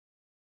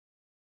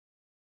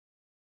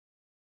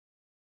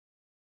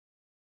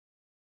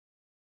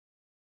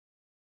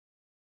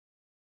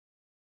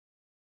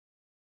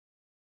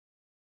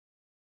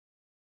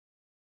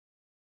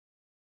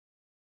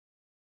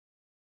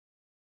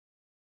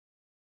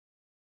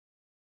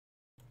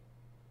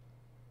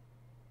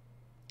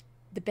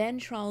The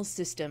Bantrall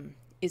system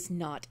is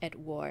not at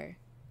war.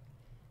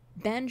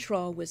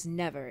 Bantrall was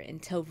never,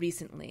 until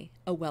recently,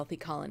 a wealthy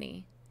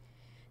colony.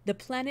 The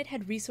planet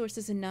had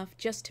resources enough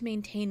just to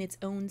maintain its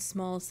own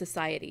small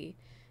society,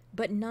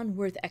 but none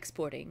worth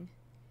exporting.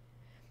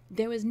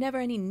 There was never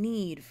any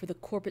need for the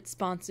corporate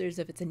sponsors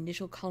of its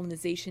initial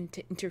colonization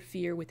to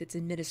interfere with its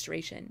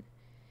administration.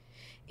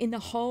 In the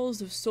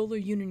halls of Solar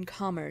Union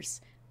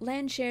commerce,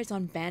 land shares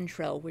on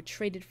Bantrell were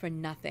traded for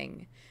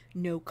nothing.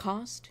 No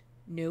cost,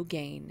 no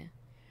gain.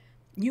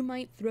 You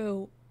might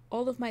throw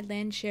all of my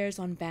land shares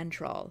on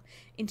Bantrall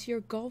into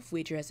your golf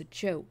wager as a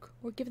joke,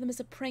 or give them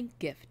as a prank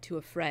gift to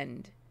a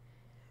friend.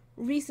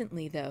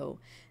 Recently, though,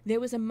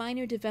 there was a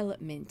minor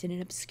development in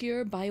an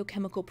obscure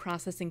biochemical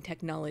processing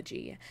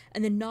technology,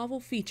 and the novel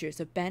features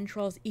of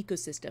Bantrall's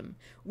ecosystem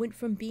went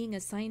from being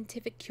a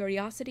scientific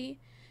curiosity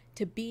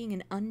to being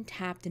an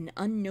untapped and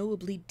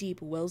unknowably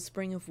deep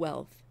wellspring of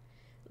wealth.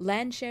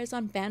 Land shares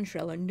on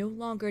Bantrall are no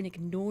longer an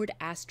ignored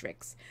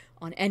asterisk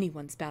on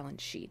anyone's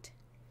balance sheet.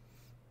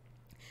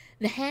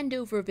 The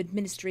handover of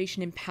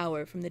administration and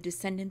power from the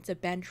descendants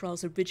of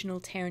Bantrall's original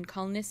Terran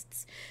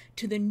colonists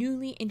to the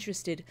newly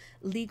interested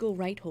legal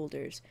right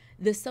holders,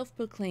 the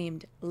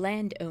self-proclaimed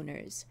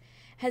landowners,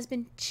 has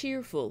been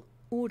cheerful,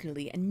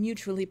 orderly, and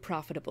mutually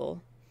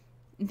profitable.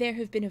 There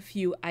have been a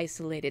few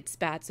isolated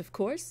spats, of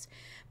course,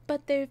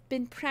 but there have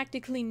been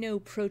practically no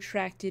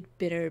protracted,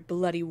 bitter,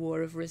 bloody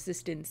war of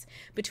resistance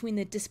between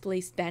the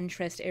displaced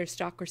Bantrest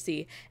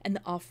aristocracy and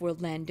the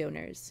off-world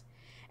landowners.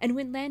 And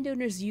when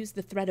landowners use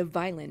the threat of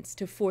violence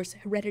to force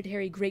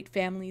hereditary great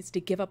families to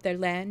give up their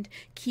land,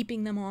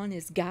 keeping them on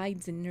as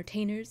guides and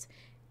entertainers,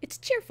 it's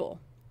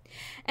cheerful.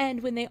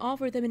 And when they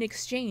offer them in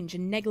exchange a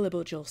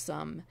negligible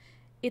sum,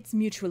 it's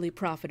mutually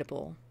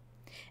profitable.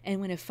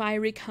 And when a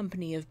fiery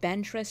company of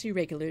Bantrest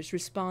irregulars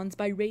responds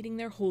by raiding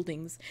their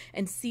holdings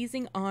and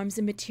seizing arms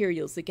and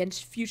materials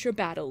against future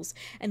battles,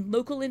 and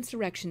local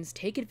insurrections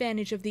take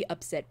advantage of the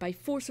upset by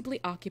forcibly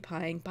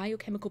occupying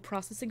biochemical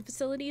processing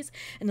facilities,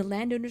 and the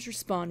landowners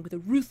respond with a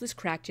ruthless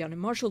crackdown in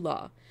martial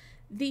law,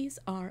 these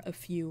are a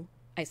few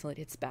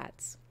isolated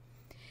spats.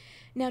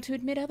 Now, to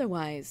admit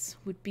otherwise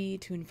would be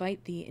to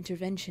invite the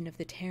intervention of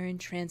the Terran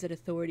Transit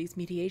Authority's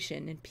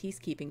mediation and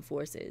peacekeeping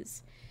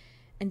forces.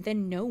 And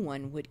then no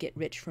one would get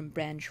rich from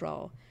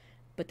Bantrall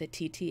but the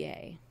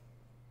TTA.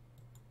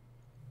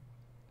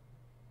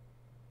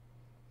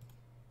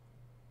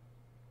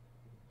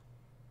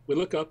 We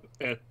look up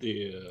at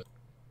the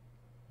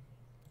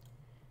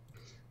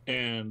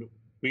and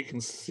we can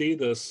see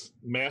this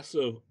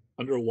massive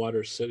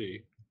underwater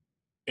city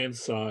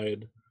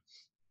inside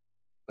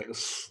like a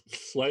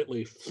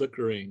slightly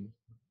flickering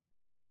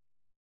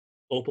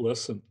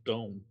opalescent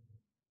dome.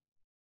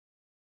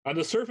 On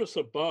the surface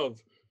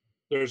above,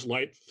 there's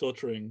light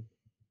filtering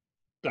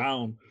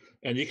down,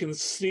 and you can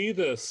see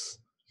this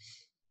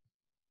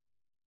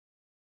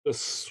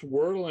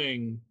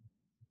swirling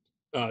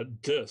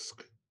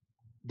disc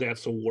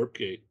that's a warp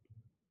gate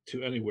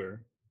to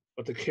anywhere,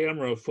 but the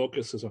camera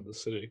focuses on the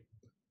city.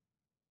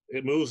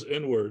 It moves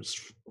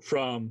inwards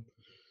from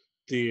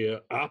the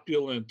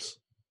opulent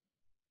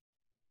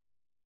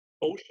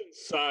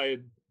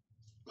oceanside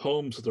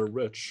homes of the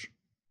rich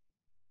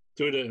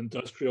through the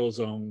industrial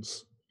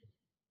zones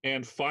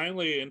and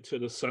finally into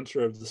the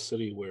center of the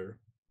city, where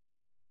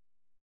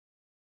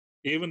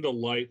even the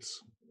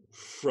lights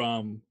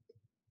from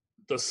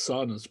the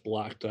sun is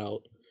blocked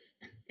out,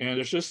 and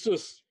it's just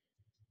this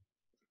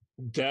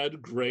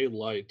dead gray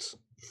light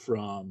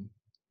from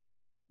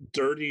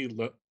dirty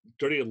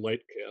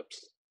light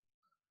caps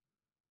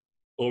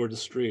over the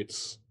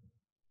streets.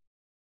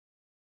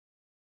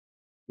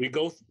 We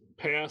go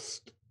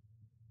past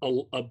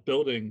a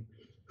building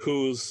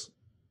whose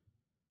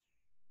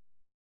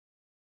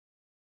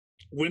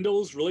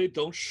windows really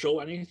don't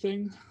show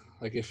anything.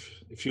 Like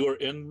if you were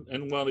in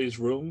one of these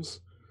rooms,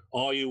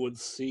 all you would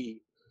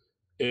see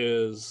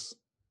is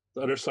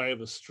the other side of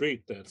the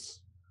street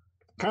that's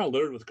kind of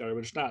littered with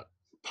garbage, not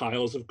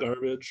piles of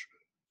garbage,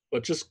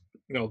 but just,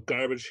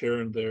 garbage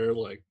here and there.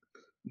 Like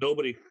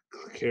nobody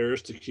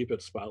cares to keep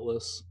it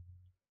spotless.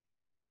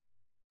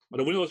 But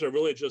the windows are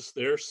really just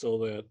there so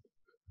that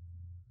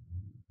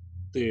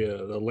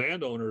the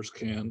landowners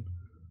can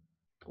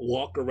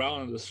walk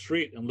around in the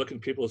street and look in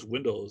people's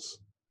windows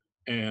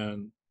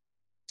and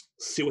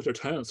see what their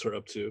tenants are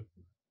up to.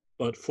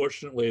 But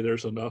fortunately,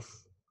 there's enough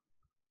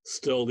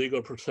still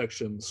legal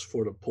protections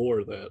for the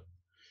poor that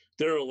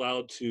they're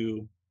allowed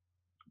to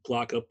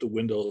block up the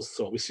windows.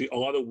 So we see a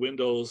lot of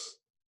windows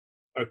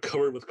are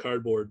covered with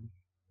cardboard,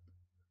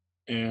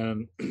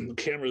 and the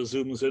camera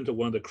zooms into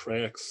one of the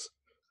cracks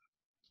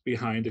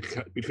between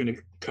the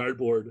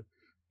cardboard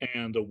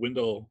and the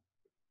window.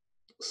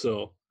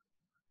 So,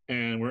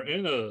 and we're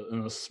in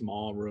a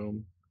small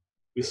room.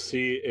 We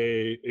see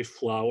a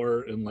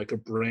flower in like a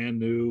brand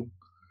new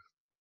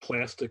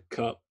plastic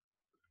cup.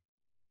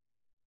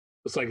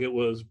 It's like it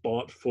was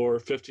bought for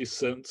 50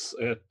 cents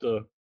at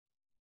the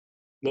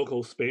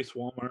local Space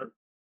Walmart.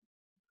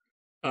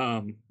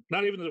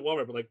 Not even the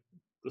Walmart, but like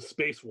the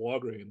Space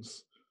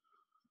Walgreens.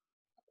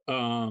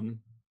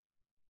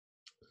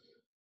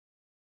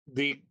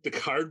 The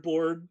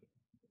cardboard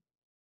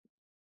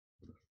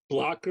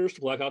blockers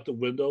to block out the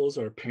windows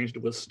are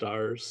painted with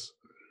stars.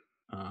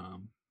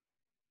 Um,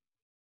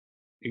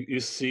 you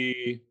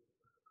see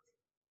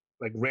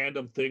like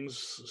random things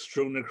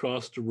strewn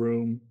across the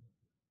room,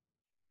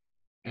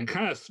 and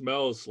kind of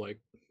smells like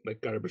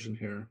garbage in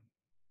here.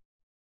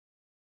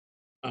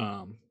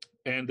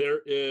 And there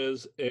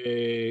is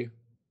a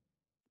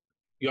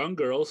young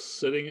girl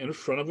sitting in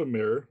front of a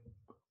mirror,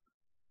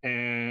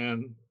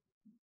 and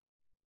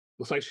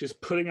looks like she's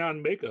putting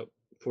on makeup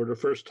for the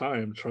first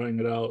time, trying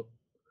it out,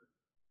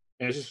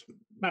 and she's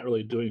not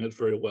really doing it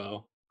very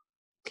well.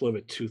 It's a little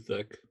bit too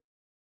thick,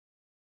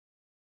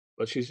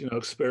 but she's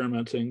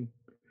experimenting.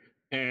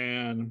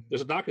 And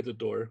there's a knock at the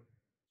door.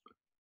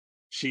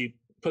 She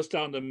puts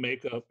down the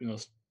makeup,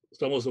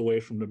 stumbles away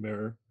from the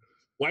mirror,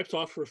 wipes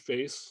off her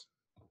face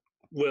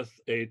with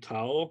a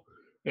towel,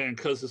 and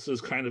because this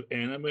is kind of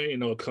anime,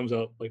 it comes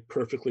out like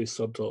perfectly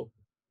subtle.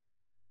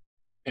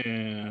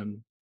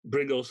 And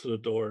Bryn goes to the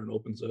door and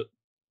opens it.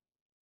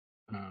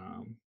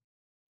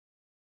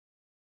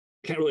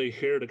 Can't really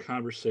hear the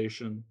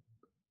conversation,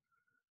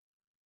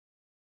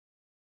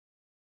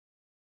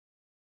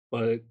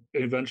 but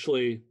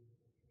eventually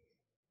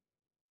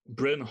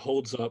Bryn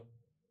holds up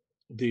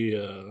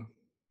the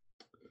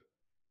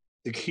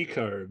key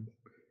card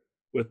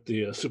with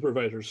the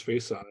supervisor's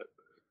face on it,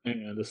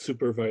 and the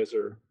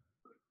supervisor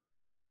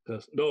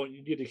says, "No,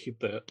 you need to keep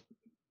that.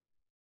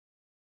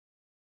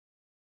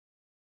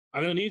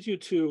 I'm gonna need you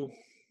to.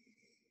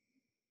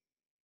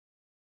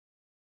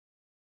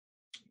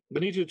 I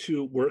need you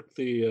to work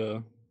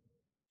the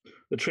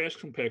trash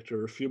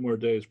compactor a few more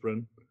days,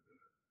 Bryn.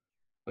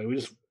 Like we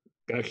just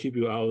gotta keep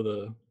you out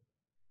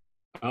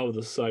of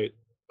the sight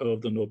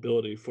of the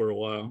nobility for a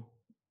while.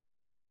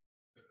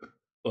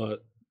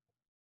 But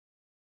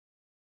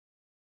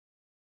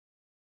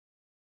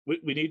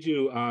we need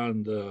you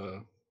on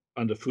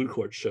the food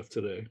court shift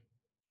today.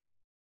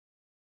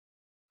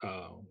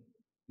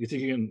 You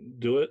think you can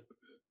do it?"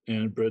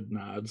 And Bryn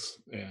nods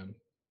and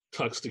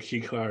tucks the key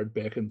card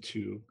back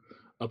into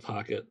a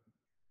pocket.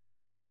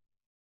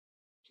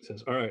 He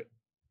says, "All right,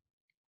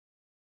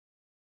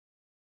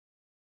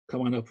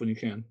 come on up when you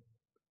can."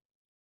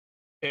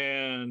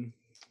 And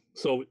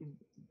so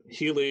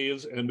he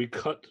leaves, and we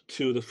cut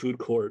to the food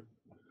court,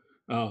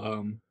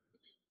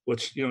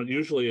 which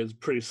usually is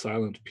pretty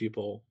silent.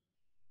 People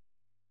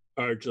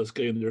are just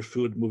getting their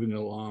food, moving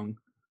along,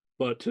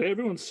 but today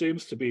everyone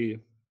seems to be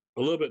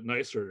a little bit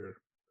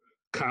nicer,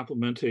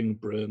 complimenting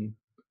Bryn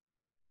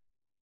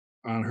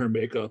on her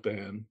makeup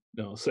and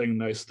saying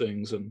nice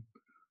things, and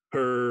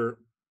her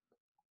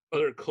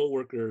other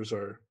coworkers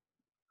are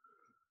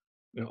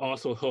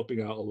also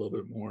helping out a little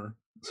bit more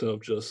instead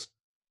of just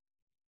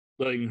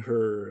letting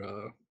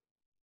her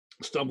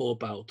stumble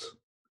about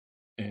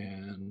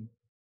and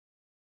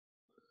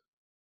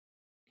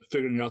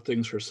figuring out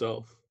things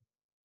herself.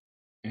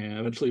 And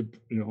eventually,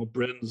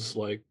 Bryn's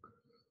like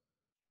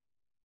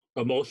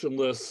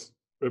emotionless,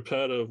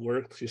 repetitive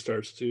work. She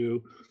starts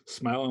to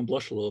smile and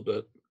blush a little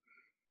bit,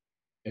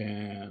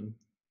 and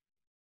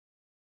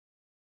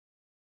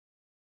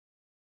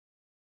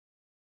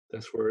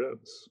that's where it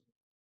ends.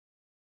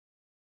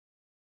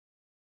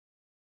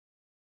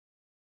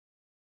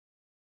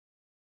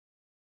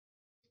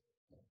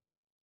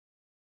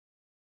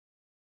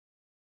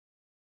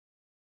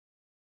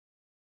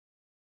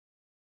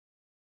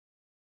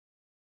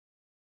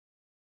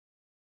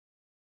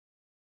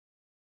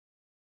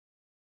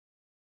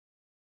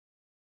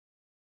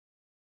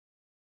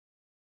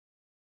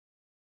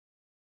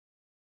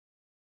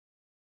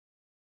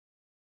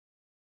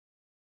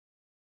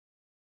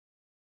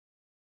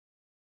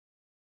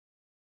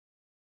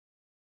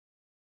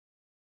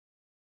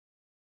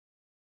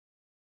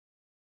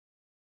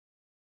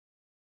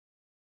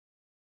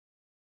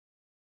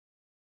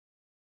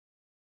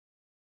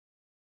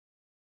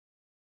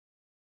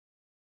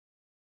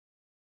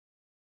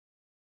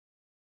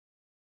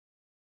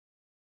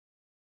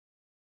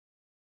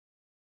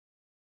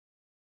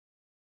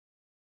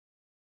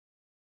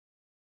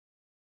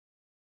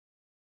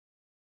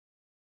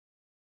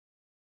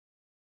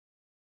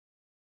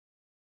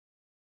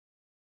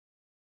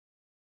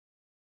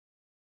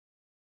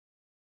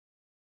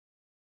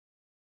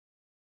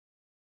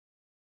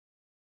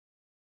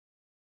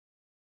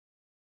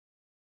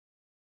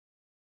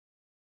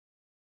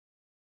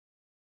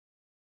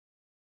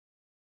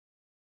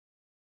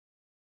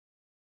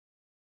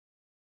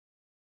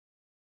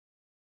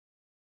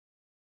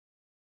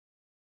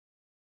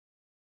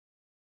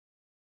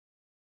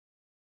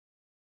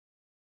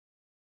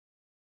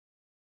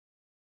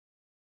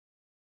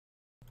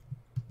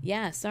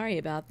 Yeah, sorry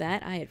about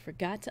that. I had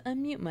forgot to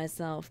unmute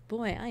myself.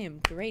 Boy, I am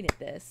great at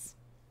this.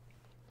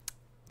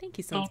 Thank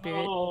you, Sun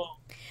Spirit. Oh. All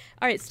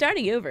right,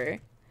 starting over.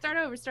 Start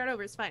over.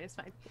 It's fine.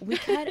 We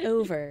cut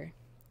over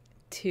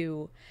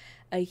to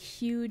a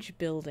huge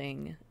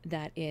building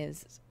that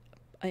is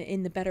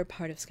in the better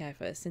part of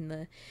Skyphos, in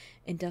the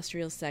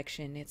industrial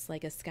section. It's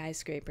like a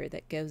skyscraper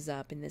that goes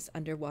up in this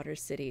underwater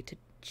city to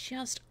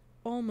just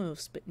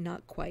almost, but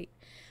not quite,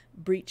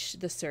 breach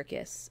the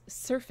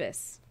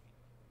surface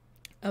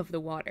of the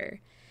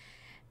water.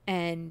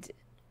 And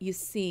you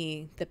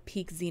see the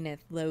Peak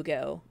Zenith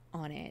logo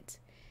on it.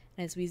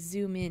 And as we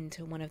zoom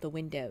into one of the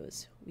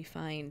windows, we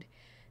find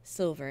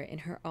Silver in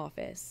her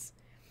office,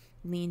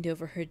 leaned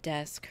over her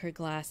desk, her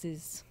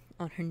glasses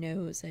on her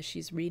nose as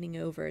she's reading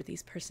over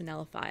these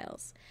personnel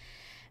files.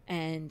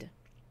 And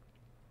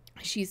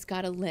she's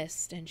got a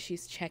list and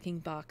she's checking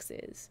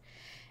boxes.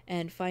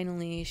 And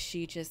finally,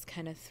 she just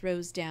kind of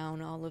throws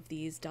down all of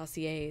these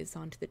dossiers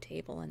onto the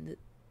table, and the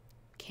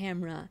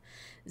camera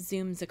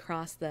zooms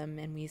across them,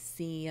 and we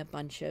see a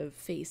bunch of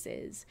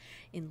faces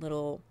in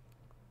little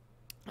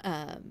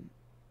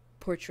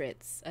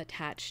portraits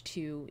attached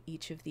to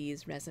each of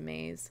these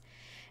resumes.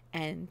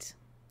 And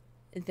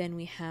then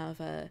we have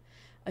a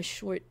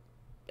short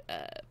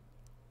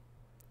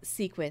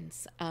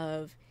sequence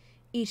of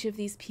each of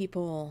these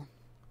people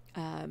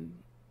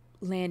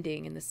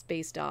landing in the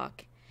space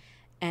dock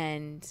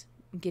and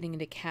getting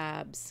into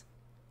cabs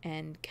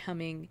and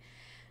coming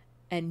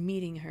and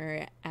meeting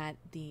her at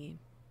the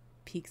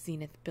Peak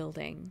Zenith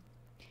building.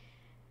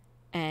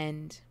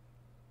 And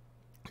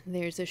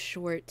there's a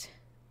short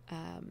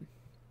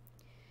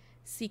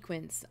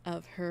sequence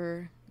of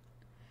her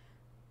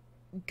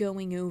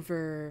going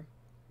over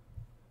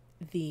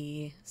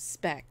the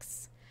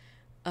specs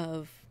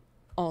of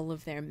all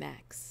of their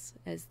mechs,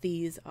 as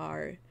these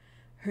are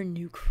her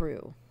new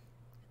crew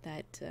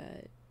that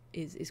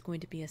is going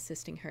to be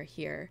assisting her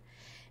here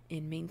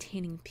in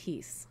maintaining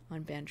peace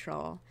on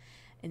Bantraphyll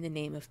in the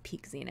name of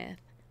Peak Zenith.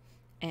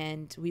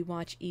 And we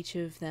watch each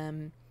of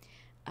them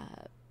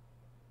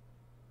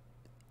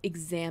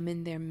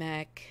examine their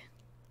mech,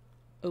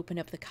 open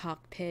up the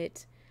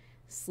cockpit,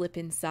 slip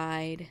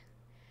inside,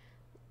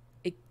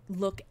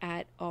 look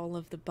at all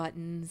of the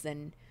buttons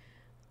and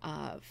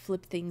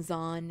flip things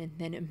on, and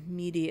then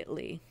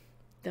immediately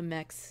the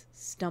mechs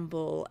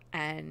stumble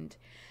and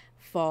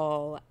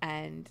fall,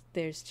 and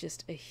there's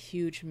just a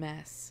huge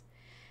mess.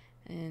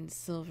 And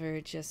Silver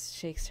just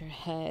shakes her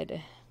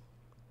head.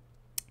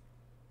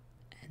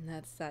 And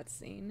that's that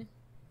scene.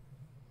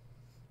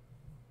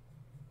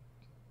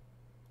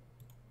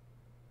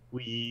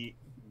 We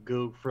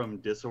go from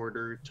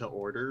disorder to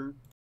order,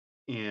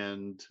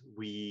 and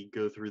we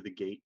go through the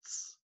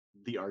gates,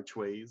 the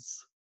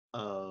archways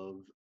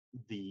of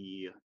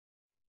the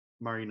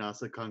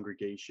Marinasa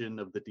Congregation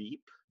of the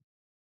Deep.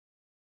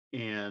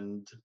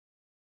 And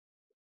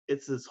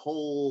it's this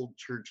whole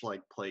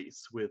church-like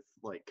place with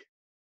like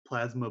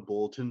plasma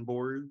bulletin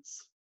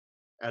boards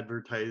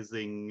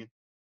advertising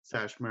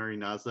Sash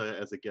Marinasa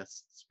as a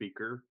guest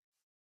speaker,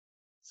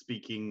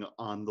 speaking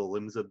on the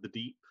limbs of the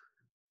deep.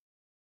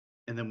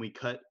 And then we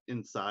cut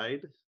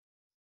inside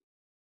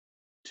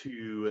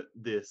to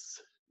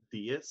this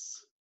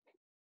dais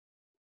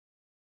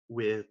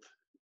with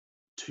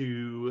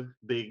two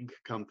big,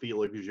 comfy,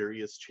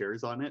 luxurious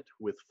chairs on it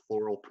with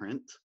floral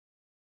print.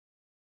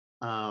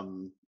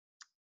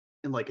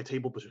 And like a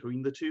table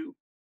between the two.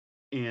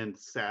 And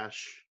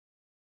Sash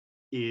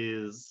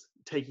is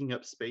taking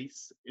up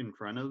space in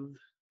front of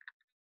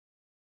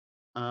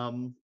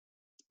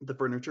the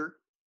furniture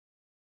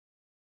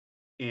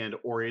and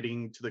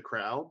orating to the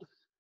crowd.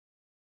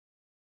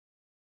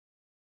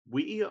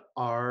 We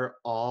are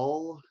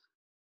all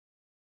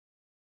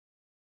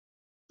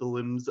the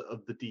limbs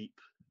of the deep,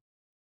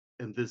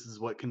 and this is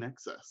what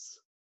connects us.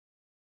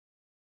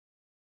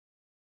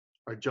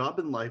 Our job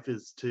in life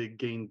is to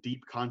gain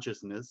deep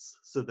consciousness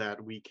so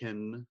that we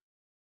can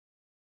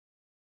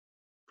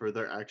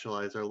further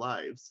actualize our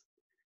lives.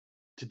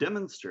 To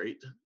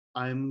demonstrate,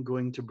 I'm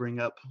going to bring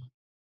up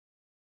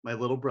my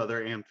little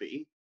brother,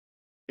 Amphi,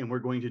 and we're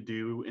going to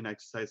do an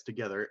exercise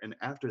together. And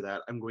after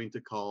that, I'm going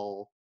to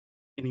call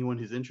anyone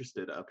who's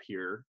interested up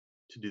here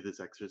to do this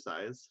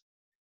exercise.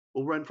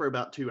 We'll run for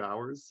about 2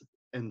 hours,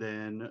 and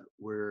then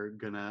we're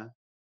gonna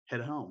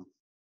head home.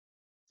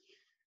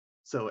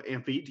 So,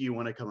 Amphi, do you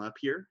want to come up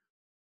here?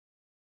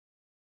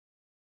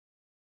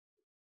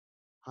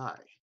 Hi.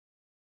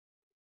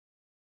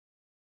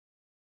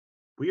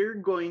 We're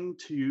going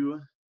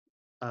to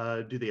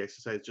do the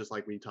exercise just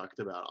like we talked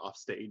about off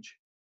stage.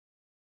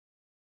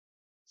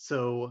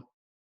 So,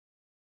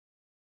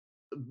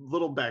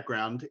 little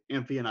background,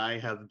 Amphi and I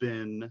have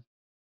been,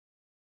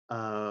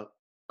 our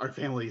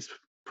family's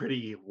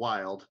pretty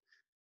wild,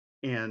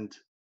 and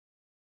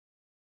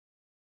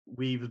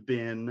we've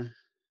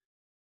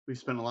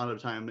spent a lot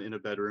of time in a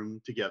bedroom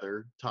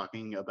together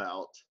talking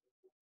about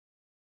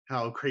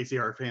how crazy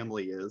our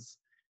family is,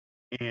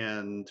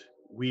 and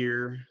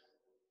we're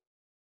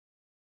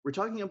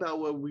talking about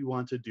what we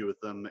want to do with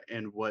them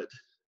and what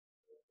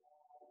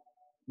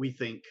we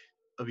think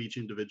of each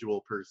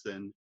individual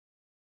person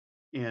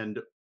and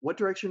what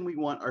direction we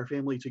want our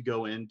family to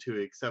go in to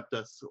accept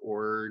us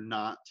or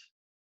not.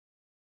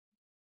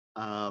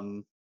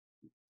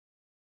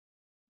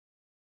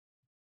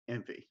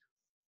 Amphi,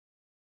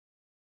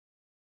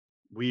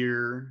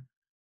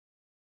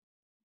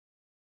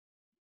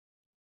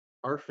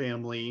 our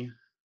family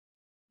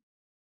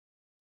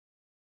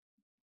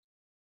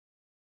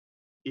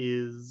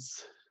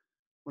is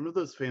one of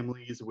those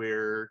families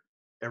where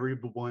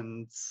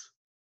everyone's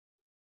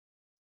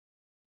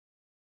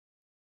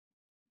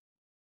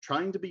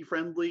trying to be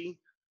friendly,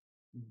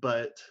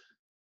 but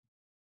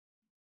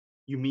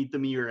you meet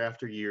them year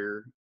after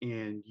year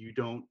and you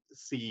don't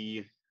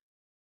see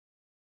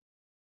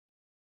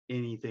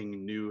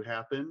anything new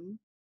happen.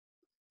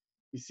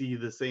 You see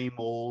the same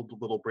old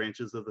little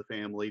branches of the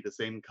family, the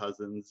same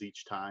cousins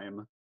each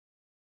time.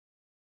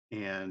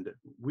 And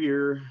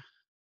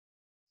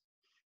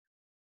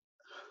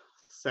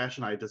Sash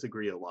and I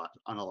disagree a lot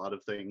on a lot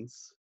of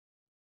things.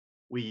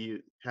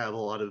 We have a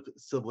lot of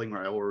sibling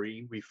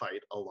rivalry. We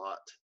fight a lot.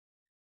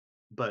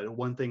 But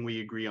one thing we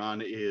agree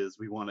on is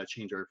we want to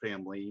change our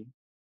family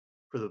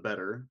for the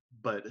better.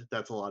 But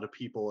that's a lot of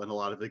people and a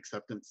lot of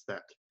acceptance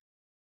that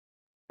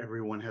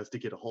everyone has to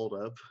get a hold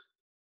of.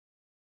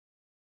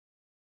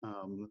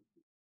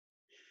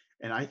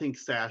 And I think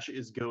Sash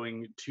is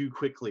going too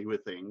quickly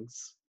with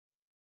things.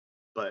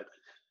 But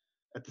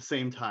at the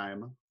same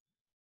time,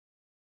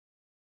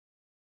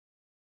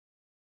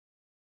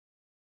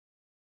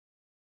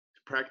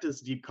 to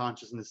practice deep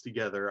consciousness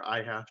together,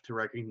 I have to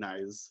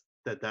recognize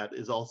that that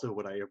is also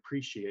what I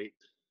appreciate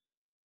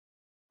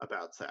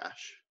about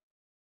Sash.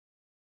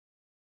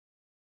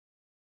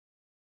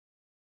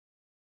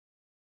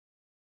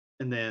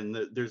 And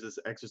then there's this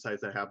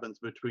exercise that happens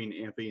between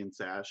Amphi and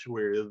Sash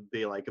where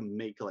they like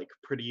make like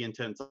pretty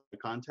intense eye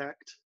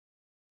contact,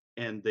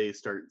 and they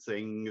start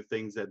saying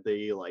things that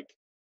they like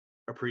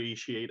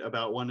appreciate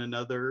about one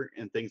another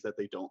and things that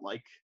they don't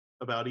like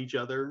about each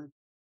other.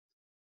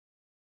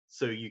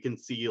 So you can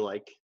see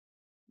like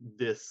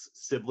this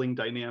sibling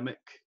dynamic,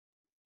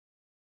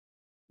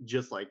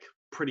 just like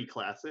pretty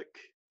classic,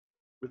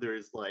 where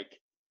there's like,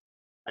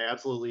 I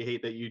absolutely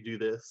hate that you do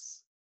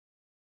this.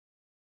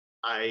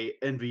 I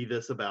envy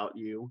this about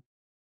you.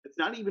 It's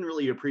not even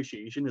really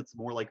appreciation, it's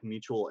more like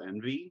mutual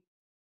envy.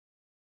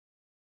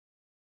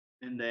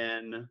 And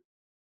then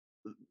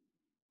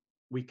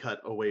we cut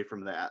away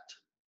from that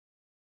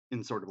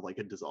in sort of like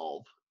a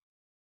dissolve.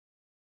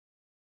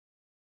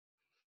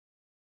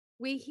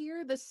 We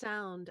hear the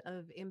sound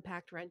of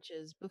impact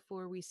wrenches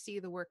before we see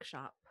the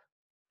workshop.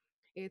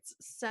 It's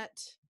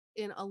set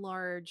in a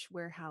large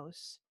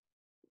warehouse,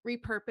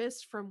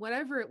 repurposed from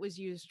whatever it was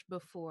used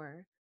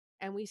before.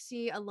 And we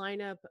see a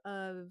lineup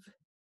of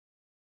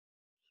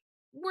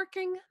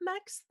working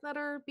mechs that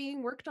are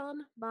being worked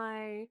on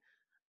by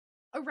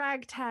a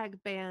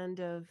ragtag band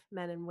of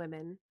men and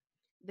women.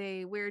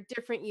 They wear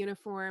different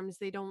uniforms.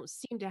 They don't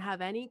seem to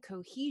have any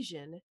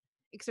cohesion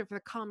except for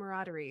the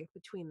camaraderie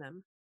between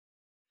them.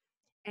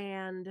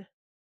 And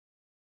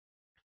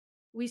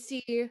we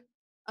see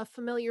a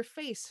familiar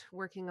face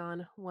working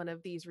on one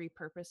of these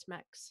repurposed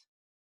mechs.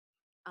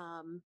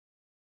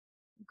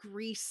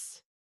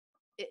 Grease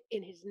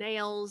in his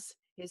nails,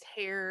 his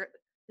hair,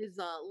 his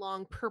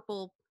long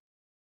purple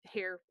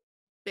hair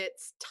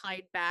bits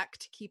tied back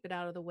to keep it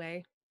out of the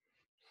way.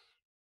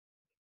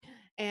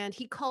 And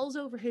he calls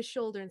over his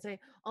shoulder and say,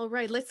 "All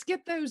right, let's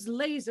get those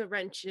laser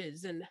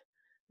wrenches and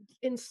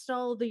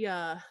install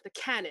the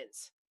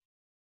cannons."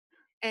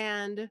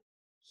 And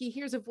he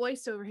hears a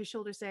voice over his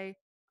shoulder say,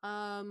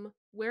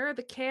 "Where are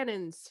the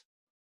cannons?"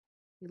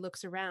 He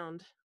looks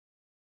around.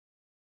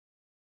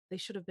 They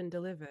should have been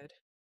delivered.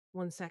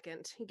 1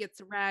 second. He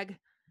gets a rag,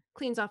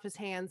 cleans off his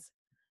hands,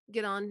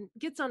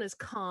 gets on his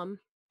comm.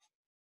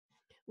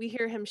 We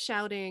hear him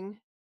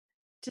shouting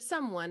to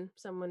someone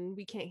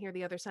we can't hear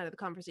the other side of the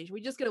conversation.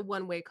 We just get a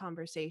one-way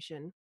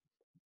conversation.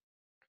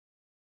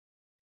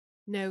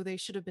 "No, they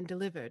should have been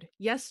delivered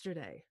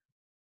yesterday."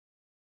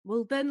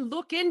 "Well, then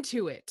look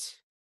into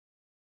it."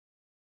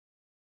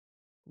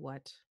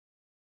 "What?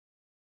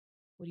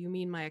 What do you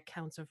mean my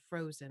accounts are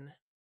frozen?"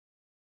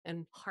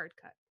 And hard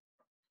cut.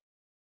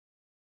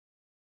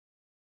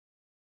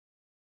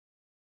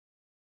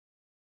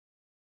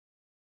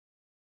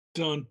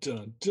 Dun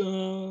dun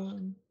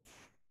dun.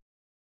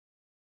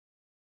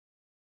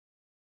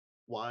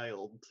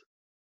 Wild.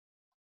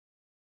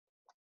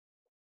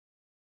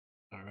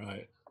 All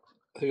right.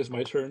 I think it's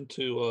my turn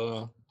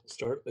to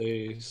start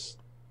a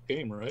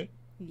game, right?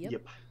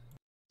 Yep.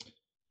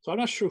 So I'm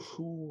not sure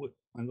who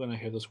I'm going to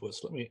have this with.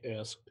 So let me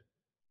ask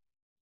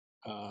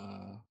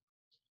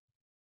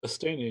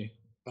Astani.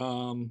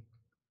 Yeah.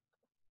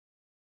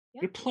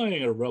 You're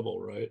playing a rebel,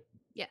 right?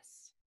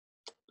 Yes.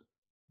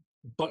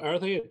 But are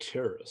they a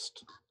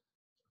terrorist?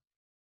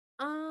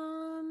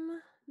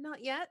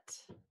 Not yet.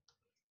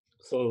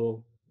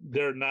 So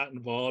they're not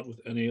involved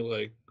with any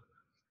like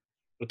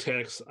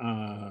attacks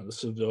on the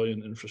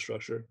civilian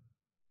infrastructure?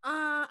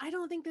 I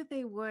don't think that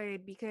they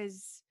would,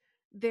 because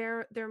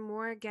they're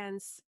more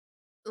against,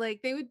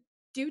 like, they would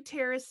do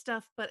terrorist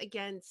stuff but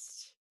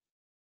against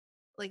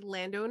like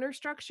landowner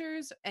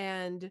structures,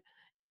 and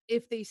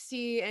if they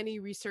see any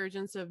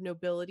resurgence of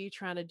nobility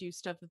trying to do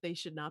stuff that they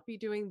should not be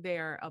doing,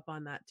 they're up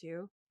on that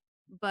too.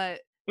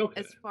 But Okay.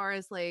 as far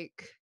as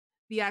like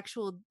the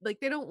actual, like,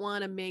 they don't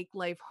want to make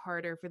life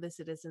harder for the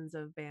citizens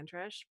of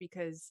Bantrash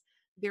because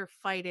they're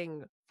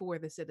fighting for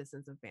the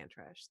citizens of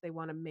Bantrash. They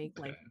want to make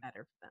life Okay.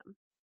 better for them.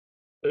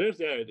 There's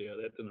the idea.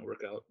 That didn't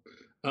work out.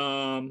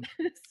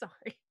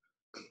 Sorry.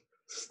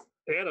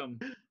 Adam,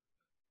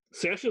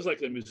 Sasha's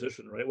like a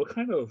musician, right? What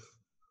kind of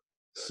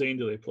scene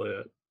do they play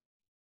at?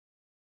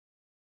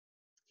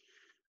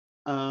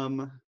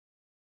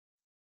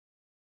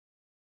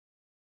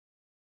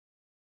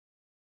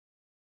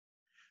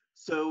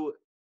 So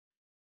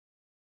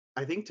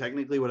I think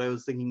technically what I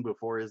was thinking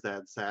before is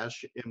that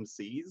Sash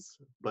MCs,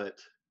 but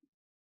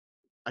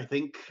I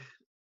think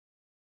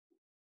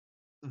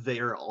they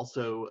are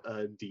also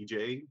a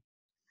DJ,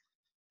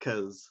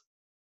 because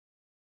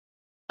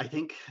I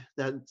think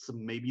that's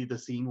maybe the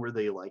scene where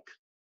they like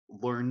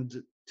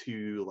learned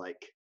to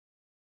like,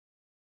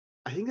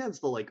 I think that's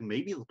the like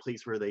maybe the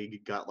place where they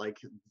got like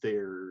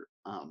their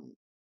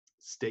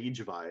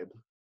stage vibe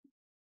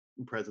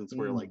presence,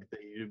 where like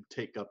they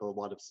take up a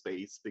lot of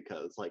space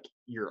because like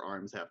your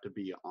arms have to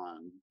be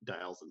on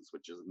dials and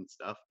switches and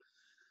stuff.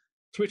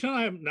 To pretend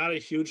I'm not a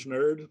huge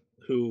nerd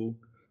who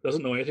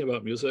doesn't know anything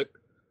about music.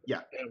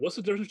 Yeah. And what's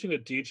the difference between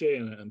a DJ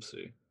and an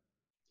MC?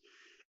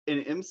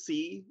 An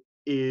MC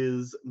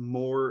is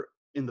more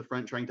in the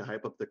front trying to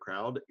hype up the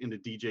crowd, and a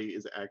DJ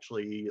is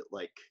actually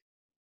like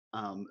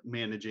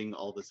managing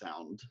all the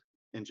sound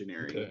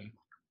engineering,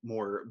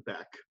 more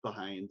back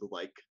behind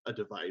like a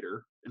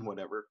divider and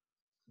whatever.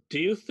 Do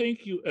you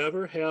think you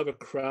ever have a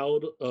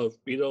crowd of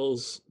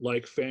Beatles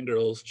like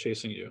fangirls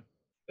chasing you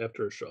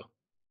after a show?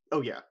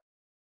 Oh yeah.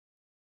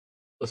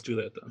 Let's do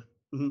that then.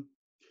 Mm-hmm.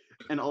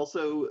 And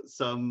also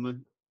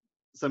some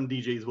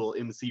DJs will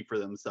MC for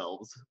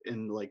themselves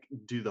and like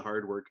do the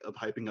hard work of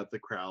hyping up the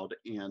crowd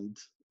and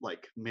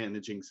like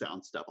managing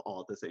sound stuff all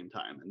at the same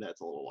time, and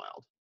that's a little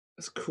wild.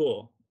 That's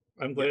cool.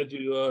 I'm glad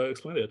you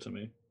explained it to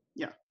me.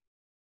 Yeah.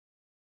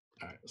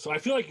 All right. So I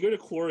feel like you're the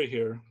quarry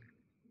here.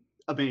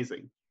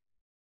 Amazing.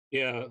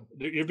 Yeah,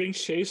 you're being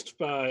chased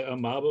by a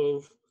mob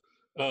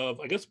of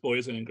I guess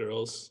boys and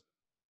girls,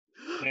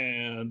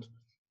 and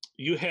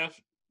you have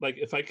like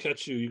if I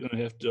catch you, you're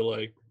gonna have to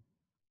like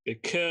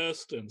get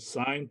kissed and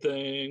sign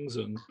things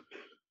and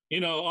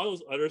all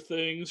those other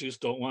things you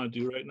just don't want to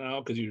do right now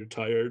because you're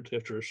tired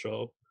after a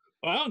show.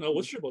 I don't know.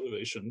 What's your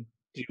motivation?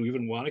 Do you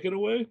even want to get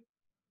away?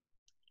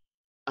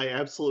 I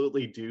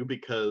absolutely do,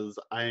 because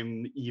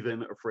I'm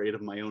even afraid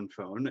of my own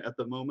phone at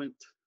the moment.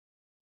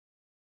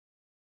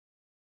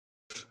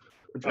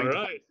 I'm trying to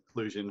find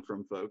seclusion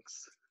from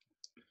folks.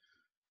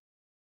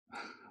 All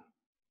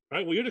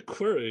right. Well, you're the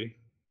query.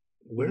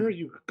 Where are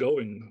you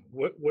going?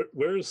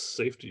 Where is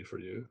safety for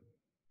you?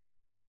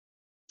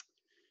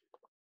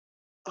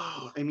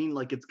 Oh, I mean,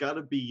 like it's got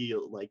to be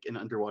like an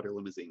underwater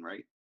limousine,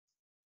 right?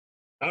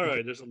 All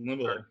right. There's a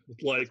limo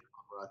with like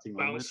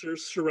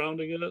bouncers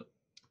surrounding it.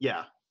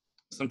 Yeah.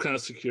 Some kind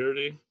of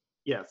security.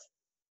 Yes.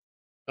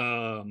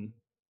 Yeah,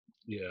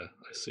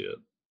 I see it.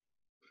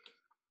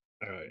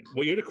 All right.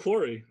 Well, you're the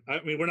quarry.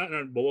 I mean, we're not in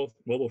our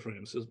mobile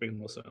frames. This makes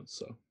no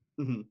sense. So.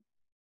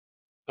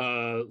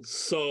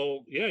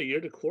 So yeah,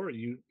 you're the quarry.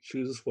 You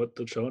choose what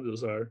the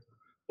challenges are.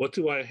 What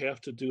do I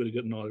have to do to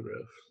get an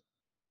autograph?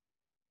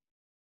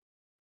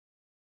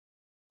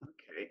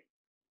 Okay.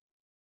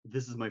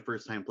 This is my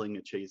first time playing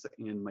a chase,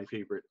 and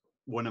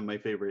one of my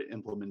favorite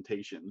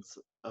implementations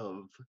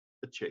of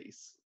a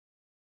chase.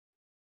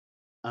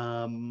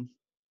 Oh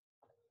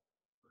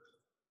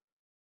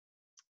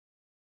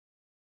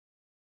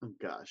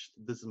gosh,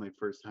 this is my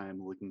first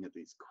time looking at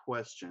these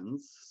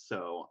questions,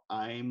 so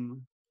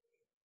I'm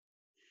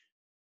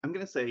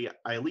gonna say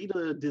I lead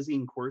a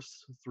dizzying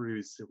course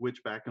through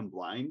Switchback and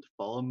Blind.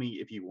 Follow me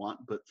if you want,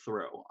 but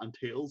throw. On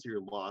Tails,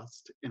 you're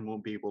lost and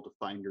won't be able to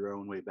find your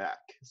own way back.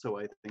 So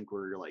I think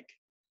we're like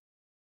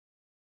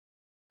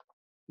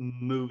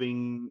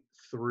moving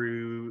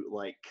through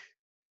like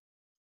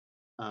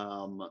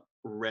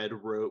red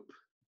rope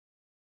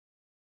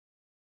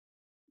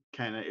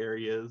kind of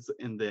areas,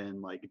 and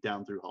then like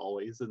down through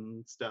hallways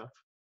and stuff.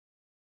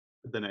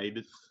 But then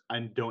I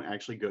don't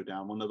actually go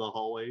down one of the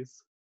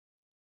hallways.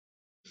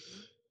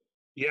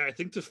 Yeah, I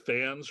think the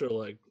fans are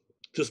like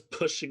just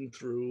pushing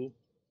through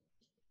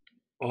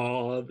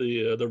all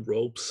the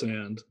ropes,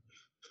 and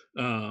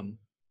some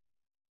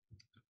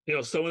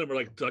of them are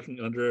like ducking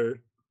under.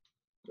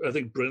 I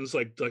think Bryn's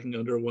like ducking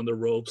under one of the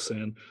ropes,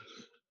 and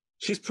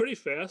she's pretty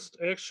fast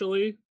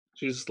actually.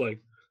 She's like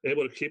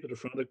able to keep it in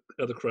front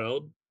of the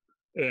crowd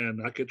and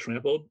not get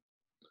trampled.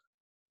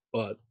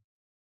 But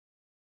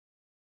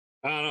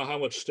I don't know how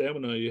much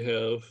stamina you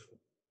have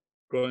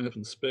growing up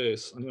in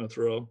space. I'm gonna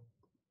throw.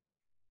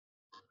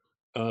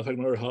 If I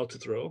remember how to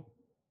throw.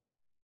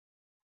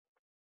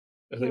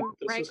 I think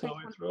this is how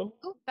I throw.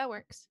 Oh, that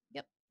works.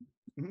 Yep.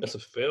 That's a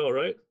fail,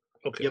 right?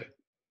 Okay. Yep.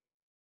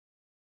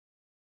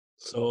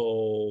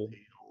 So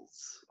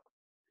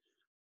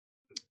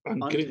I'm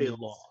getting Tails.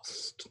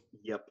 lost.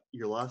 Yep,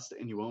 you're lost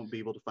and you won't be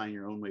able to find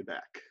your own way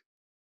back.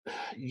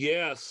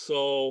 Yeah,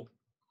 so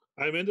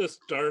I'm in this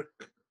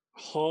dark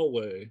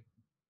hallway,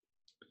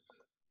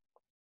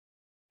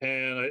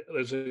 and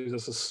there's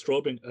a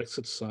strobing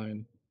exit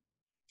sign,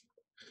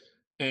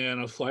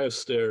 and a flight of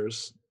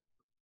stairs,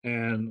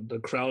 and the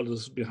crowd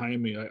is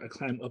behind me. I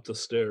climb up the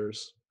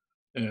stairs,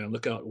 and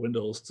look out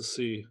windows to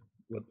see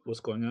what's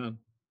going on.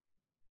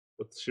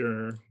 What's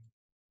your?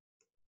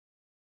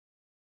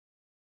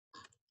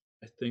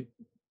 I think,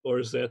 or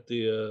is that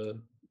the?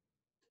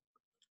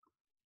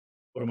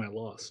 Or am I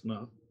lost?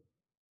 No.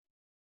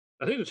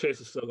 I think the chase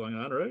is still going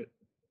on, right?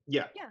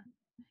 Yeah. Yeah.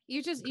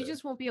 You Okay.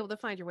 just won't be able to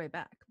find your way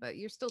back, but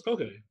you're still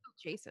Okay.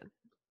 chasing.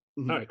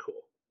 Mhm. All right.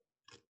 Cool.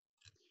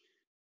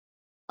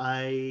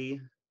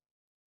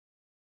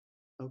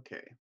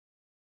 Okay.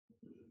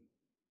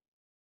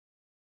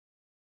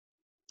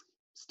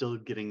 Still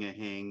getting a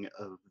hang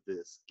of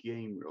this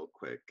game real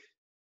quick.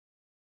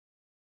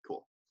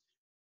 Cool.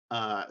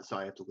 So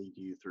I have to lead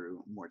you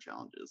through more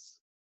challenges.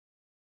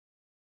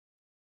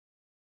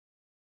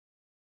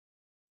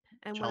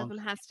 And one of them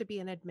has to be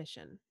an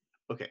admission.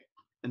 Okay.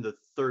 And the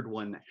third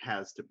one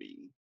has to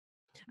be.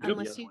 Yep. The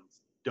Unless other you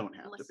ones don't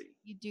have to unless be.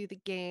 you do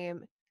the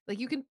game. Like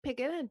you can pick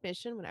an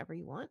admission whenever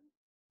you want.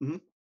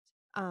 Mhm.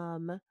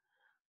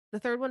 The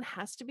third one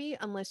has to be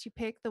unless you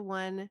pick the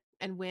one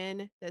and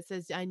win that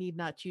says I need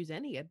not choose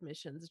any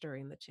admissions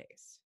during the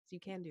chase. So you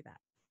can do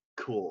that.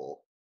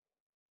 Cool.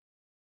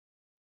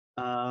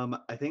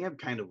 I think I've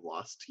kind of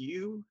lost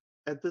you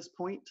at this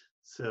point,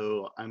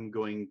 so I'm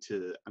going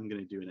to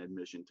do an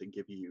admission to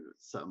give you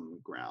some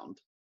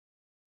ground.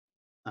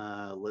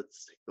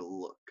 Let's take a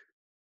look.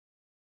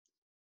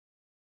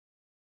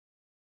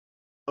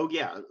 Oh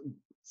yeah,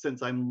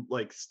 since I'm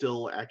like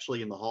still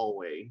actually in the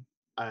hallway,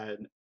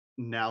 and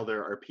now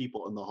there are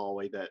people in the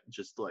hallway that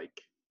just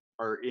like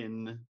are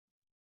in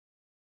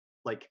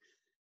like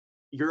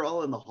you're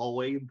all in the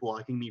hallway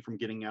blocking me from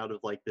getting out of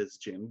like this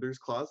janitor's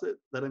closet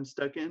that I'm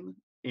stuck in.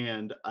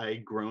 And I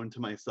groan to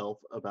myself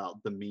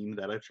about the meme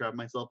that I've trapped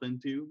myself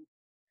into.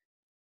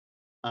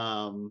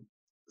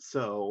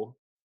 So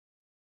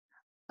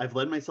I've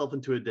led myself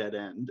into a dead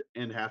end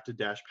and have to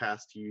dash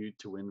past you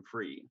to win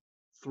free.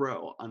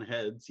 Throw on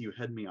heads, you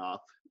head me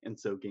off, and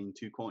so gain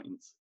 2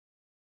 coins.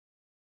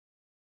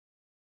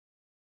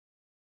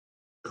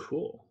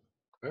 Cool.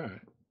 All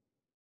right.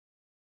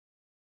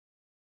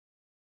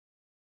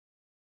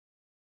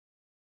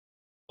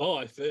 Oh,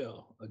 I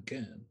fail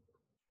again.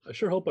 I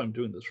sure hope I'm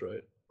doing this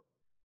right.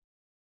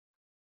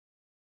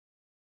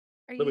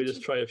 Let me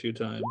just try a few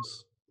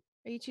times.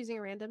 Are you choosing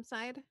a random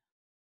side?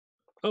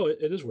 Oh,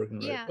 it is working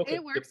right. Yeah, Okay.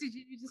 it works.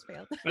 You just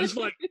failed. I just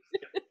like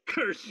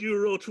curse you,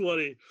 roll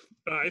 20.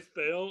 I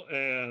fail,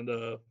 and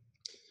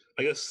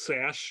I guess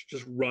Sash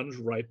just runs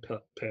right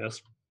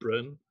past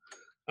Bryn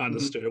on the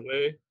Mhm.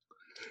 stairway,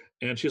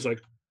 and she's like,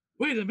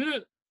 "Wait a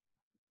minute!"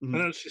 Mhm. And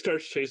then she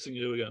starts chasing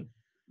you again.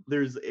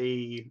 There's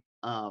a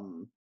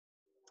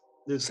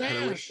cutaway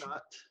Sash!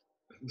 shot.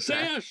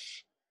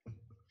 Sash!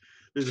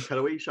 There's a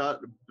cutaway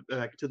shot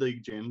back to the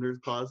janitor's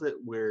closet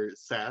where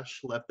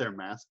Sash left their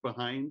mask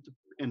behind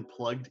and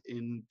plugged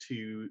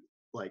into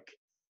like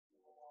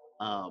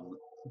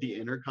the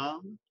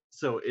intercom.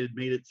 So it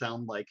made it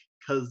sound like,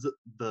 because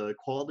the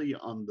quality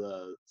on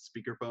the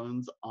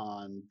speakerphones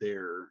on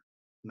their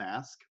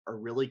mask are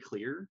really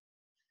clear.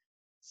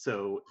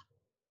 So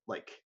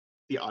like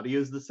the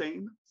audio is the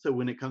same. So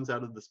when it comes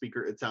out of the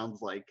speaker, it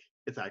sounds like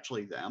it's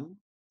actually them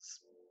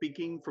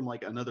speaking from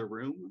like another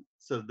room.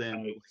 So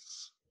then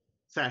Nice.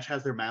 Sash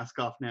has their mask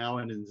off now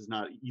and is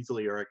not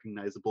easily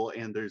recognizable,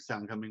 and there's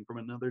sound coming from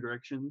another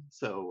direction.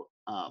 So,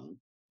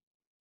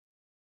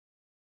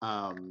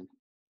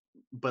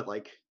 but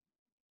like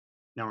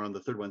now we're on the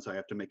third one, so I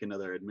have to make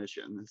another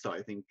admission. So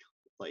I think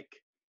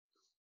like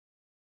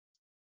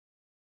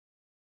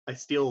I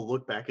still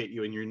look back at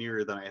you, and you're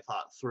nearer than I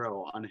thought.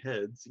 Throw on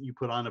heads. You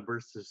put on a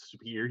burst of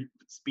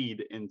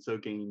speed, and so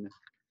gain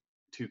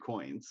 2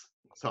 coins.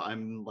 So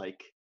I'm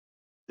like,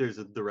 there's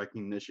the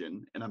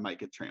recognition, and I might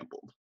get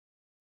trampled.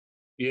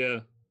 Yeah.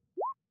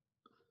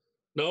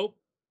 Nope.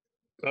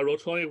 Roll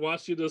 20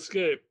 wants you to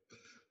escape.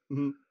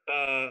 Mhm.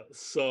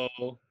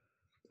 So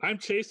I'm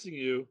chasing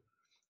you,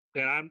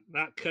 and I'm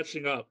not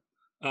catching up.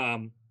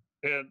 And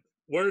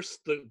worse,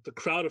 the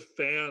crowd of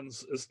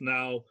fans is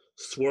now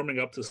swarming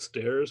up the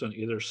stairs on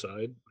either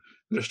side.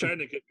 They're starting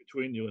to get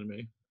between you and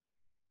me.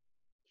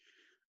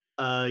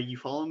 You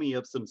follow me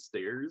up some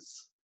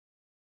stairs,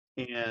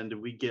 and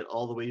we get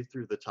all the way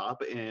through the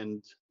top,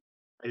 and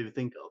I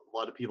think a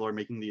lot of people are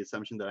making the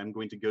assumption that I'm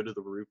going to go to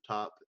the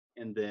rooftop,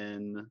 and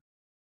then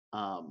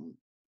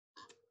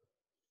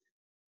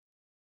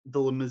the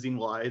limousine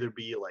will either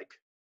be like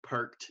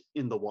parked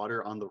in the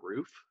water on the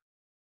roof,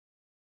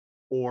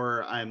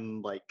 or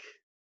I'm like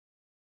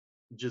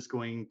just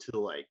going to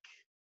like,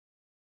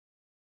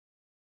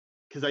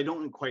 because I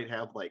don't quite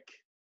have like,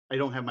 I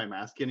don't have my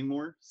mask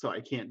anymore, so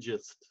I can't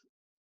just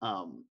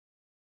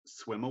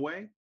swim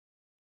away.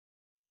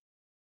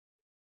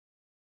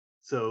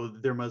 So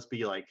there must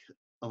be like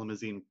a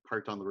limousine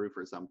parked on the roof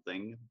or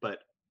something.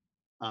 But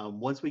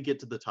once we get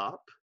to the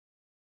top,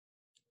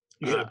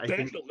 You get a I back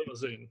think, the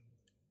limousine.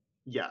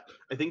 yeah,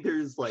 I think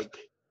there's like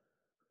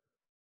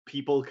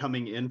people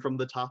coming in from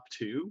the top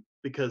too,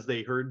 because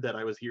they heard that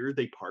I was here.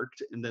 They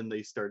parked and then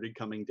they started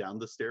coming down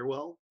the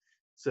stairwell.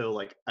 So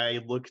like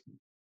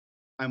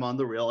I'm on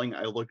the railing.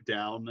 I look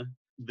down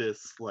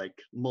this like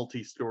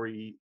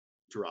multi-story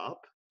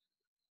drop.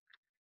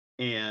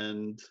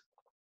 And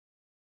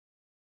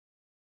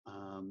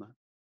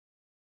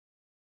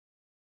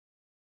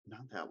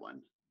not that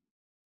one.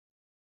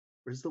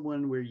 Where's the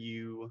one where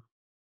you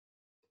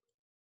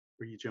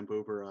jump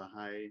over a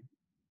high?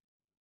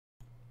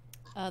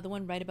 The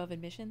one right above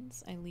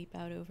admissions. I leap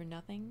out over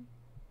nothing.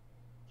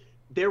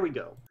 There we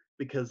go.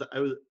 Because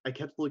I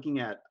kept looking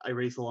at I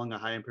race along a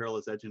high and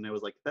perilous edge, and I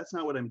was like, that's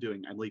not what I'm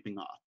doing. I'm leaping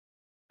off.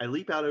 I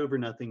leap out over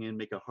nothing and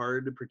make a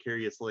hard,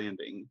 precarious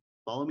landing.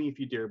 Follow me if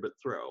you dare, but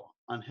throw.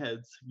 On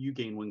heads, you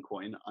gain 1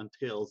 coin. On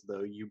tails,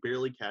 though, you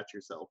barely catch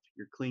yourself.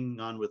 You're clinging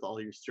on with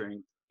all your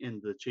strength,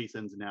 and the chase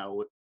ends now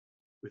with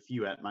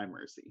you at my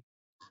mercy.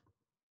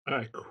 All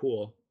right,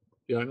 cool.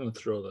 Yeah, I'm gonna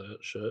throw that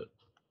shit.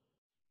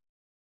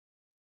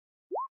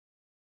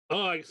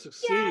 Oh, I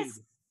succeed.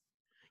 Yes!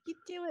 You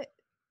do it.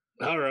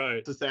 All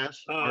right. So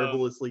Sash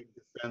marvelously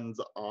descends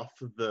off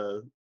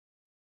the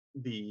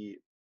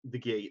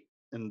gate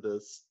and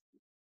this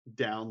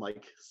down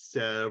like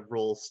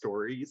several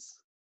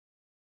stories.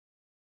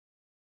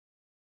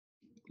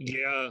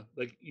 Yeah,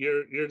 like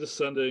you're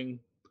descending,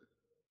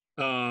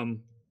 and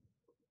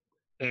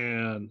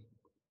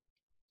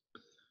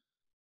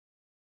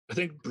I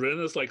think Bryn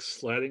is like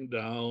sliding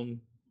down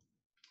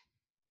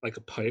like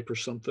a pipe or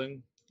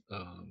something.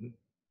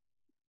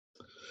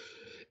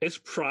 It's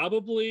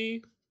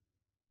probably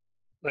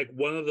like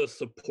one of the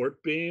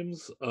support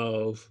beams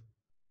of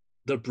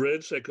the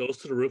bridge that goes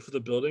to the roof of the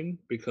building,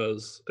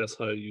 because that's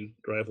how you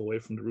drive away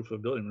from the roof of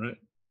a building, right?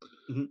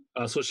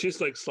 Mm-hmm. So she's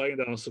like sliding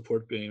down a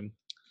support beam,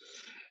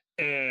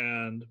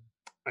 and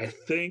I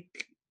think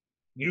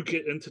you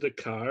get into the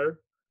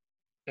car,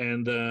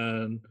 and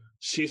then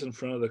she's in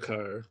front of the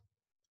car.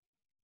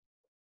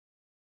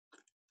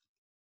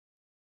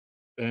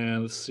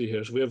 And let's see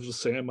here. So we have the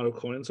same amount of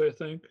coins, I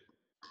think.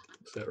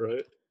 Is that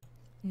right?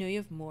 No, you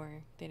have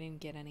more. They didn't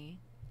get any.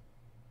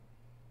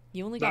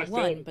 You only No, got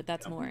one, but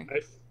that's more.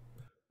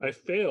 I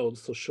failed,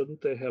 so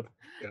shouldn't they have?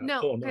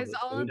 No, because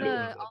all they of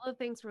didn't. all the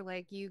things were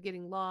like you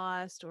getting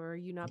lost or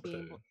you not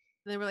being able.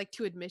 There were like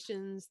 2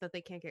 admissions that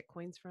they can't get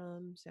coins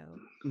from. So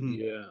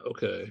Yeah,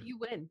 okay. you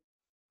win.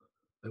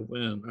 I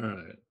win. All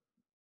right.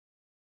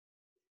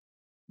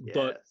 Yes.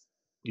 But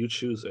you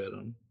choose,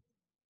 Adam.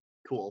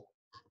 Cool.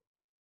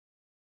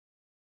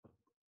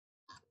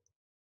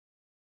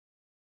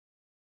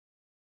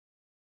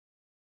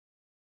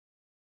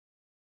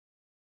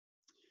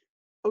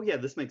 Oh yeah,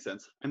 this makes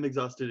sense. I'm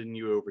exhausted and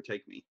you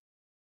overtake me.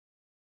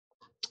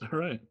 All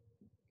right.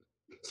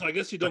 So I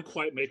guess you don't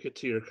quite make it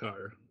to your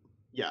car.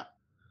 Yeah.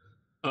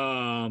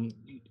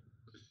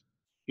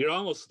 You're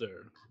almost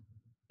there,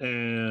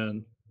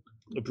 and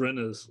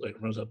Brenna's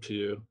like runs up to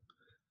you,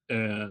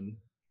 and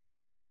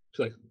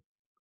she like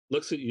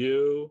looks at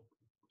you,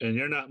 and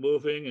you're not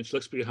moving, and she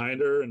looks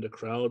behind her, and the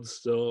crowd's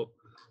still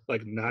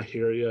like not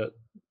here yet.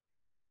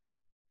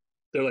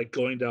 They're like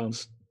going down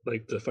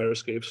like the fire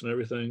escapes and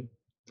everything,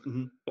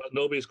 but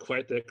nobody's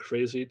quite that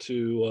crazy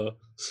to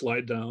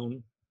slide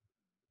down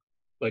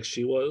like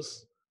she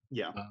was.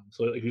 Yeah.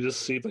 So like, you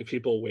just see like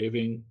people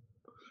waving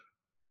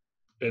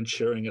and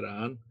cheering it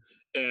on,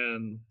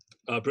 and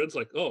Bryn's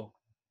like, "Oh,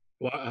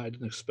 well, I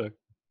didn't expect."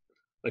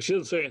 Like she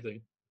didn't say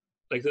anything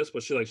like this,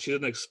 but she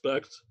didn't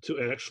expect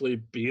to actually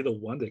be the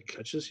one that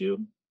catches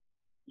you.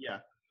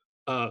 Yeah.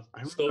 I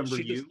so remember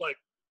she you. just like,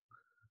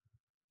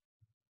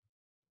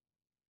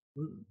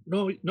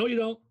 no, you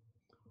don't.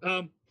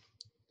 Can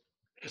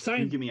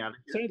you get me out of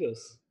here? Say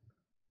this.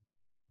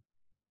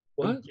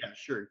 What? Yeah,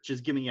 sure.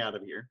 Just get me out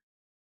of here.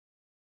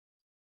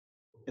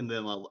 And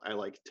then I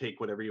like take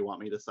whatever you want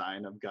me to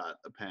sign. I've got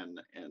a pen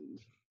and.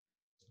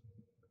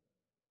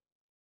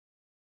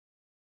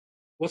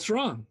 What's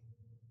wrong?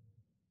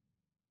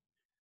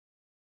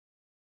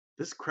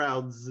 This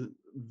crowd's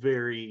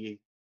very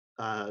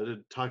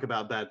talk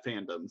about bad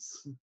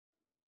fandoms.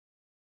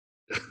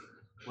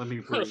 Let me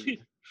breathe.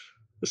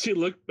 Does she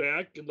look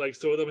back and like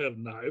some of them have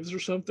knives or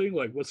something?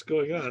 Like what's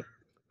going on?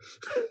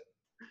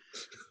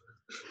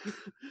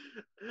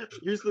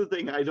 Here's the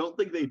thing, I don't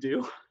think they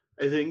do.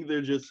 I think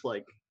they're just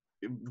like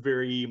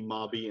very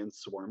mobby and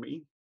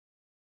swarmy.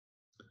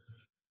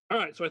 All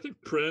right, so I think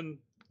Bryn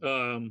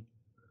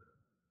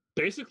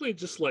basically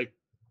just like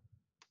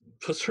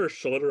puts her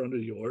shoulder under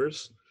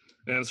yours,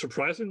 and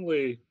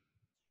surprisingly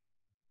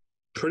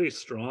pretty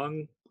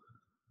strong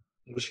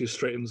when she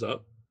straightens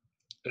up,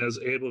 and is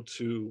able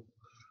to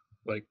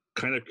like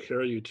kind of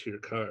carry you to your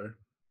car.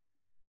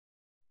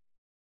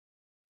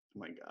 Oh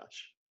my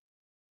gosh.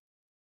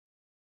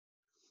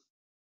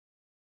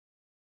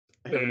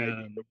 I have an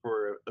idea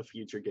for a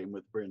future game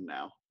with Bryn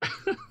now.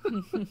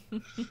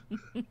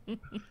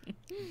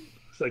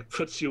 It's like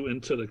puts you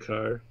into the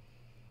car.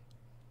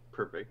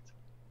 Perfect.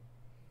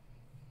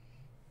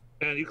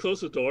 And you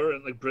close the door,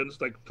 and like Bryn's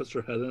like puts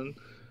her head in,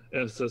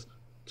 and it says,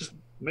 "Just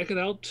make it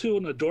out to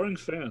an adoring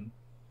fan."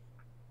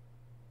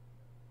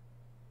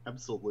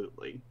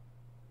 Absolutely.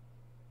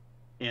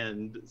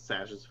 And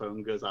Sash's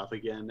phone goes off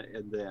again,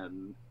 and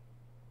then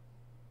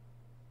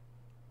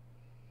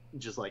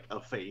just like a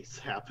face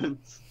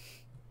happens.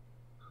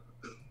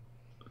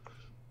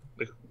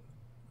 Like,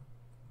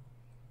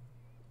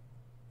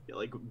 Yeah,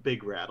 like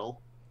big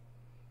rattle.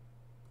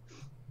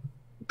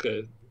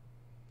 Okay.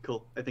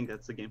 Cool. I think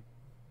that's the game.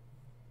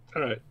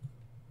 All right.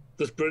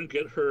 Does Bryn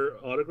get her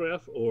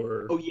autograph,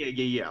 or Oh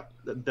yeah.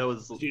 That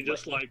was. does she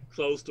just like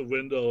close the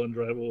window and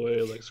drive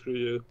away? Like screw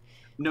you.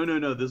 No.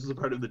 This was a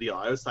part of the deal.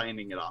 I was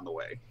signing it on the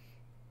way.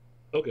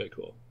 Okay,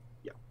 cool.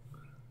 Yeah.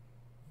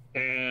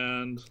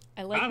 And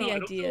I like don't the know, I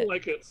don't idea. feel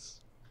like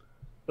it's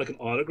like an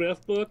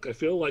autograph book. I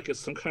feel like it's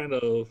some kind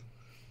of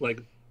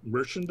like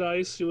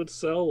merchandise you would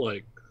sell,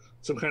 like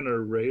some kind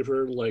of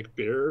raver like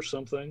beer or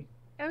something.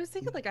 I was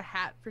thinking like a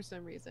hat for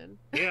some reason.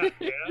 Yeah,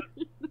 yeah.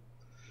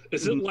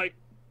 Is it like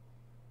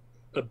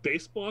a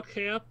baseball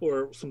cap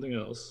or something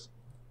else?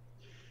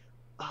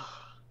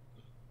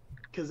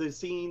 Because I've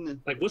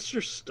seen. Like, what's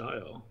your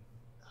style?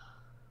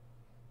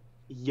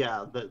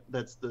 Yeah,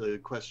 that's the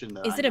question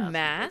that. Is it I'm a asking.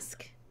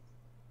 mask?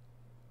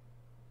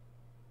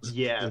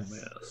 Yes. The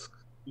mask.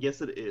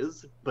 Yes, it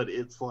is, but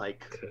it's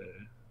like. Okay.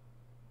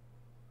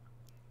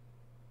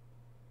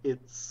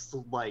 It's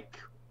like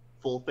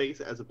full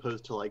face as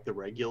opposed to like the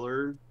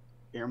regular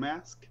air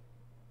mask.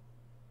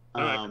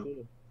 All right,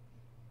 cool.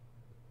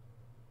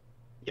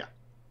 Yeah.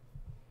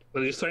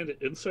 Are you signed it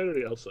inside or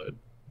the outside?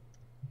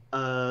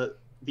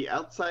 The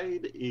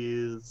outside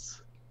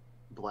is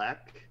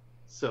black,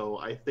 so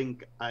I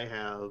think I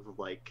have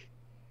like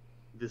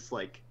this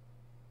like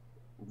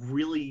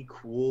really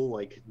cool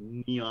like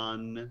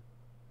neon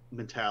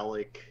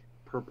metallic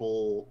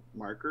purple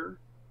marker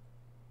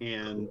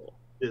and Cool.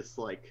 this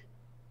like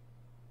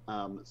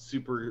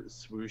super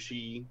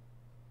swooshy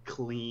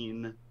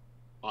clean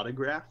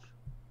autograph,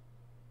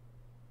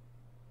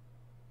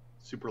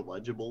 super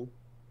legible.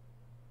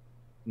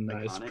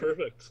 Nice, Iconic.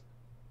 perfect.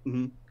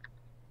 Mm-hmm.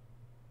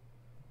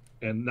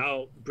 And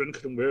now Bryn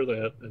can wear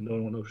that, and no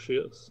one will know who she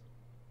is.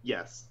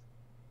 Yes.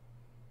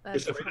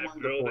 That's Except for Right that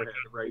along the girl that forehead,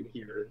 got- right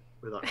here,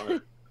 where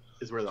the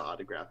is where the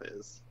autograph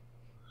is.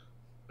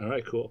 All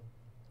right, cool.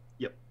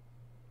 Yep.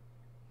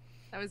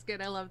 That was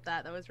good. I loved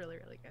that. That was really,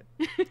 really good.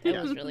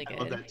 That was really I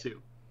love good. that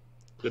too.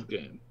 Good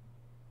game.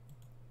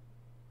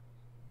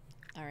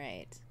 All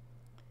right.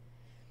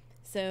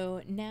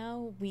 So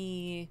now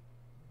we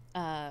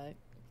now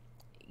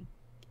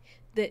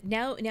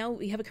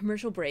we have a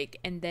commercial break,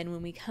 and then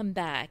when we come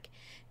back,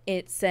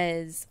 it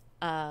says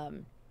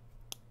 8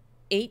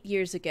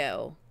 years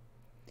ago,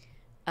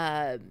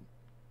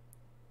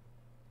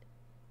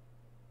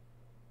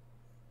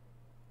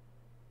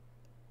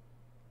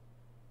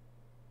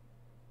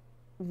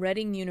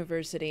 Reading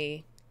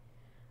University,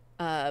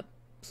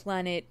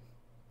 planet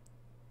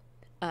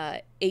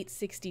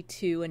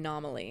 862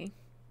 anomaly.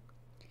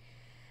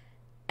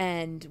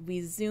 And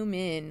we zoom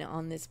in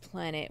on this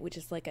planet, which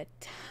is like a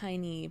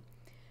tiny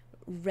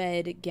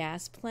red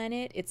gas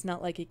planet. It's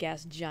not like a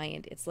gas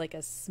giant, it's like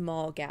a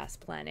small gas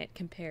planet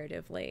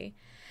comparatively.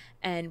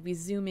 And we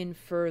zoom in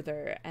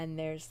further, and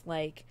there's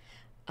like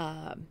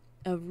a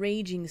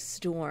raging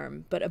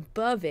storm, but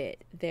above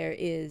it there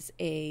is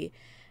a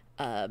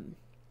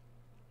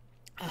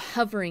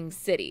hovering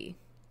city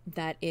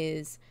that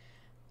is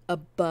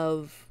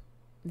above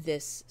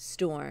this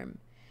storm.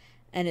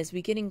 And as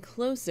we get in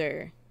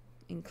closer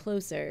and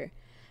closer,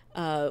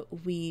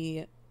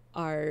 we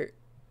are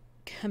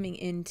coming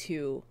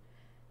into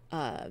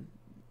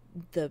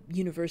the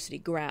university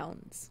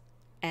grounds,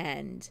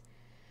 and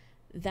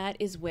that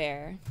is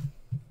where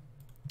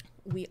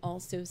we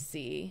also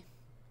see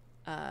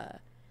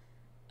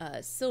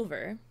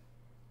Silver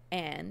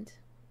and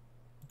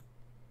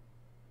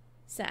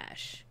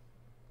Sash.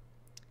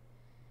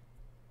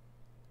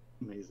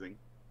 Amazing.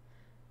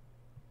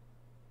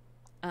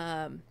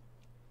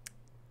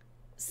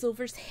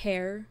 Silver's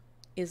hair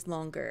is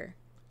longer,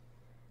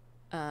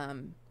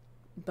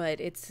 but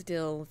it's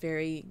still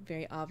very,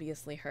 very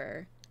obviously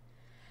her.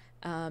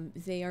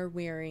 They are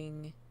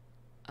wearing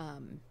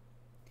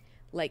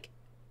like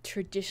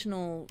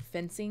traditional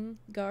fencing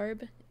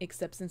garb,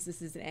 except since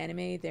this is an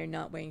anime, they're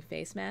not wearing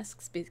face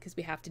masks because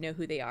we have to know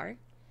who they are.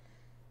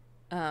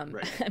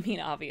 Right. I mean,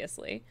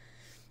 obviously.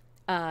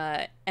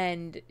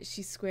 And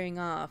she's squaring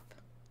off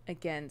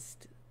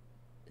against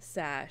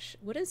Sash.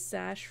 What does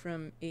Sash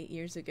from 8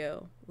 years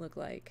ago look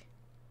like?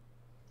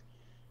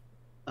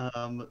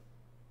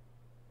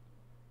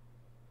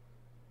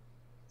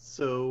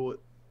 So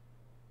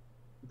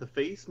the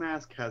face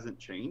mask hasn't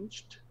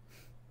changed.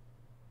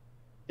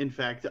 In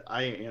fact,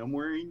 I am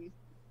wearing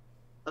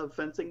a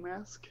fencing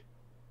mask.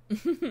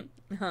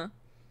 Huh.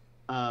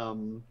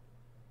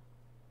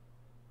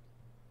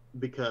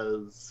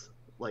 Because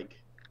like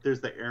there's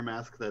the air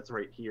mask that's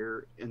right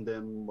here, and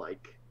then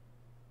like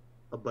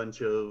a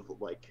bunch of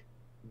like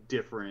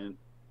different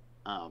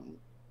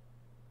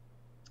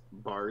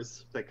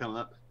bars that come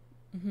up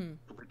Mm-hmm.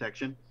 for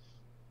protection.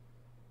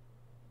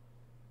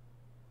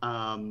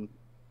 I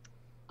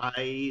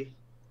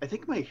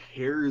think my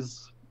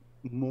hair's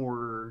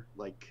more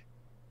like,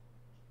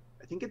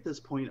 I think at this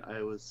point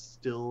I was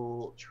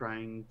still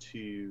trying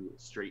to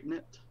straighten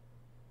it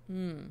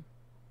Mm.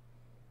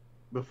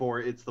 before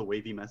it's the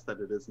wavy mess that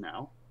it is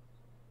now.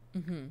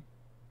 Mm-hmm.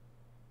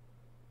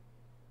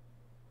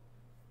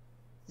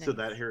 So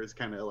that hair is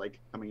kind of like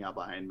coming out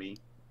behind me.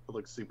 It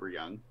looks super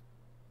young.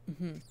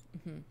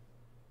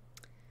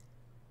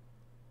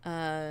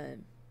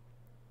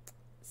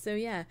 So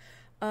yeah,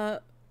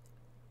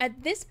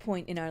 at this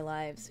point in our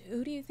lives,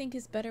 who do you think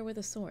is better with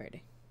a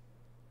sword?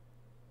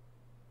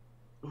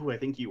 Ooh, I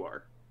think you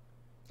are.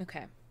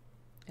 Okay.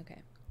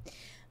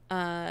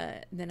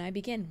 Then I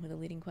begin with a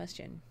leading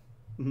question.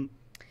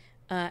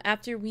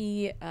 After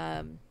we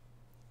bow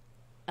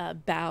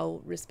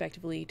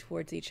respectively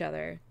towards each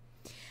other,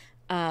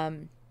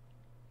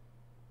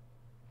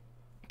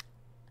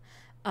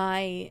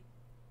 I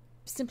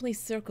simply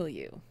circle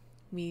you.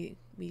 We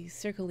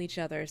circle each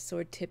other,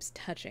 sword tips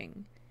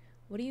touching.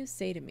 What do you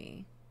say to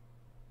me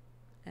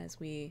as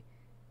we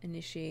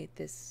initiate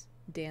this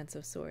dance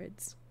of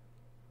swords?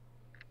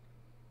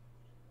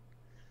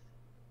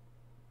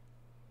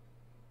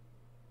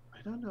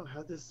 I don't know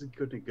how this is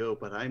going to go,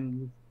 but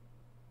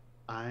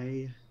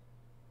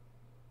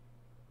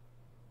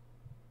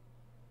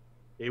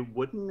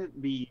wouldn't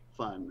it be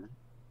fun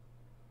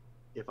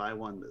if I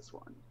won this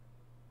one?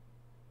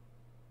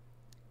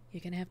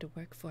 You're gonna have to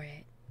work for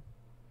it.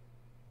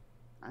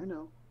 I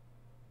know.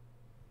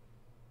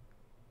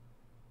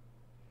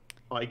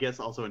 Oh, I guess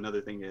also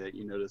another thing that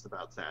you notice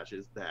about Sash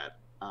is that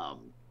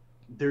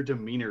their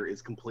demeanor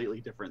is completely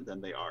different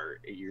than they are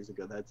 8 years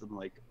ago. That's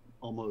like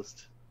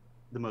almost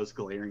the most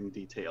glaring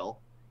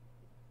detail.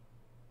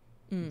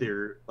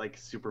 They're like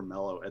super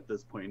mellow at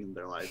this point in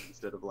their lives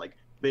instead of like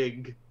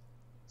big,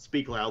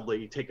 speak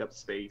loudly, take up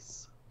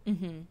space.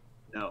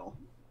 No,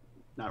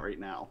 not right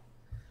now.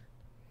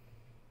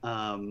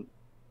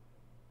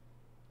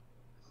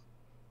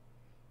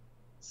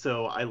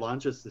 So I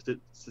launch a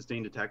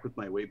sustained attack with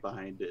my weight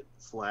behind it,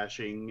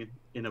 slashing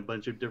in a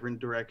bunch of different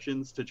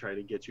directions to try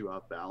to get you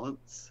off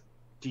balance.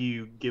 Do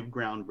you give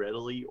ground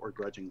readily or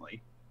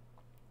grudgingly?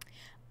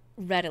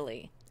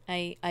 Readily.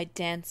 I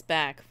dance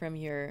back from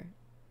your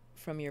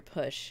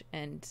push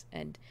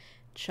and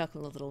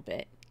chuckle a little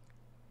bit.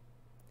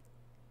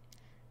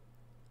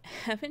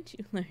 Haven't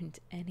you learned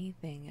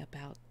anything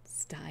about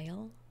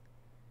style?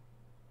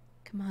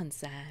 Come on,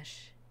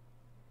 Sash.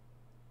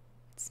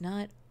 It's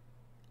not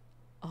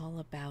all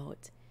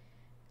about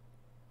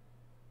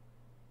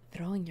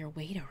throwing your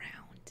weight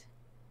around.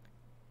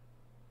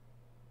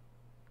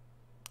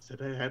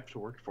 Said I have to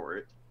work for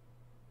it.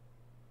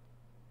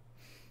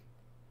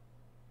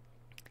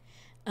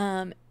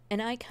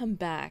 And I come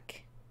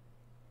back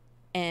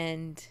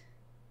and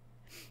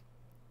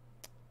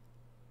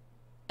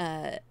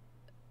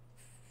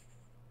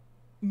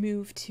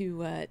move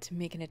to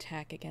make an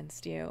attack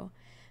against you.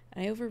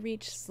 I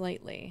overreach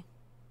slightly.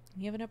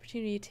 You have an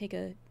opportunity to take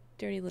a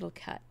dirty little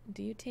cut.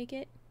 Do you take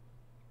it?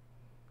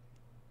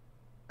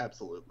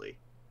 Absolutely.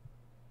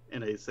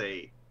 And I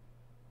say,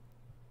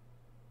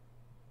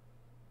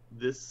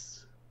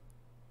 this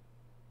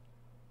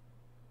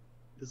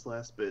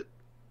last bit,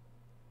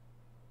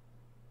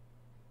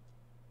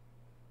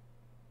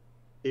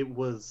 it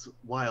was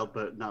wild,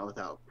 but not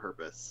without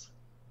purpose.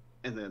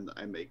 And then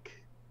I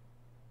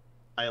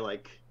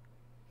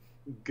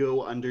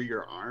go under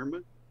your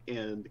arm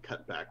and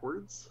cut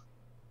backwards.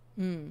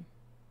 And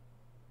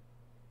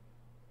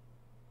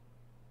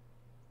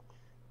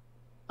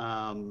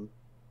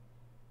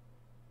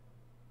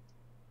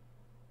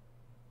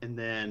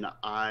then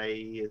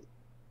I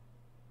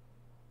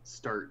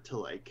start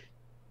to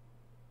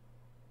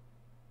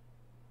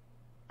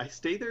I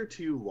stay there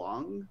too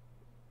long,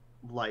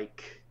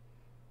 like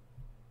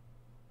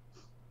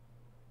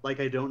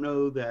I don't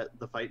know that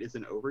the fight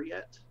isn't over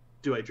yet.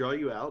 Do I draw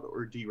you out,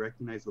 or do you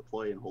recognize the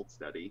ploy and hold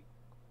steady?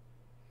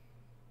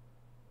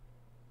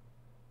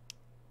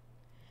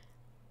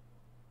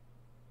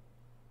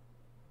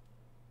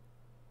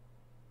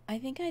 I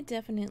think I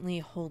definitely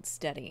hold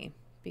steady,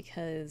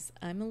 because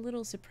I'm a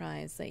little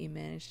surprised that you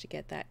managed to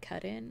get that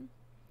cut in.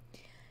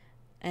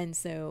 And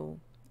so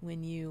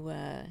when you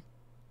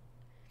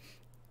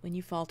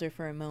falter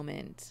for a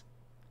moment,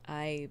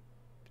 I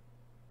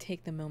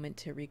take the moment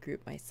to regroup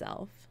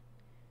myself.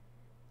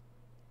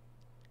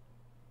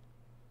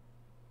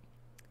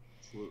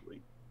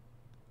 Absolutely.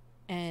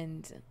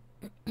 And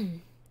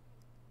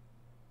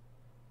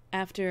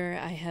after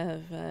I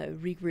have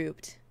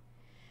regrouped,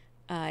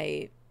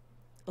 I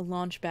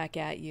launch back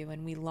at you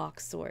and we lock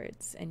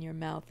swords, and your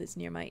mouth is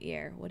near my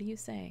ear. What do you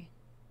say?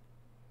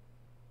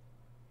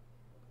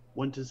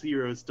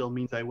 1-0 still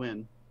means I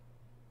win.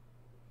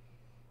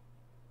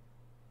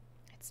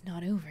 It's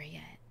not over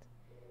yet.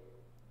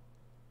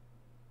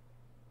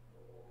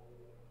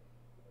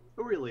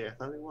 Oh, really? I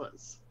thought it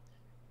was.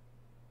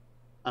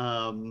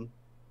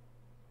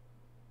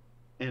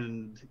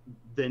 And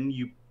then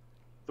you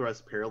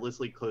thrust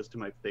perilously close to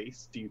my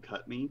face. Do you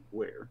cut me?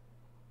 Where?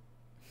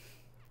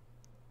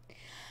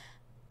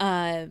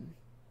 As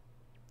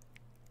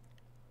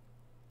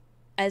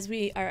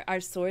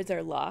our swords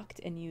are locked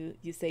and you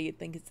say you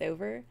think it's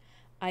over,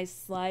 I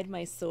slide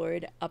my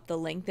sword up the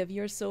length of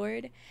your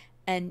sword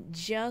and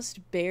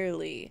just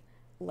barely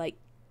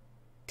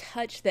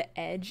touch the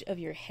edge of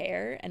your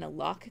hair, and a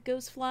lock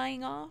goes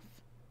flying off.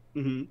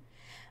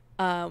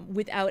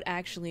 without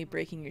actually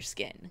breaking your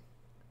skin.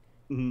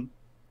 Mm-hmm.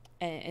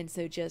 And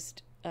so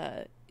just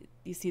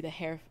you see the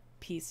hair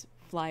piece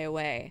fly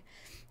away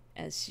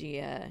as she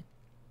and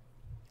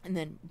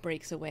then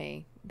breaks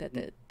away that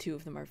the two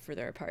of them are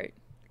further apart.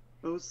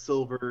 Oh,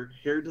 Silver,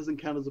 hair doesn't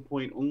count as a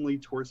point, only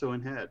torso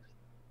and head.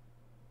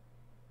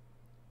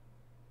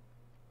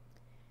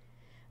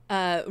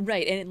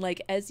 Right, and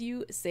like as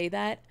you say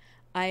that,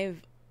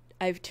 I've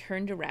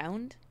turned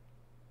around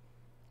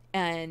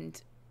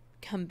and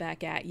come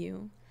back at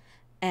you,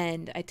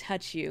 and I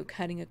touch you,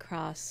 cutting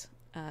across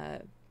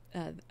a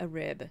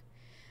rib.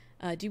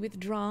 Do you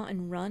withdraw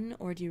and run,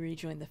 or do you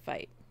rejoin the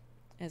fight?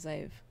 As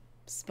I've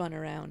spun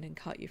around and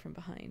caught you from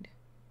behind.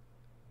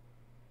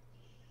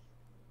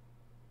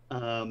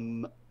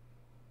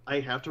 I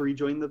have to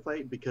rejoin the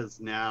fight because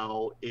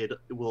now it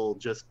will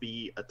just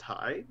be a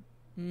tie.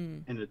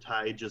 Mm. And a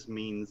tie just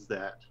means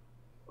that,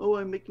 oh,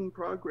 I'm making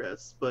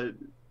progress, but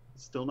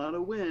still not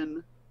a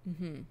win.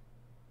 Mm-hmm.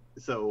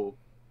 So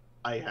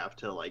I have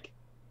to, like,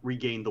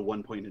 regain the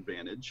 1 point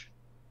advantage.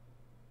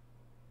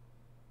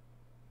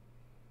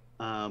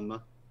 Are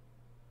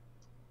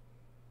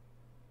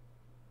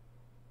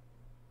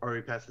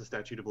we past the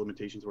statute of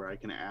limitations where I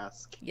can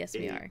ask? Yes,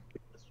 we are.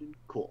 Question?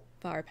 Cool.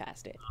 Far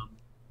past it.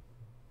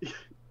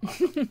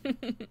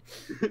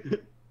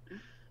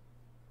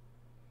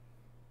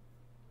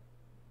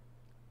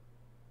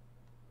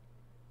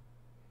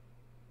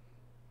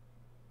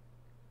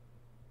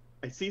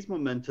 I seize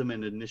momentum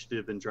and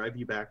initiative and drive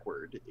you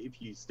backward.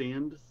 If you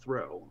stand,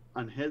 throw.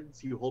 On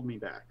heads, you hold me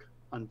back.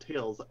 On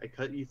tails, I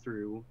cut you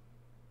through,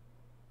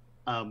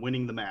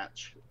 winning the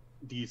match.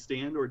 Do you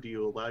stand or do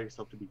you allow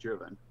yourself to be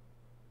driven?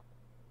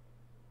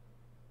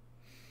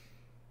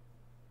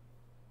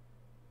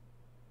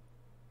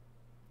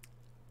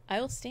 I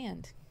will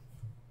stand.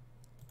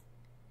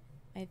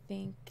 I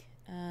think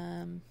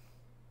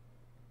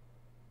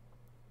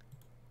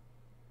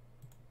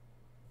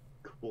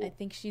Cool. I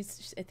think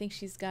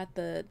she's got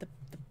the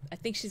I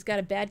think she's got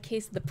a bad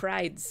case of the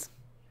prides.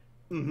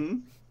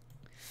 Mm-hmm.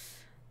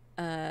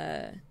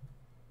 And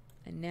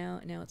now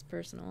it's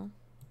personal.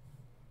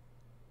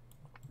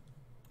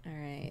 All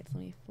right, let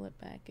me flip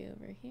back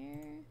over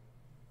here.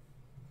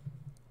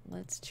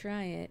 Let's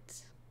try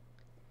it.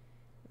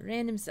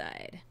 Random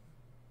side.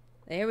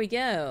 There we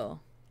go.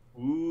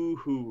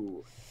 Woohoo.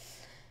 All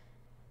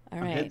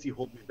On right. heads, you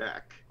hold me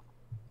back.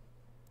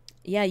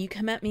 Yeah, you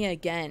come at me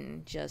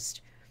again,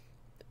 just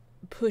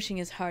pushing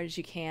as hard as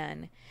you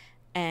can,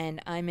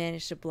 and I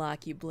manage to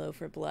block you blow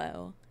for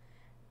blow,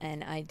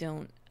 and I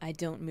don't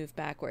move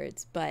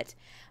backwards. But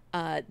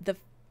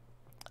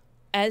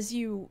as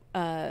you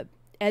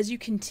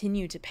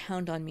continue to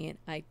pound on me, and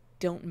I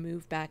don't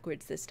move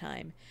backwards this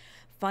time.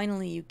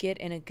 Finally, you get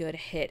in a good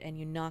hit, and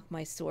you knock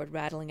my sword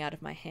rattling out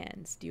of my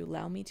hands. Do you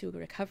allow me to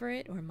recover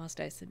it, or must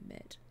I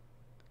submit?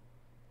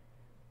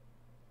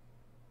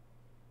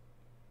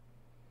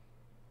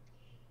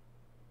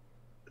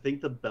 I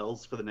think the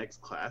bells for the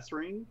next class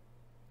ring.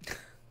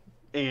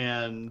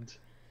 And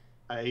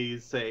I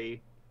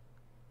say,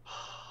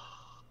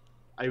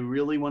 I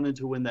really wanted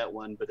to win that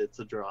one, but it's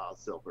a draw,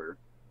 Silver.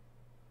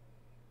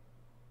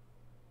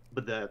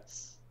 But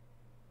that's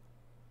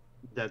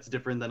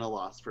different than a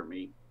loss for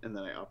me. And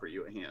then I offer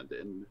you a hand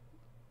and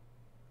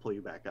pull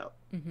you back up.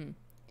 Mm-hmm.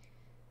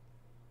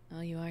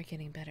 Oh, you are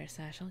getting better,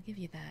 Sash. I'll give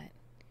you that.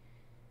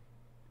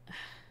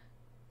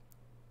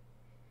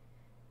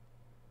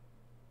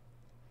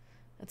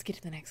 Let's get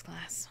to the next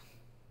class.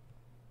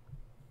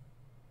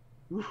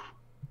 Whew.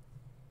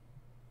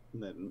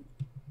 And then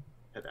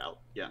head out.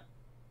 Yeah.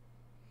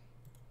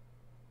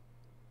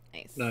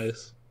 Nice.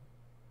 Nice.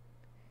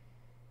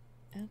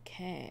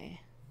 Okay.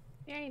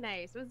 Very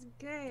nice. It was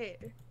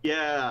good.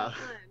 Yeah.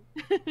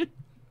 Fun.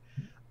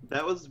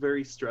 That was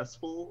very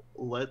stressful.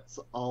 Let's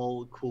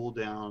all cool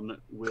down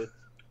with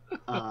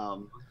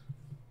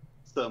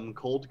some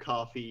cold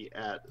coffee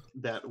at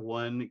that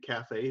one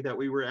cafe that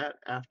we were at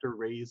after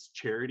Ray's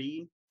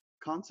charity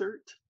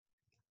concert.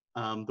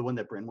 The one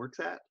that Bryn works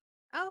at.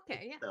 Oh,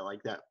 okay, yeah.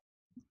 That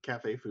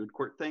cafe food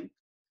court thing.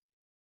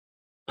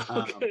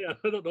 Okay, I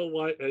don't know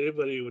why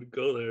anybody would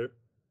go there.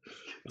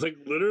 It's like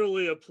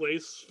literally a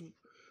place.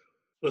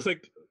 It's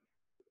like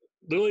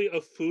literally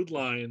a food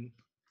line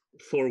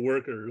for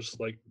workers.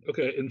 Like,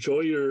 okay,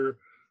 enjoy your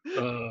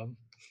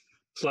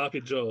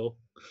sloppy Joe.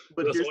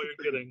 But That's here's all the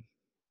you're thing. getting.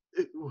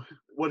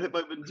 What have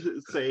I been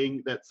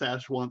saying that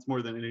Sash wants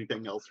more than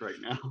anything else right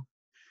now?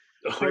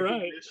 All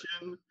right.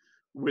 Recognition,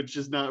 which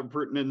is not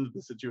pertinent to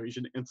the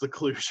situation, and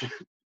seclusion.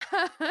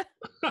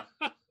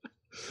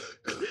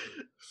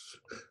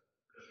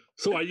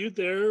 So are you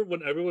there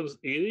when everyone's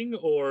eating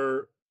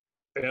or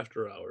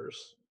after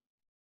hours?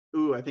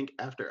 Ooh, I think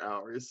after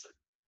hours,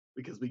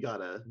 because we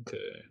gotta.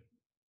 Okay.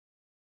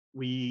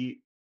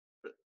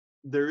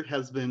 There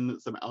has been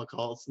some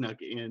alcohol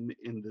snuck in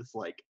this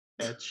like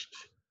etched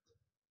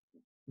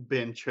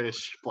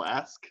Bantrish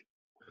flask,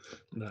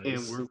 Nice.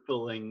 and we're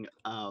filling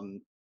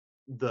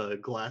the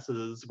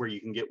glasses where you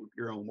can get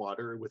your own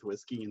water with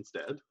whiskey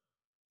instead.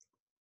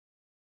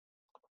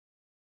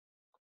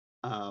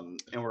 And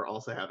we're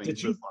also having.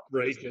 Did you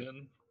break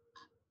in?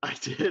 I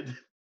did.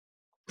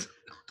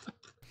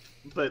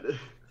 But.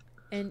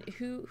 And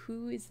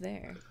who is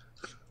there?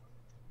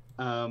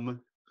 I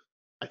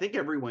think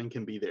everyone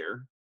can be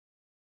there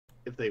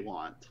if they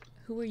want.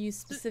 Who are you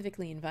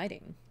specifically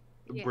inviting?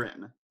 Yeah.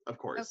 Bryn, of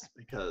course,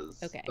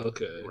 because Okay.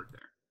 Okay. work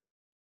there.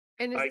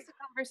 And is this a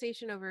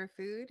conversation over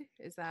food?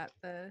 Is that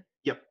the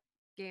Yep.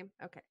 game?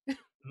 Okay.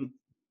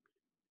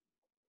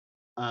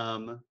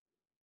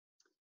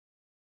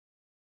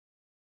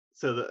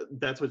 So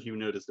that's what you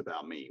noticed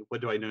about me.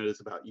 What do I notice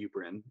about you,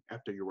 Bryn,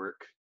 after your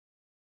work?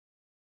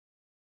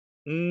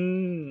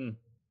 You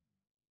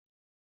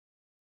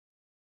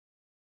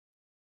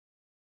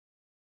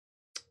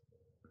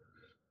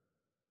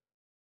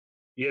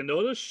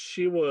notice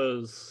she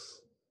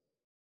was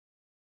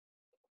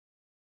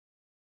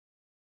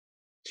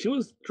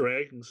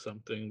dragging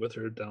something with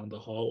her down the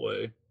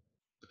hallway.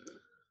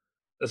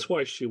 That's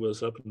why she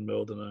was up in the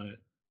middle of the night.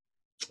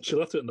 She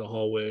left it in the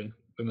hallway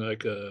in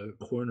like a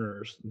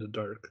corner in the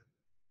dark.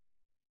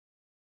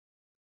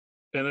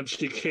 And then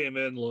she came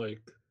in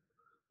like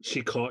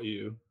she caught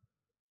you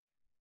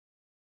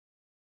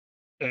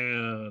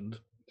and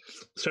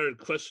started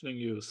questioning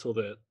you so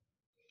that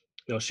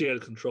she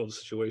had control of the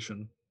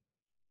situation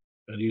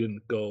and you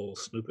didn't go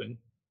snooping.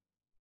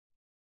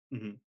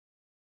 Mm-hmm.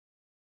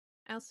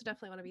 I also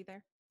definitely want to be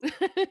there.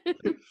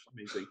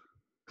 Amazing.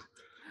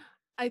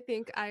 I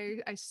think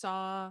I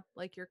saw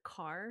like your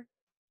car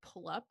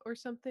pull up or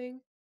something.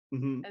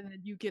 Mm-hmm. And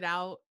then you get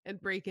out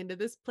and break into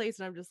this place,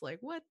 and I'm just like,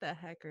 what the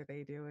heck are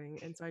they doing?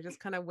 And so I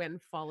just kind of went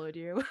and followed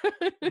you.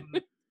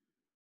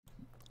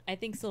 I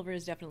think Silver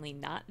is definitely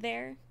not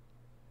there.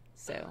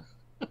 So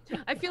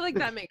I feel like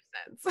that makes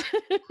sense.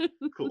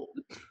 Cool.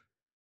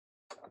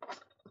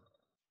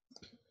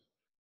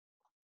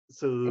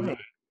 So,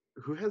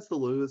 who has the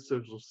lowest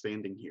social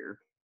standing here?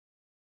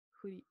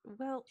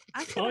 Well,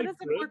 actually, that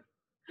doesn't work.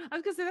 I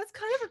was gonna say that's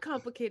kind of a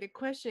complicated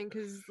question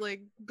because,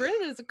 like,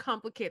 Bryn is a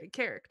complicated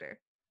character.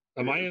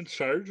 Am I in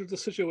charge of the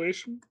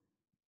situation?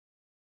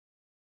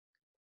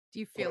 Do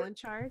you feel in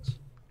charge?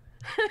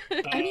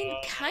 I mean,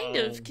 kind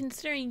of,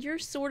 considering you're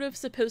sort of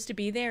supposed to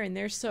be there and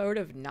they're sort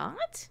of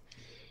not.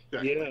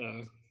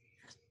 Yeah.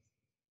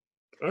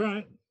 All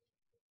right.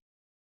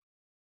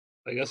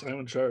 I guess I'm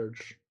in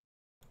charge.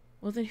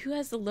 Well, then who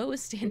has the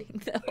lowest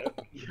standing, though?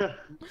 Yeah.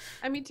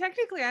 I mean,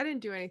 technically, I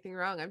didn't do anything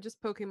wrong. I'm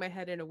just poking my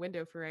head in a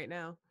window for right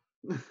now.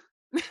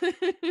 Maybe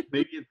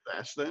it's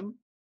Sash then?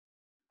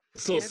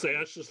 So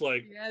Sash is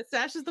like... Yeah,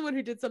 Sash is the one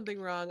who did something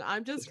wrong.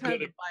 I'm just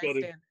kind of a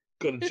bystander.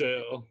 Go to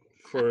jail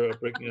for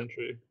breaking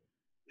entry.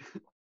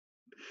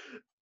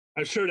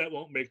 I'm sure that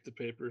won't make the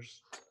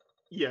papers.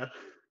 Yeah.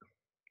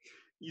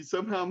 You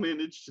somehow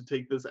managed to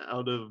take this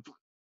out of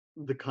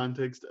the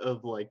context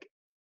of, like,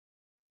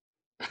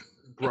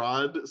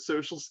 broad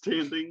social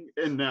standing,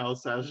 and now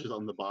Sash is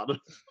on the bottom.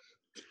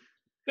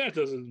 That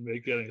doesn't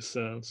make any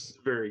sense.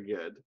 Very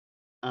good.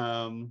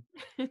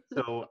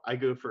 So I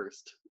go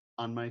first.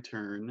 On my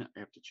turn, I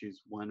have to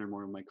choose one or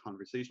more of my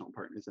conversational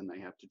partners, and I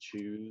have to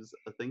choose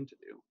a thing to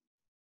do.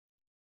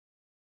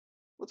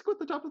 Let's go at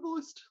the top of the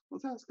list.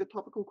 Let's ask a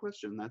topical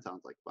question. That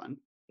sounds like fun.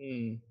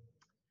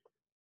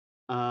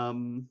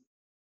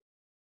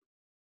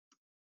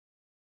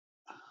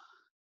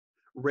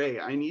 Ray,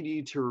 I need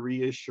you to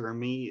reassure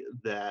me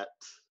that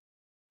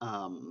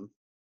the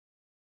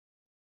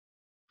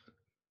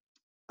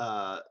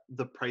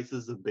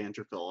prices of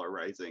Bantraphyll are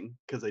rising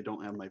because I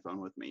don't have my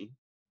phone with me.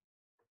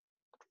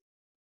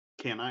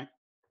 Can I?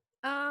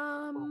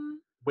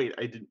 Wait,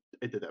 I did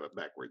that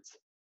backwards.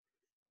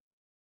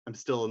 I'm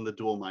still in the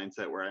dual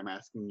mindset where I'm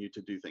asking you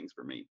to do things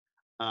for me.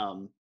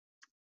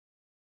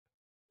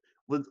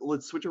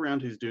 Let's switch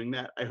around who's doing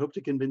that. I hope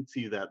to convince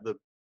you that the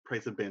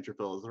price of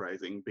Bantraphyll is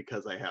rising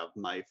because I have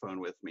my phone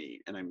with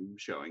me and I'm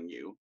showing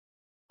you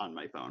on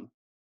my phone.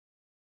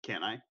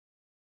 Can I?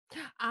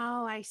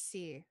 Oh, I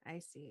see.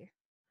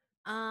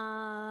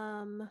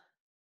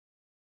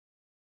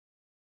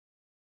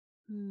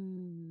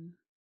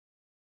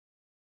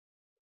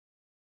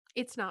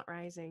 It's not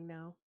rising,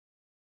 no.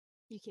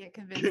 You can't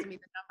convince me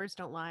the numbers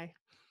don't lie.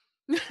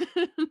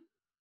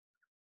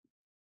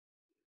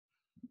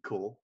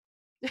 Cool.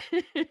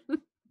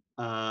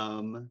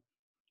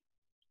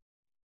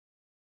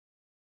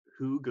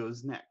 Who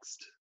goes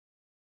next?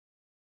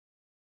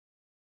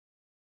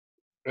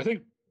 I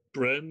think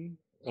Bryn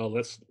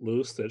lets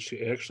loose that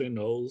she actually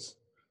knows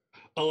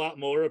a lot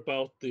more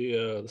about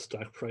the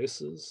stock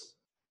prices.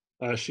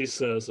 She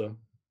says,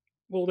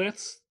 well,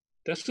 that's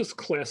just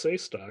Class A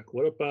stock.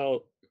 What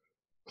about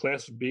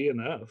Class B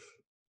and F?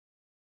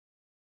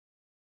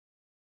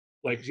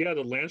 Like, yeah,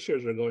 the land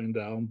shares are going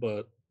down,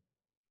 but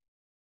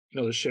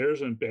the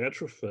shares in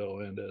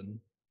Bantraphyll and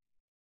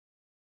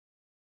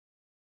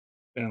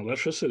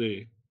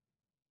electricity,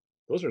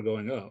 those are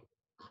going up.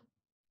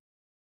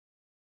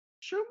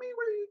 Show me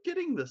where you're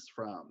getting this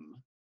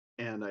from.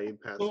 And I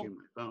pass you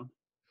my phone.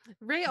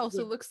 Ray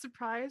also looks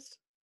surprised.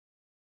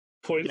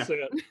 Points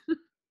at,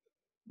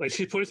 like,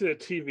 she points at a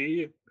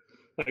TV,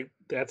 like,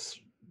 that's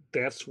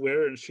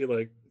where, and she,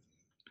 like,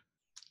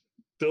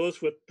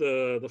 goes with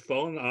the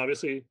phone.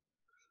 Obviously,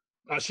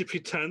 she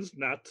pretends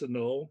not to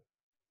know.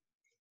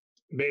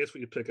 Maybe it's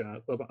what you pick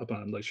up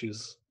on. Like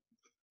she's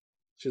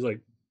like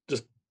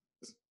just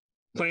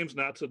claims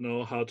not to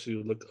know how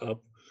to look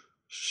up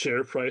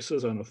share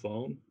prices on a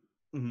phone.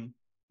 Mm-hmm.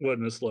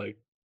 When it's like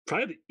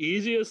probably the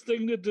easiest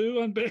thing to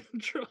do on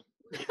Banjo.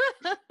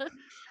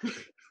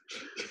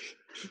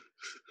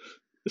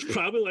 It's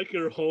probably like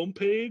your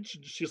homepage.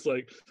 And she's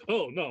like,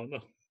 oh, no.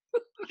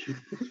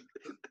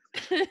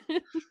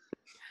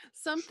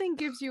 Something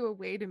gives you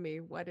away to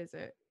me. What is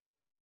it?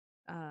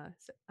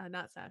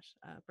 Not Sash,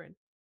 Bryn.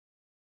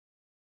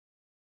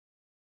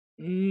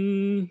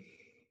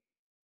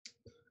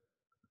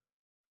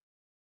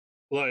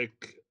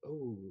 Like,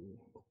 oh.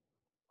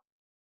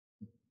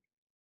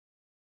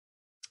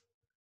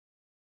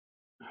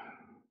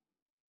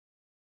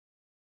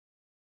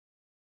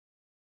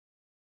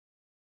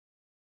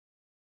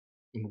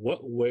 In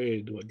what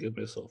way do I give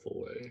myself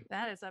away?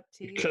 That is up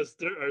to you. Because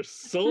there are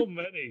so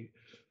many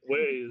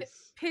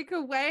ways. Pick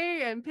a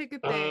way and pick a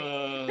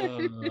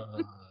thing.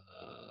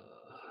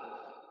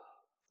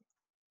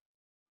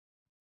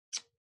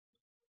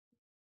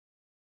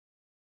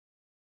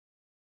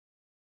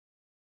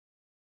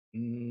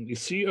 You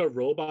see a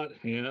robot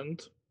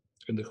hand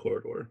in the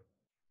corridor.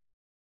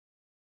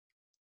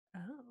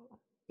 Oh.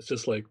 It's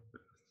just like,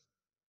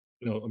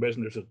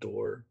 imagine there's a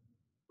door,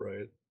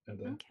 right? And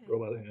the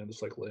robot hand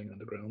is like laying on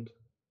the ground.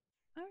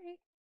 All right.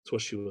 That's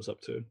what she was up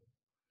to.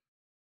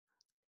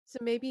 So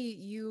maybe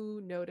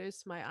you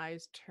notice my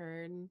eyes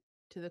turn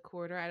to the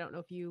corridor. I don't know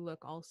if you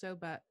look also,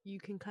 but you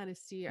can kind of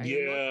see.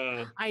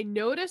 I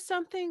notice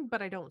something,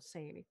 but I don't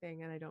say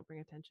anything and I don't bring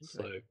attention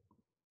to it.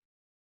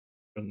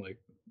 And like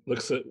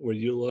looks at where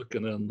you look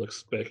and then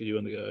looks back at you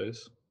in the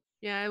eyes.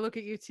 Yeah, I look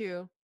at you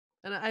too.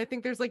 And I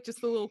think there's like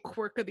just the little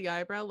quirk of the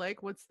eyebrow,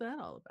 like, what's that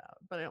all about?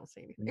 But I don't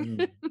say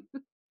anything.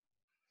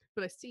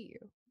 But I see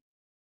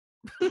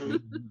you.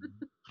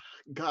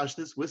 Gosh,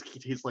 this whiskey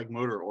tastes like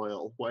motor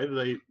oil. Why did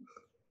I...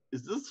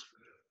 Is this...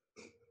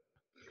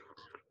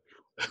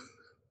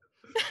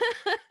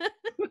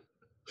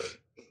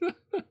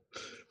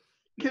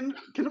 Can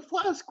a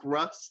flask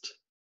rust?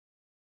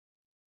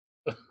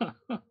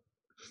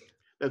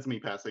 That's me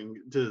passing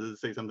to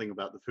say something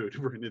about the food.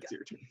 Bryn, it's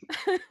your turn.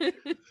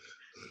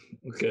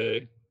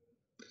 Okay.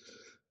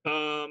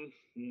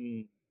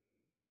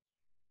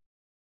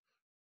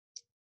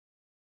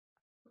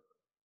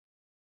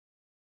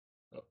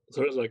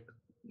 So it's like,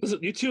 listen,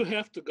 you two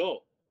have to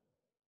go.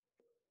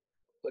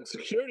 Like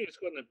security is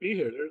going to be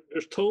here.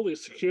 There's totally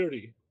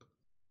security.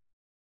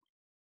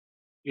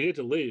 You need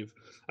to leave.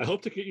 I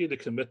hope to get you to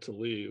commit to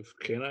leave,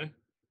 can I?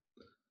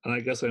 And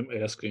I guess I'm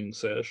asking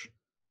Sash.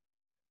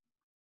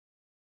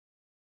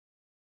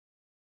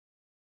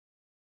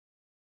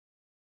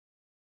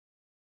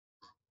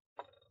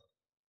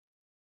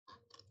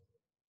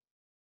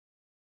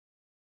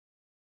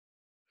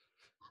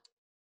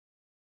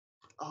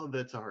 Oh,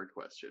 that's a hard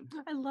question.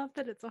 I love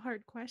that it's a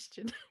hard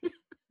question.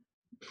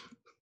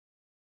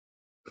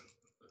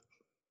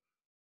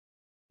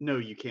 No,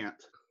 you can't.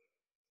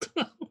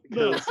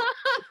 No.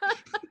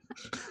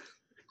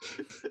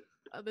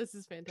 Oh, this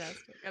is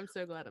fantastic. I'm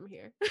so glad I'm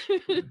here.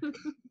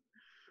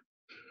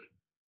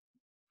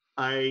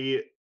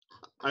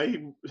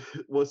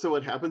 Well, so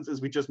what happens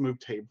is we just move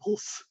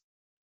tables.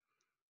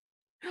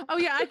 Oh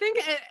yeah, I think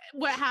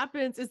what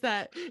happens is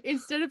that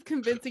instead of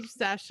convincing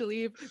Sash to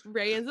leave,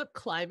 Ray ends up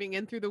climbing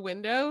in through the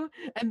window,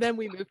 and then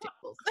we move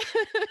tables.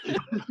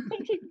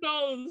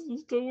 No, this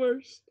is the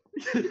worst.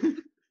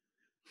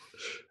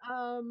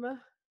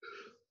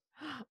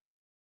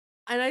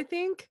 And I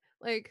think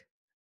like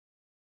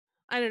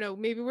I don't know,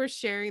 maybe we're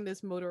sharing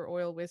this motor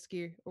oil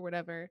whiskey or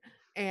whatever,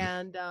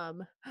 and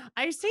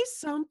I say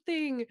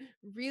something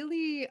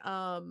really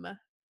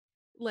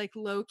like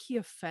low-key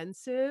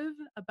offensive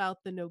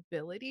about the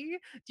nobility.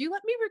 Do you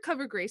let me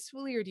recover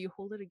gracefully or do you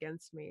hold it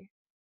against me?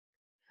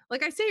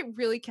 Like I say it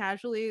really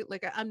casually,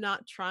 like I'm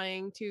not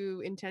trying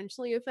to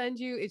intentionally offend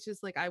you. It's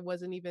just like I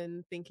wasn't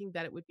even thinking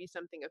that it would be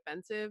something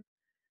offensive.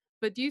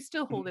 But do you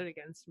still hold it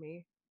against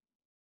me?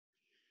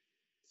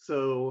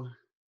 So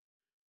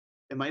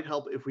it might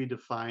help if we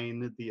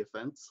define the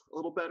offense a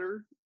little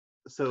better.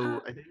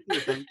 So I think the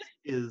offense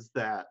is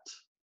that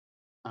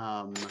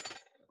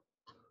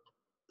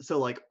so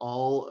like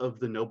all of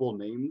the noble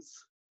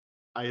names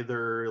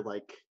either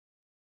like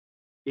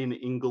in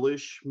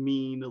English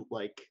mean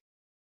like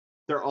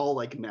they're all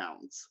like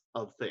nouns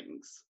of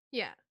things.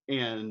 Yeah.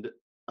 And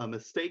a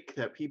mistake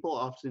that people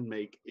often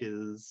make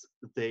is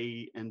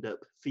they end up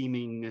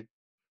theming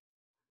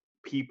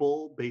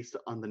people based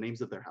on the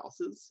names of their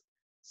houses.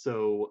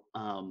 So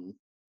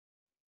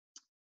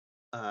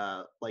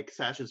like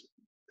Sash's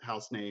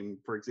house name,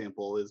 for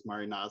example, is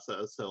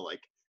Marinasa. So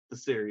like the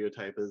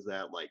stereotype is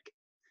that like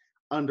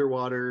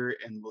underwater,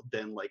 and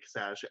then like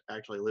Sash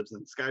actually lives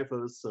in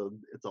Skyphos, so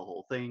it's a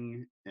whole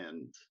thing.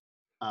 And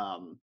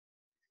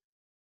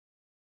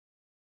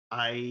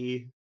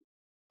I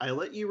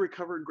let you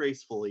recover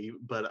gracefully,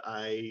 but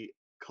I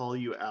call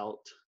you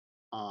out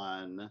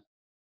on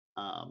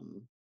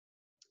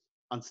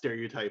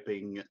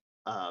stereotyping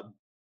the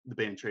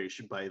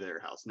Bantrash by their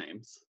house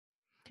names.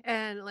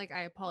 And like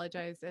I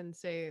apologize and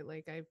say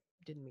like I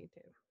didn't mean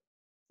to.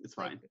 It's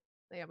Like, fine.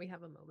 yeah, we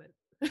have a moment.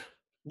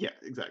 Yeah,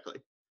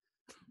 exactly.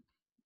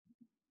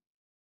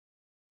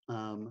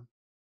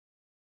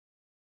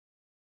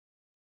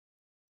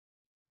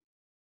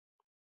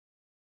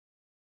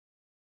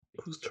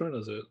 Whose turn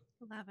is it?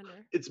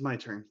 Lavender. It's my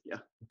turn. Yeah.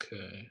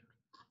 Okay.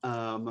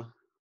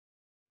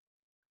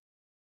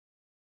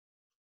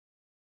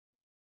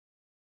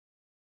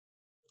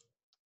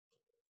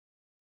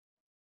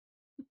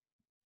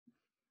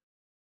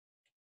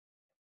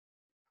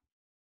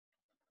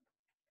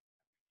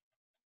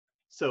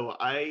 So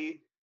I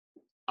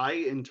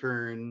in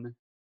turn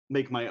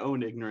make my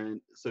own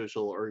ignorant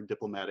social or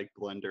diplomatic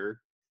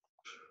blunder.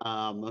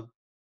 I'm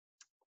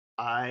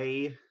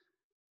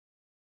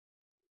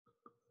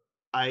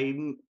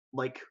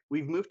like,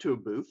 we've moved to a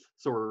booth,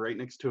 so we're right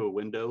next to a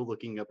window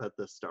looking up at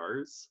the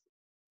stars.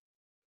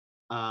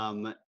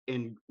 And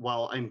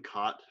while I'm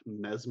caught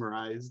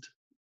mesmerized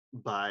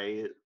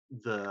by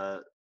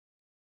the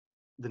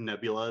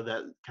nebula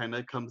that kind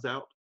of comes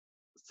out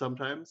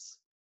sometimes,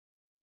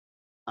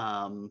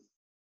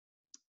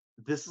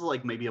 this is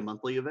like maybe a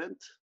monthly event.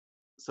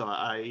 So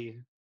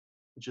I'm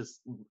just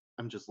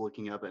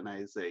looking up and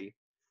I say,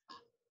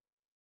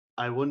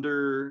 I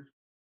wonder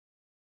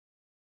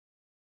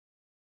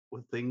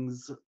what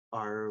things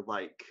are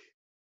like,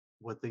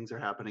 what things are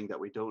happening that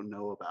we don't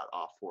know about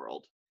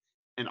off-world.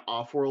 And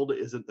off-world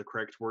isn't the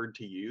correct word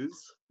to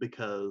use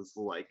because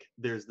like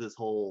there's this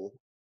whole,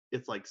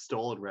 it's like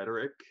stolen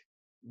rhetoric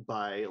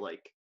by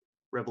like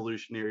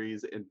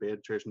revolutionaries and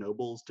Bantrash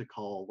nobles to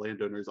call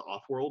landowners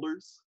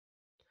off-worlders.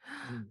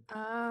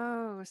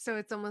 Oh, so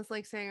it's almost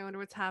like saying, I wonder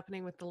what's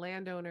happening with the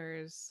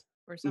landowners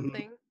or Mhm.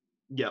 something.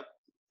 Yep.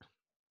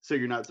 So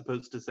you're not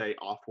supposed to say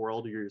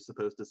off-world, you're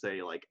supposed to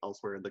say like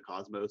elsewhere in the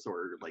cosmos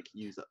or like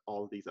use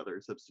all of these other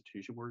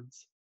substitution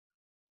words.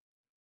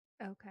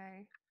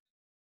 Okay.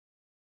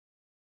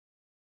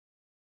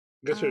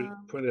 I guess you're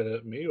pointing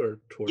at me or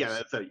towards? Yeah,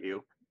 that's at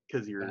you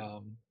because you're.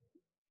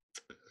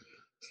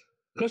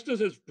 Question is,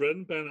 has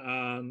Bryn been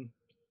on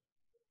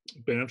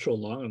Bantraphyll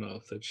long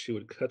enough that she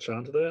would catch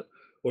on to that,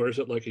 or is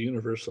it like a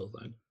universal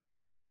thing?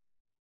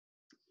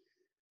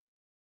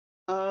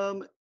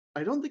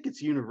 I don't think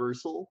it's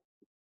universal,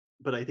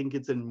 but I think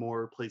it's in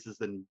more places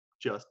than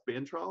just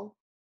Bantraphyll.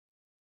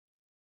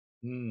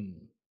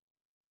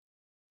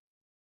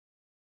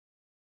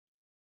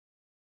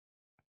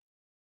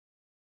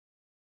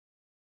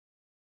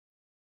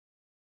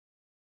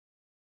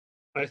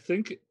 I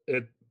think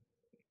it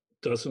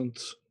doesn't,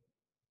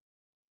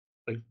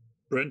 like,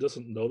 Bryn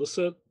doesn't notice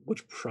it,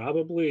 which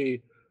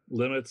probably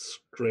limits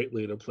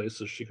greatly the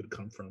places she could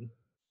come from.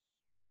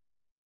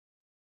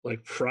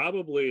 Like,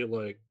 probably,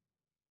 like,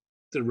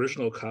 the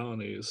original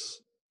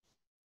colonies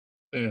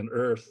and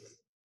Earth,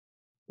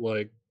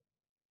 like,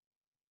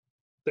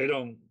 they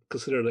don't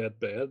consider that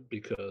bad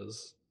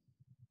because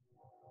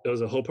it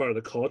was a whole part of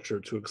the culture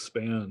to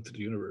expand to the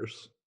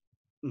universe.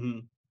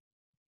 Mm-hmm.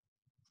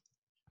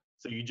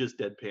 So you just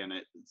deadpan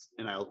it,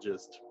 and I'll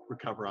just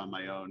recover on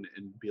my own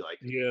and be like,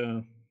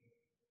 yeah.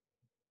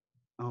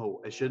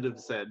 Oh, I should have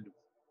said.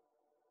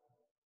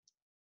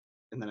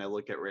 And then I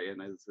look at Ray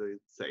and I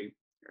say,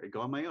 I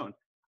go on my own.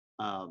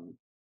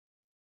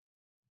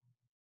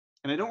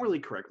 And I don't really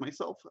correct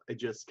myself. I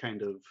just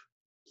kind of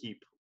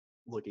keep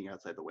looking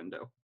outside the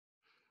window.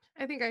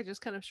 I think I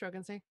just kind of shrug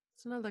and say,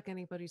 it's not like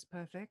anybody's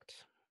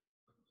perfect.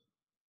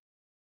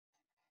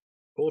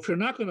 Well, if you're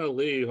not going to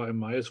leave, I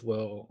might as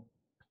well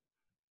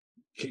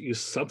get you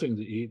something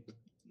to eat.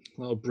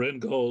 Well, Bryn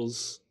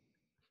goes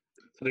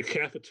to the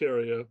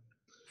cafeteria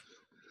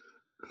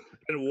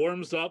and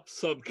warms up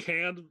some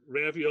canned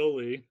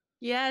ravioli.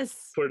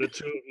 Yes. For the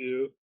two of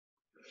you.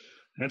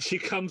 And she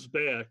comes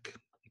back,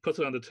 puts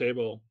it on the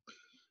table.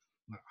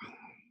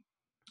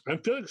 I'm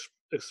feeling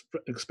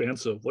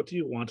expansive. What do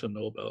you want to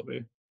know about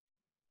me?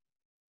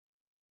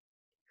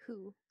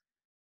 Who?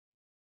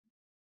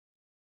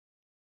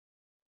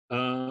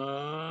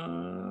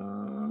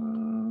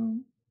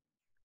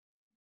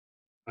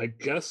 I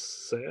guess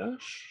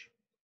Sash?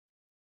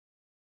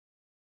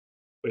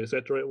 Wait, is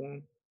that the right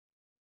one?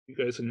 You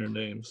guys and your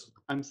names.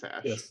 I'm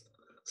Sash. Yes,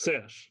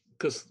 Sash.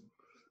 Because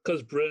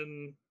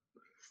Bryn,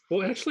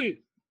 well,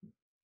 actually,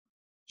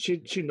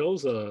 she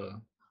knows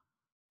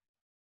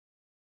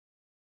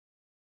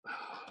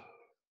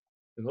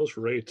she knows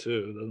Ray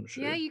too, doesn't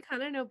she? Yeah, you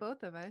kind of know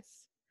both of us.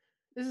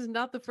 This is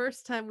not the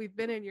first time we've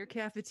been in your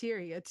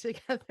cafeteria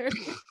together.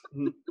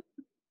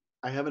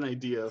 I have an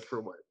idea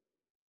for what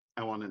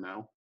I want to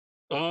know.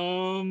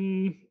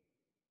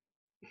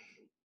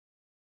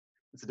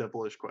 It's a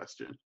devilish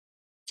question.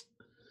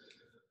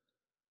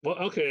 Well,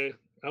 okay,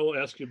 I will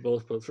ask you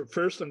both, but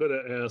first I'm going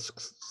to ask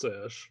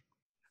Sash.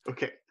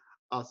 Okay,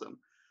 awesome.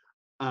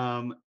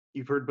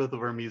 You've heard both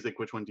of our music.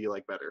 Which one do you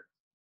like better?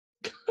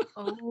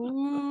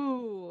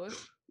 Oh.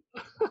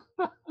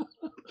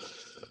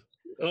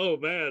 Oh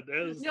man,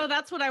 no,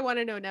 that's what I want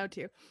to know now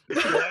too.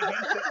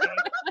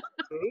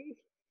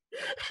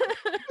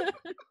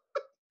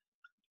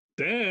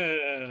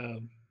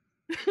 Damn.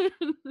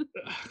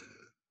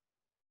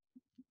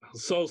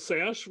 So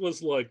Sash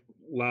was like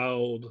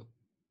loud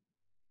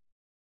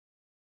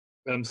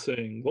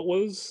emceeing. What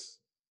was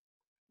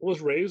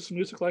Ray's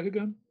music like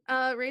again?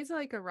 Ray's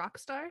like a rock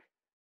star.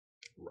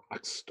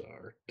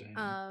 Rockstar.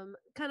 Damn.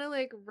 Kind of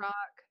like rock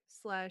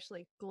 /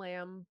 like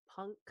glam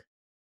punk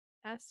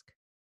esque.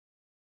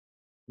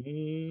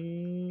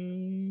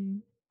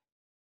 Mm,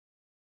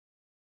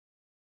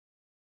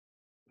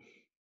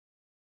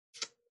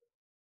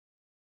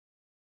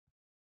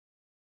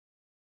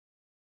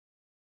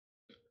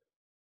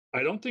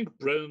 I don't think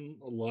Bren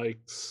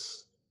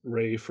likes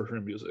Ray for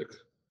her music,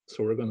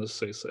 so we're gonna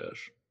say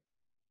Sash.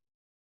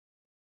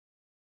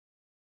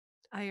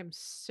 I am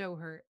so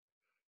hurt.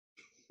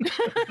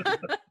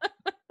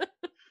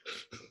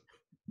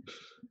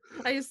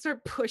 I just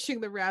start pushing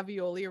the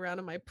ravioli around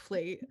on my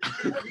plate.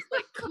 I'm just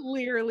like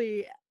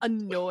clearly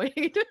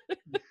annoyed.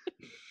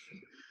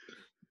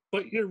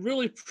 But you're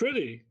really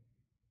pretty.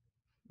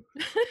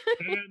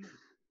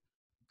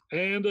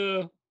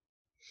 and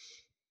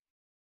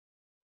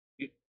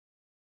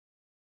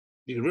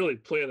you really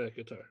play that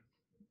guitar.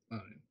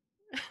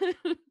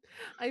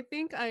 I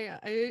think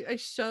I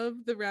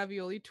shoved the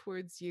ravioli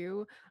towards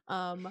you.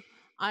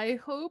 I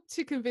hope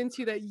to convince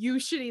you that you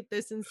should eat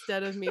this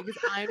instead of me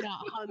because I'm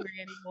not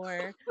hungry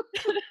anymore.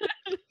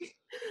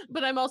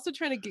 But I'm also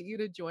trying to get you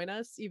to join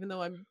us, even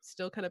though I'm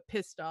still kind of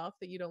pissed off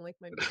that you don't like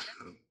my music.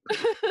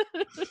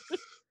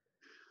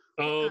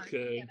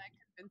 Okay. Can I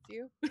convince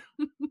you?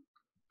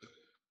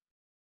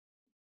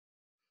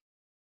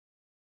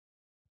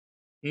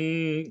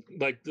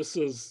 Like this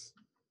is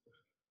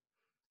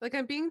Like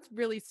I'm being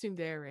really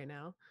tsundere right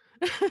now.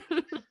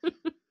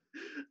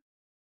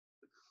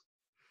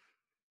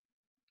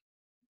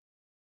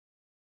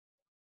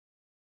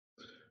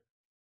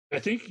 I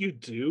think you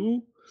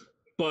do,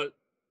 but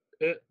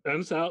it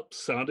ends up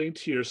sounding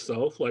to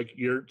yourself like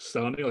you're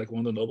sounding like one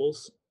of the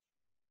nobles,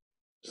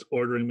 just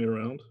ordering me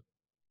around.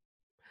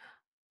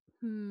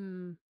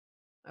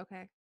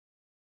 Okay.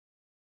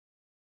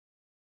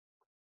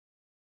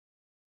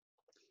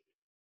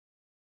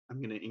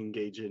 I'm going to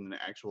engage in an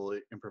actual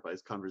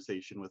improvised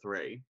conversation with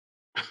Ray.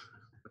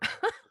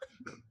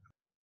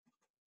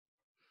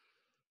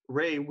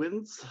 Ray, I've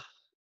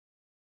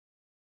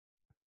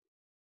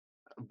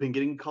been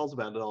getting calls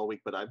about it all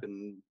week, but I've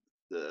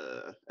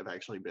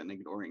actually been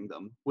ignoring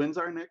them. When's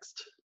our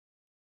next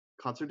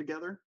concert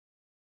together?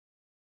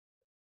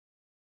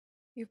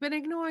 You've been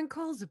ignoring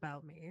calls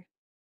about me.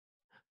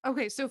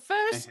 Okay, so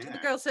first the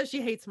girl says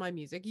she hates my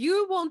music.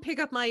 You won't pick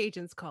up my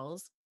agent's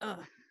calls. Ugh.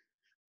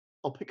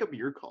 I'll pick up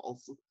your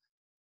calls.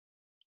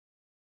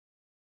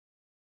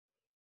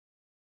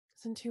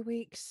 It's in 2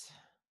 weeks.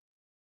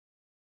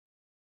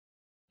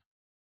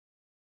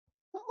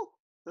 Oh,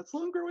 that's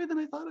longer away than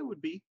I thought it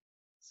would be.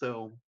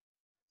 So,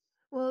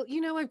 Well,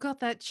 I've got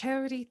that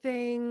charity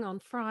thing on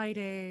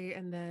Friday,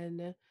 and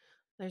then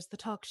there's the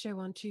talk show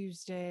on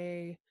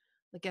Tuesday,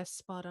 the guest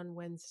spot on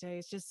Wednesday.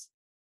 It's just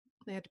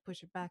they had to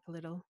push it back a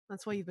little.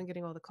 That's why you've been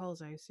getting all the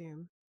calls, I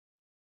assume.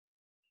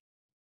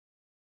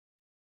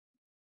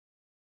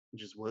 it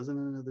just wasn't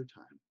another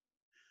time.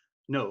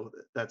 No,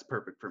 that's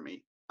perfect for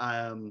me.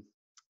 I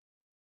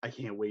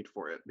can't wait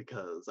for it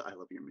because I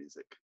love your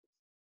music.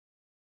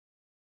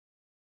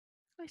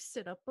 I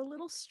sit up a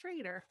little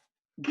straighter.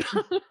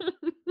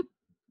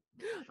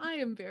 I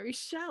am very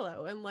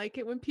shallow and like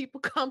it when people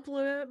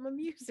compliment my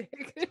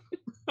music.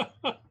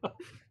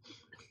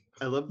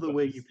 I love the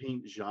way you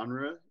paint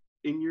genre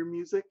in your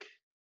music.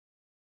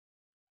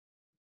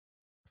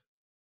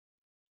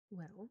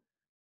 Well,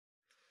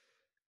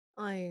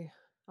 I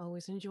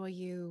always enjoy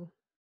you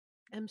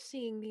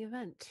emceeing the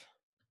event.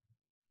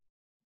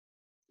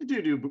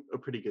 You do a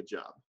pretty good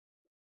job.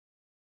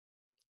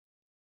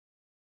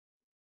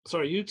 So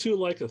are you two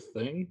like a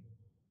thing?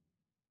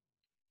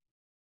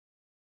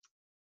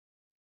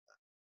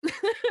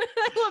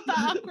 I love the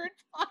awkward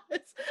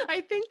pause.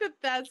 I think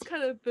that's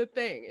kind of the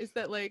thing is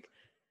that like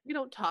we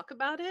don't talk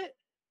about it.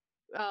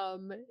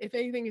 If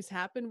anything has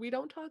happened, we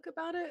don't talk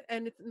about it,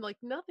 and it's like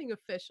nothing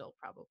official,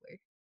 probably.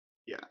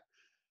 Yeah.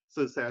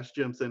 So Sash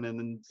jumps in and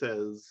then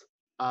says,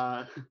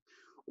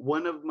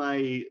 one of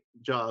my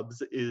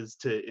jobs is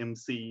to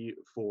MC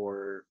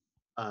for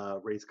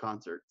Ray's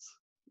concerts.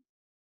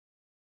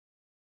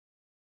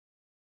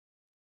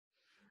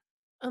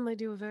 And they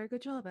do a very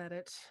good job at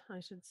it, I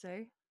should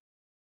say.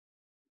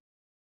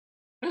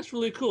 That's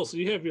really cool. So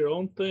you have your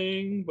own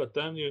thing, but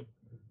then you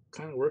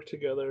kind of work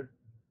together.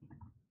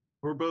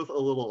 We're both a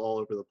little all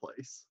over the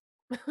place.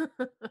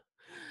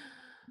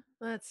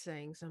 That's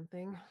saying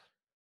something.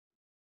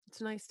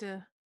 It's nice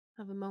to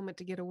have a moment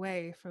to get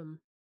away from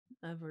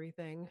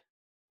everything.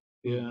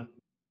 Yeah.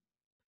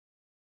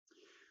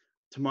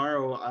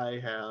 Tomorrow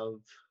I have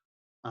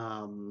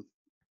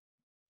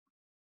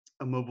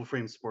a mobile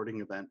frame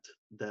sporting event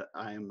that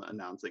I'm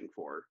announcing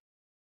for.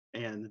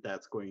 And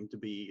that's going to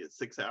be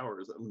 6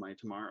 hours of my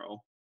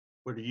tomorrow.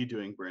 What are you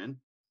doing, Bryn?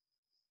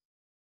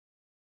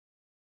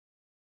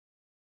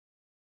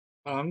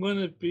 I'm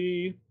going to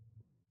be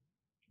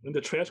in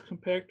the trash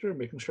compactor,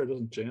 making sure it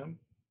doesn't jam.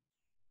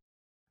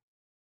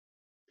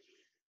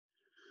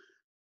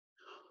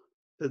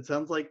 That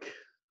sounds like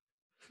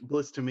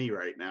bliss to me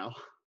right now.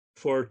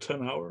 For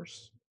 10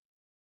 hours.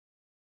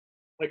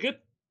 I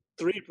get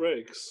 3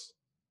 breaks.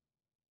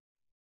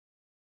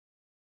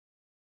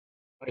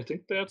 I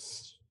think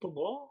that's the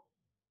law.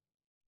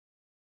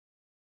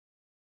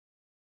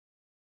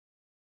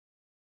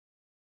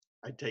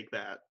 I'd take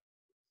that.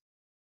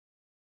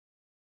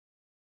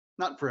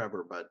 Not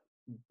forever, but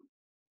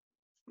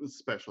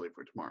especially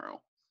for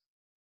tomorrow.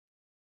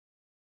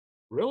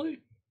 Really?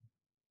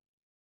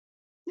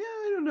 Yeah,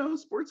 I don't know.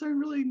 Sports aren't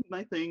really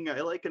my thing.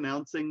 I like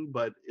announcing,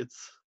 but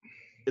it's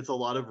a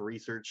lot of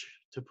research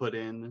to put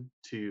in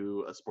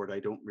to a sport I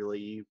don't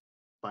really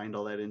find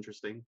all that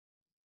interesting.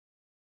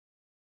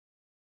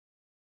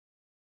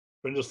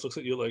 Bryn just looks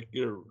at you like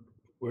you're the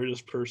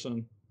weirdest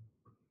person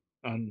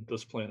on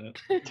this planet.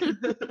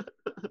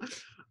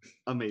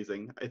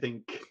 Amazing. I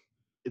think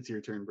it's your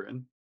turn,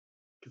 Bryn,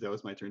 because that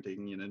was my turn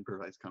taking an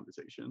improvised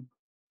conversation.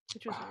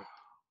 Which was weird.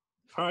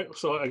 All right,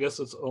 so I guess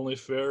it's only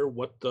fair.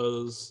 What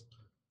does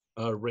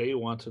Ray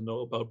want to know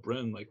about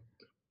Bryn? Like,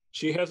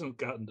 she hasn't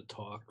gotten to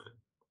talk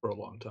for a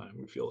long time,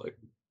 we feel like.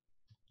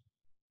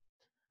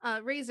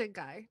 Ray's a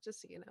guy,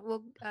 just so you know.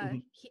 Well,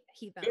 Mhm.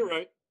 he them. You're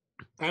right.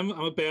 I'm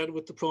bad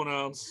with the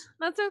pronouns.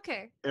 That's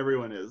okay.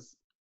 Everyone is.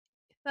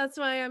 That's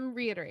why I'm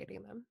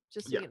reiterating them,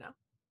 just so Yeah. you know.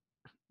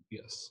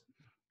 Yes.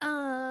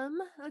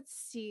 Let's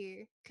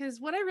see. Because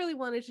what I really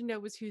wanted to know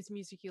was whose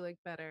music you like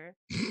better.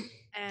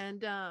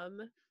 And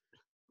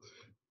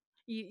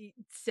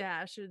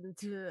Sash and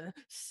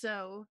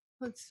so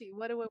let's see.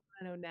 What do I want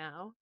to know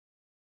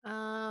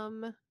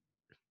now?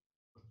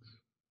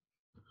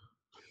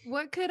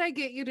 What could I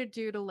get you to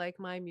do to like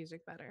my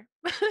music better?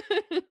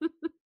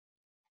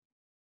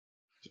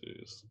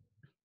 Jeez.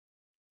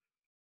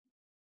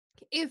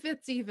 If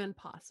it's even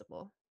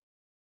possible.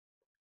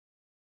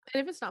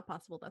 And if it's not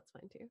possible, that's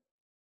fine too.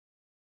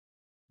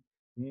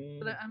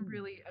 But I'm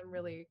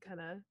really kind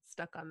of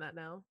stuck on that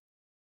now.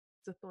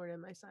 It's a thorn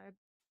in my side.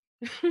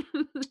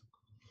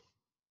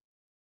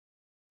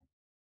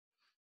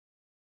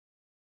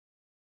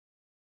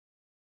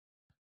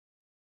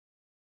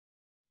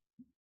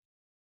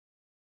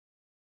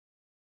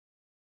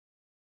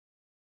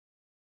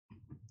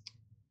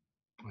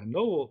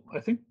 I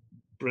think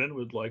Bryn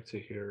would like to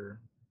hear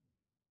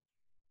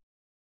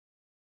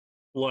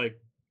like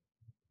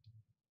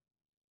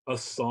a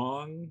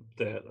song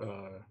that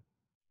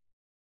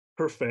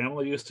her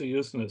family used to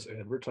use in its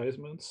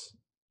advertisements.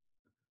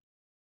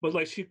 But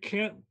like she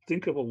can't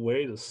think of a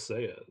way to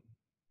say it.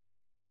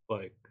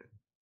 Like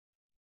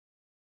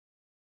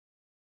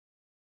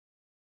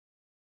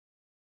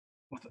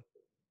what the-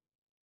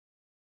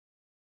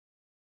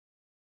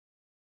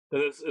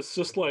 that it's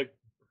just like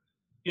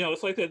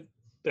it's like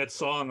that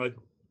song. Like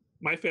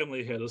my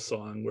family had a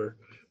song where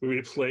we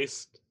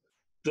replaced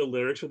the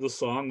lyrics of the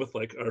song with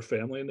like our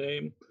family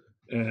name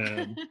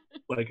and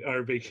like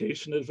our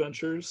vacation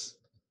adventures.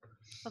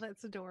 Oh,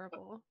 that's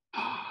adorable.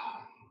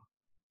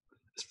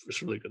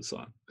 It's a really good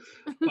song.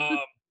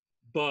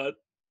 But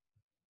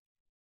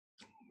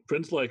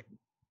Bryn's like,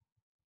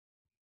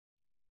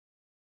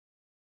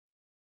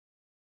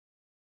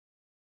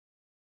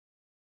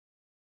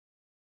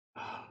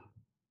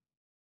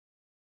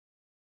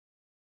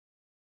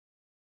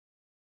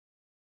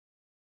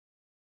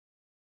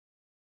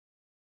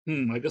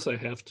 I guess I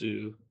have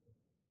to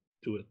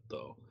do it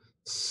though.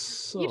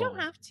 You don't So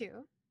have to.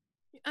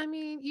 I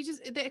mean,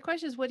 the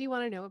question is, what do you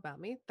want to know about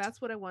me? That's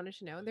what I wanted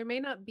to know. There may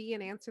not be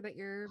an answer that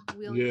you're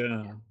willing to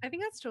yeah, give. I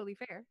think that's totally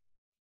fair.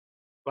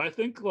 but I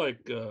think like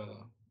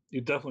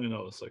you definitely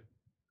notice like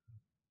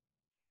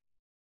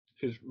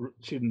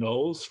she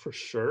knows for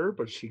sure,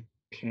 but she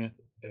can't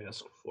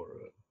ask for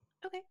it.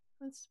 Okay,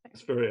 that's fair.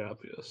 It's very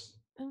obvious.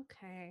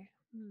 Okay.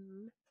 Let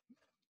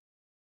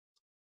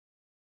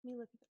me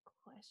look at the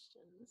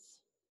questions.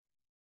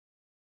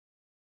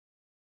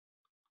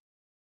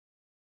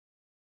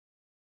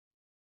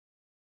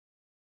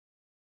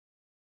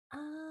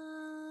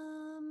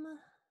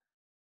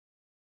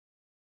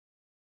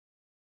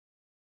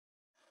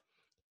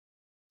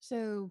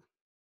 So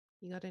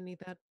you got any of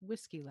that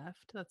whiskey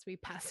left? That's me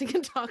passing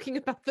and talking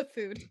about the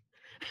food.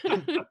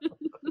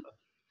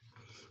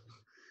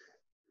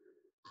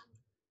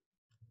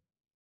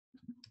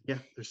 Yeah,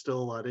 there's still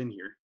a lot in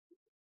here.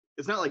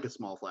 It's not like a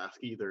small flask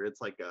either.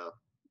 It's like a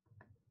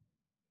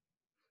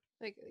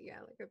like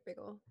a big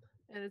ol',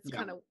 and it's Yeah.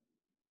 kind of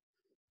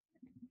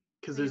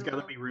because Like a there's got to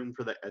little- be room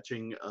for the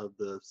etching of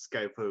the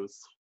Skyphos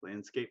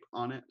landscape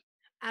on it.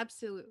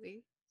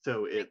 absolutely.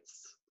 So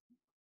it's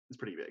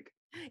pretty big.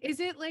 Is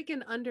it like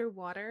an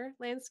underwater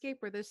landscape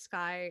where the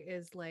sky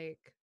is like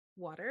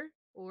water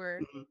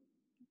or Mhm.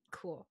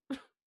 cool?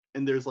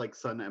 And there's like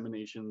sun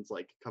emanations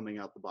like coming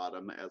out the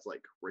bottom as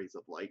like rays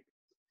of light.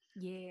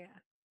 Yeah.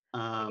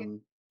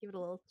 Give it a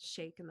little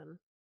shake and then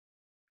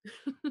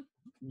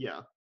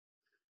Yeah.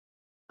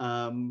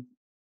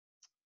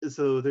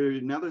 So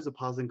there's a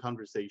pause in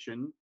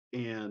conversation,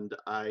 and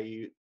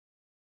I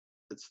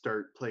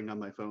start playing on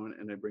my phone,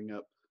 and I bring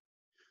up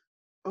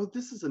Oh,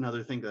 this is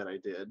another thing that I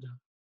did.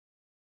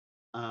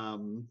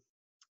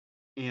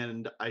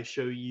 And I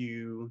show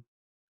you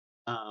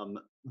um,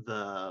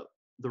 the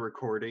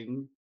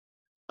recording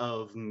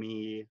of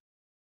me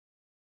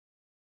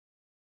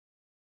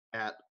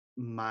at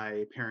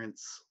my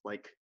parents'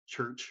 like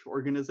church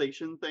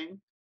organization thing.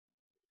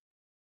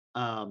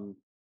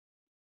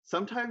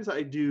 Sometimes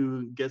I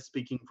do guest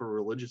speaking for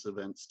religious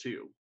events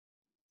too.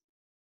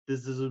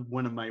 This is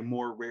one of my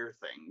more rare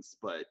things,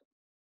 but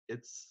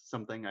it's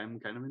something I'm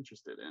kind of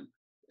interested in.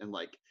 And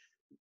like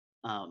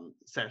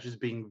Sash is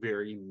being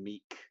very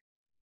meek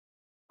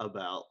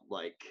about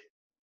like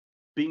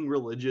being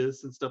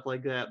religious and stuff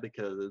like that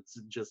because it's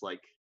just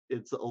like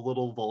it's a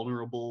little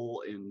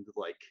vulnerable and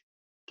like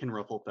can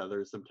ruffle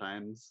feathers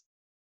sometimes.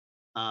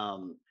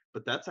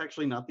 But that's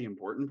actually not the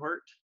important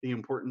part. The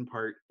important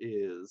part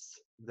is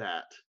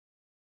that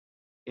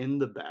in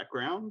the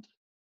background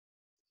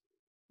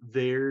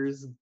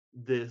there's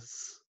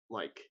this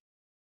like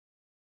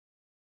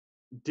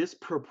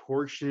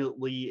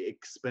disproportionately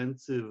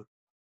expensive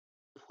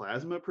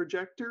plasma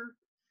projector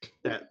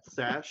that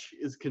Sash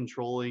is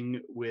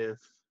controlling with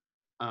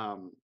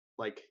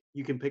like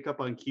you can pick up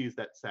on cues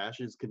that Sash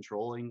is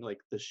controlling like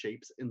the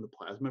shapes in the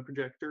plasma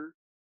projector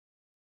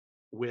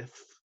with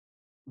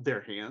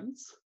their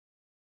hands.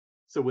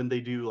 So when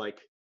they do like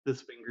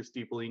this finger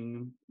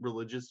steepling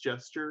religious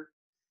gesture,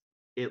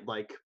 it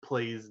like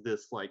plays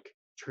this like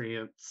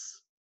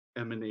trance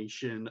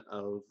emanation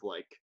of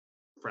like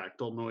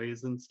fractal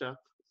noise and stuff.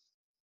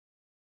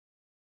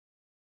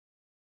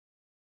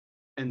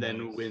 And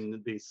then Nice.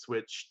 when they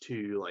switch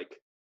to like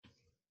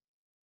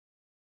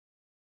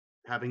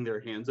having their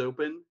hands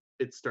open,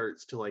 it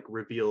starts to like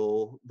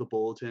reveal the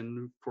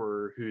bulletin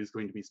for who's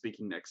going to be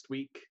speaking next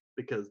week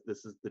because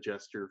this is the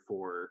gesture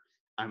for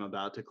I'm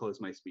about to close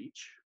my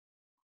speech.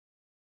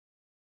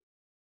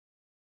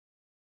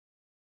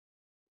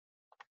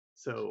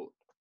 So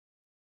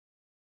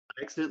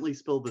I accidentally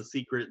spilled the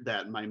secret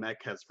that my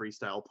mech has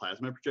freestyle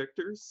plasma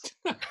projectors.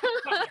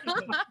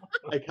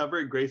 I cover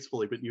it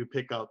gracefully, but you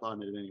pick up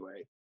on it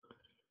anyway.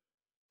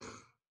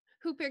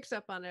 Who picks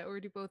up on it, or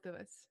do both of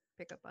us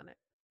pick up on it?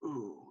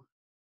 Ooh.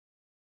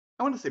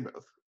 I want to say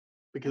both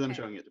because I'm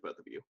Okay. showing it to both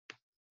of you.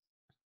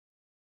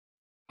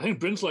 I think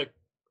Bryn's like,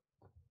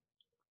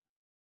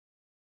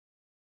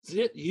 is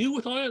it you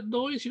with all that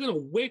noise? You're gonna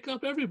wake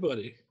up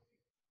everybody.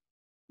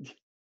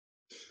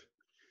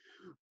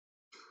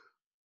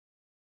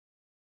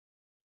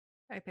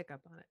 I pick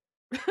up on it.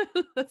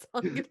 That's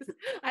all I'm gonna say.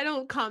 I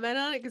don't comment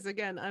on it because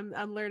again,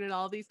 I'm learning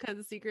all these kinds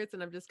of secrets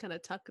and I'm just kind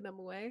of tucking them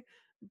away.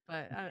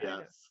 But I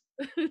Yes.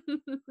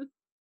 know.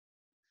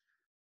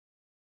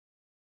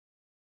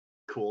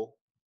 Cool.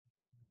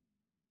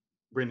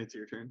 Bryn, it's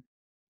your turn.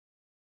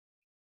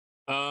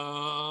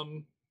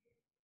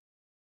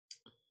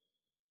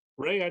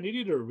 Ray, I need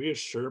you to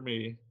reassure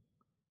me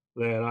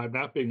that I'm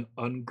not being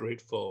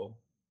ungrateful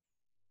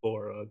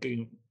for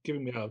giving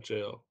me out of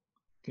jail.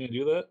 Can you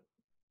do that?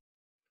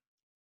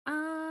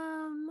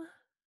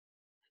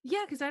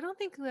 Yeah, because I don't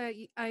think that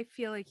I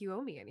feel like you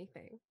owe me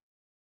anything.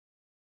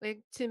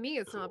 Like to me,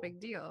 it's not a Cool. big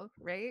deal,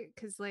 right?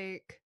 Because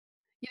like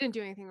you didn't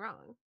do anything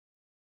wrong.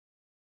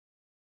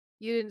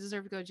 You didn't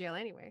deserve to go to jail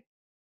anyway.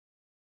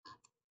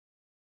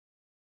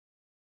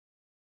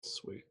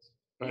 Sweet.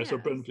 All right, so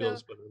Yeah. Bryn So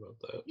feels better about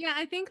that. yeah,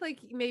 I think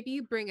like maybe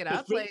you bring it Because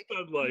up, Bryn's like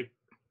been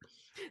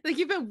like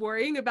you've been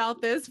worrying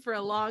about this for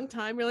a long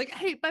time. You're like,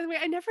 hey, by the way,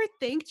 I never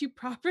thanked you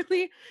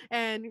properly,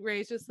 and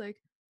Ray's just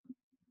like,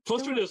 plus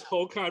don't through worry this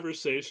whole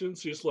conversation,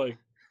 she's like,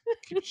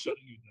 keep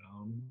shutting you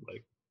down.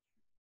 Like,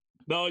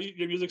 no,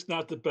 your music's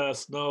not the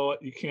best. No,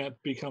 you can't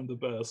become the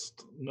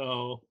best.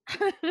 No,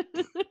 I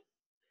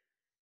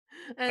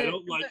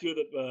don't like you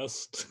the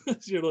best.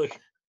 You're like,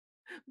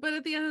 but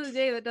at the end of the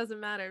day, that doesn't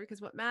matter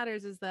because what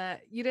matters is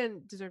that you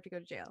didn't deserve to go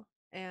to jail.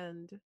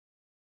 And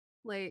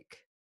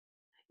like,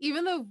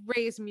 even though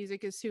Ray's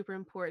music is super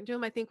important to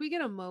him, I think we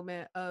get a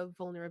moment of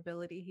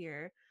vulnerability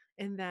here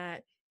in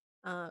that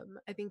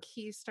I think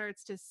he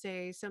starts to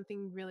say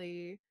something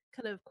really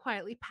kind of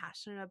quietly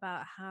passionate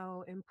about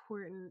how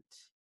important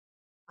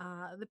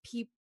the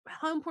people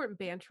how important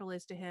Bantraphyll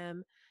is to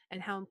him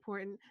and how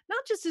important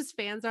not just his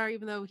fans are,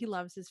 even though he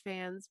loves his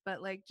fans,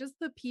 but like just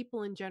the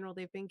people in general.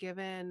 They've been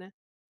given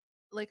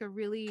like a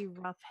really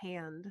rough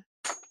hand,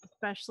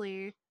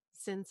 especially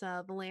since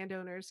the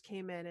landowners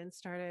came in and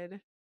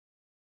started,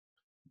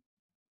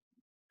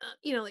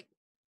 like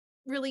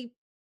really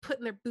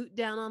putting their boot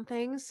down on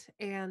things.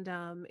 And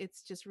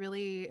it's just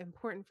really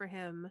important for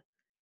him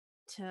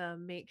to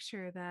make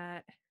sure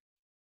that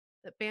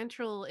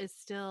Bantraphyll is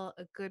still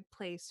a good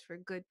place for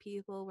good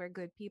people, where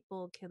good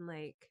people can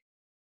like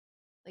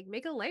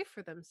make a life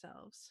for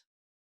themselves.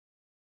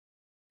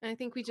 And I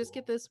think we just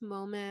cool. get this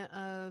moment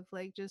of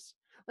like just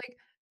like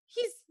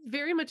he's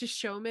very much a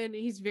showman.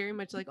 He's very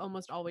much like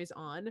almost always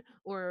on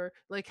or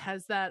like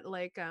has that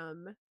like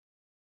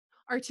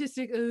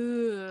artistic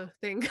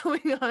thing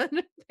going on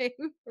thing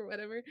or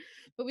whatever.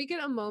 But we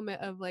get a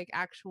moment of like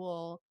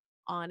actual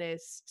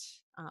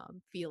honest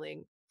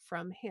feeling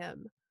from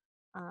him.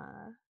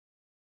 Uh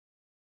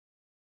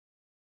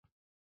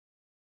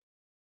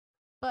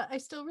But I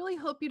still really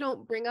hope you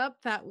don't bring up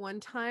that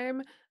one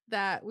time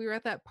that we were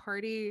at that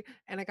party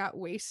and I got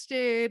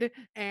wasted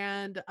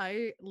and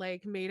I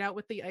like made out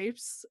with the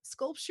ice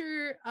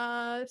sculpture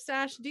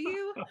Sash, do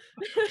you?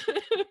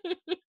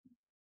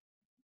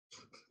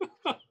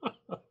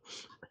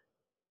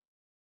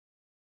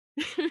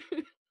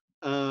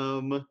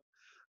 Um,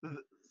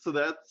 so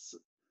that's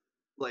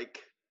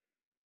like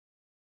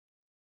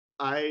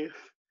I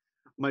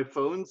my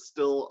phone's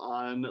still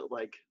on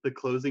like the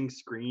closing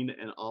screen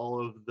and all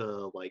of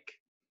the like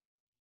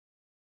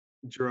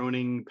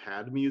droning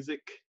pad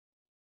music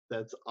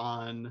that's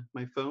on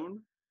my phone.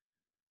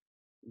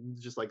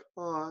 Just like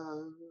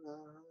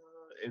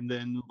and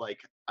then like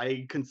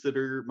I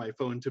consider my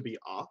phone to be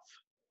off,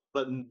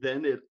 but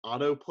then it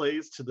auto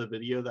plays to the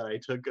video that I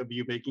took of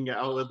you making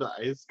out with the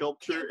ice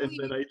sculpture, and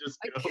then I just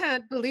I go,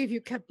 can't believe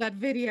you kept that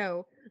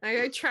video.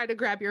 I tried to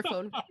grab your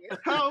phone from you.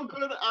 how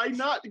could I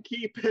not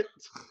keep it?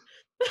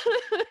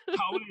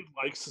 How many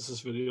likes does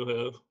this video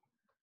have?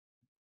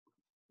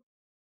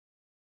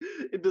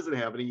 It doesn't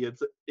have any.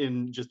 It's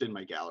just in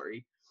my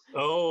gallery.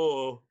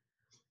 Oh,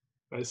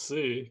 I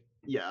see.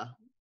 Yeah.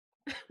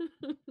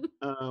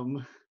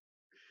 Um.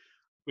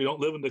 We don't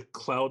live in the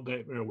cloud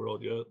nightmare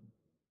world yet.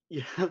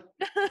 Yeah.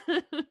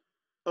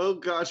 Oh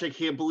gosh, I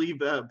can't believe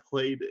that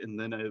played. And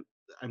then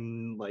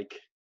I'm like,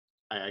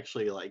 I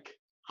actually like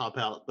hop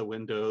out the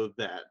window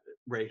that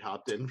Ray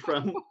hopped in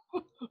from.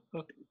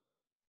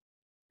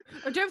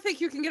 I don't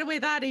think you can get away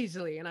that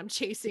easily, and I'm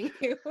chasing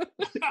you.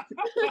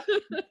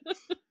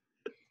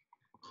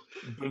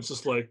 It's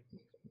just like,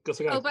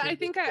 guess I got. Oh, but I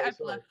think I've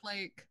left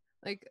like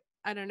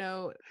I don't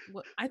know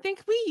what I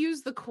think we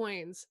use the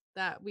coins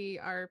that we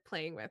are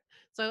playing with.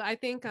 So I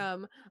think I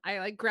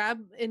like grab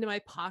into my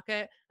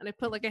pocket and I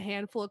put like a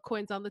handful of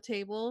coins on the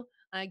table.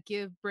 I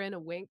give Bryn a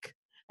wink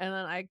and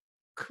then I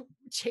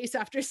chase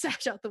after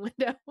Sash out the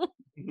window.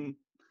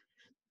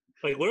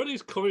 Like, what are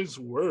these coins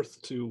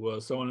worth to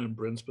someone in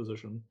Bryn's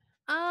position?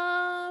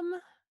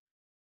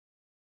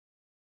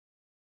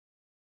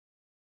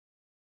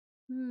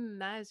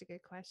 That is a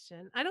good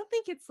question. I don't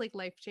think it's like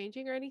life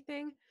changing or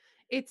anything.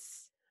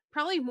 It's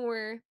probably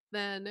more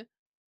than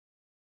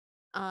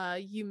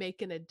you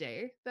make in a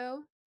day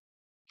though.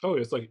 Oh,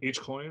 it's like each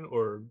coin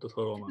or the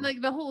total amount?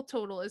 Like the whole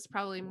total is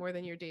probably more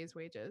than your day's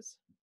wages.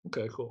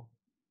 Okay, cool.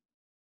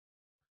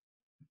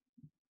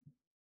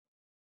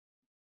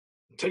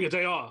 Take a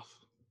day off.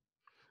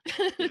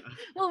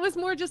 Well, it was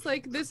more just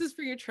like, this is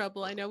for your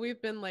trouble. I know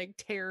we've been like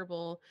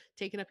terrible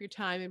taking up your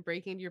time and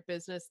breaking into your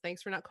business.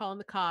 Thanks for not calling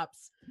the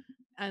cops.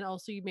 And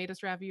also you made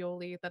us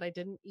ravioli that I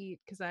didn't eat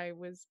because I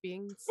was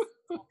being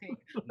sulking.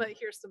 But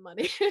here's some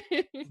money.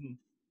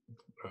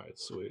 All right,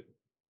 sweet.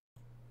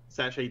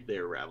 Sash ate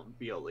their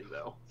ravioli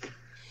though.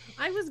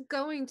 I was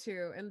going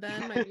to, and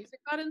then my music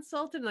got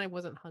insulted and I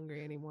wasn't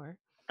hungry anymore.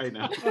 I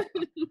know.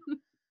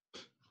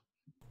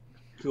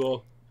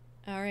 Cool.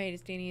 All right,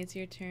 Danny, it's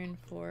your turn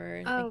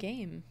for the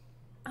game.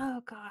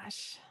 Oh,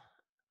 gosh.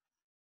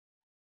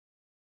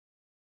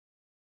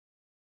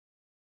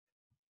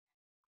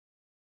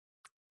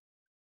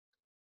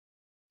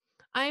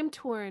 I am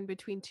torn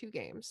between two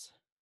games.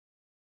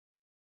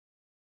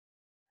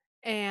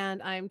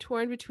 And I'm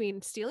torn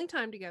between stealing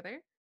time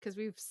together, because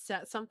we've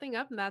set something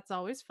up and that's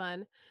always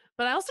fun.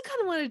 But I also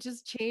kind of want to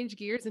just change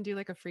gears and do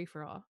like a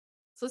free-for-all.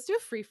 So let's do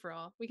a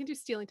free-for-all. We can do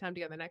stealing time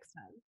together next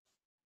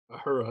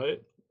time. All right.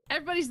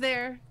 Everybody's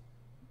there.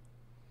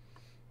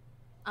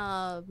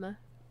 I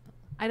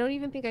don't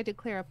even think I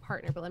declare a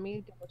partner, but let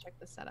me double check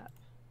the setup.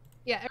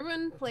 Yeah,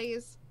 everyone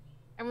plays.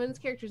 Everyone's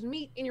characters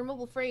meet in your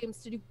mobile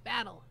frames to do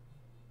battle.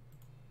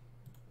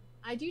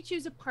 I do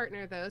choose a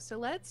partner though, so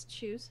let's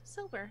choose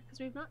Silver, because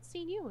we've not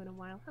seen you in a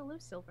while. Hello,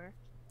 Silver.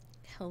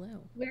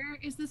 Hello. Where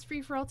is this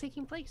free-for-all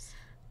taking place?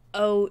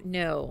 Oh,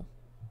 no.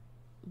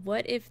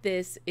 What if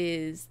this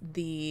is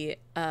the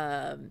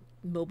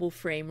mobile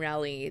frame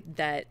rally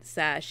that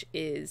Sash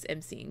is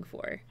emceeing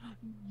for?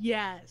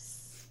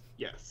 Yes.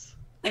 Yes.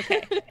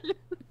 Okay.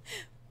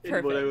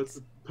 And what I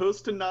was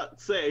supposed to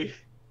not say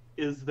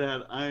is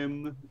that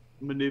I'm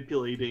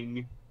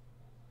manipulating,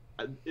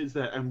 is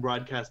that I'm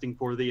broadcasting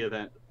for the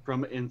event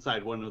from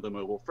inside one of the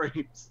mobile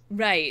frames.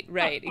 Right,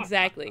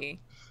 exactly.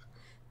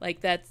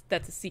 Like that's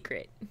a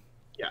secret.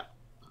 Yeah.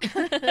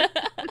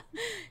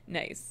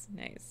 Nice.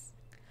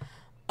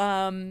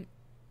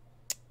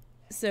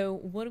 So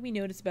what do we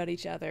notice about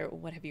each other?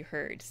 What have you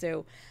heard?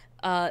 So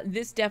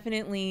this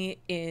definitely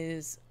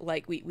is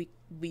like we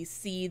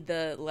see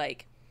the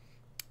like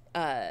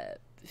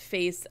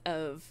face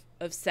of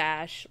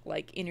Sash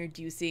like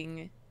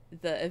introducing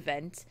the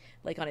event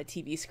like on a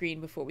TV screen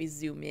before we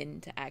zoom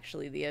in to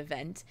actually the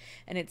event,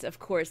 and it's of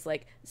course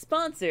like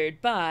sponsored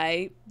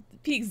by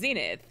Peak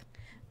Zenith,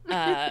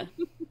 and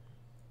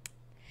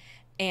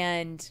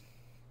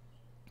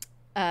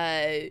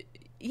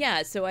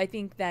yeah, so I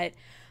think that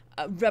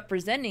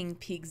representing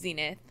Peak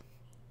Zenith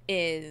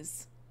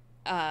is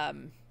oh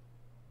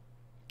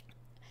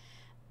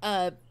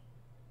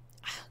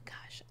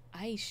gosh,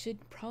 I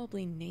should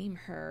probably name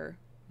her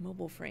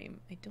mobile frame.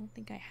 I don't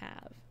think I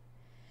have.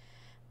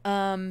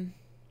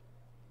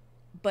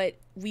 but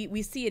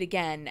we see it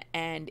again,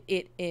 and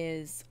it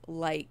is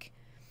like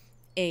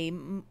a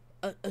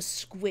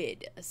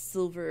squid, a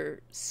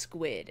silver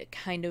squid,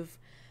 kind of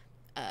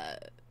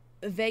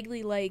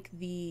vaguely like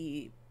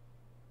the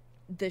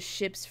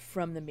ships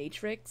from the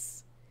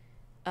Matrix.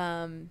 You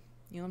know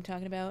what I'm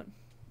talking about?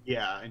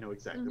 Yeah, I know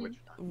exactly what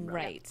you're talking about.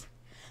 Right.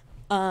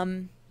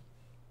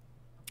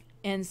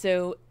 And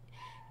so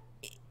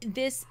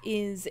this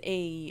is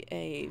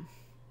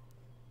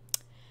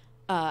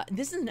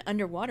this is an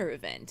underwater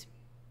event,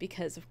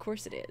 because of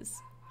course it is.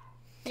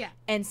 Yeah.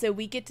 And so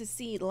we get to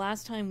see, the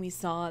last time we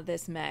saw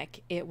this mech,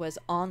 it was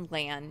on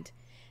land,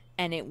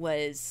 and it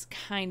was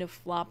kind of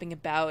flopping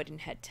about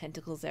and had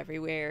tentacles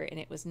everywhere, and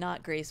it was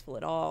not graceful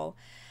at all.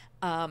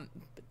 But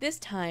this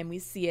time we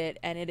see it,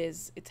 and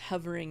it's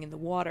hovering in the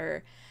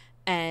water,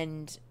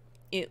 and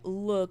it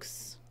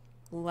looks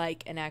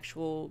like an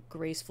actual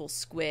graceful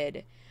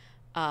squid,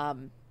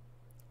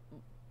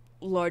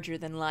 larger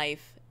than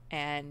life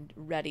and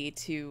ready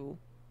to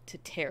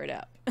tear it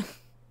up.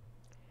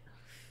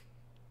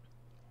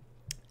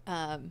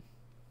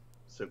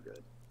 So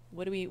good.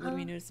 What do we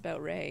notice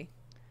about Ray?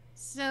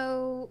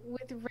 So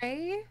with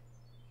Ray,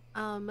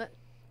 the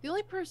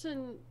only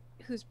person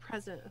who's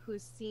present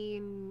who's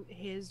seen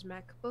his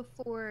mech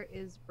before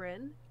is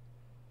Bryn,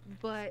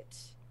 but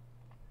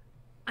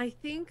I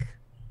think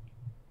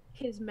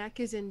his mech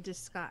is in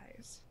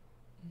disguise.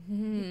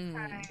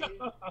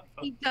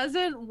 He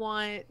doesn't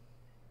want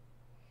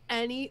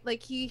any,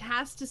 like, he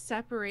has to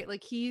separate,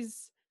 like,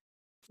 he's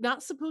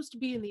not supposed to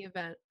be in the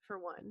event, for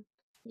one.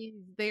 He's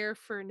there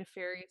for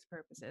nefarious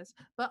purposes,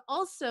 but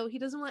also he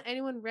doesn't want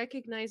anyone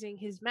recognizing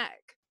his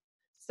mech.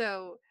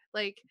 So,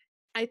 like,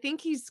 I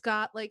think he's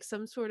got like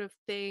some sort of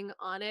thing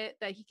on it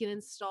that he can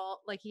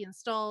install, like he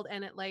installed,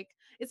 and it, like,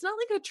 it's not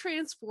like a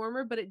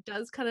transformer, but it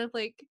does kind of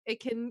like, it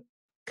can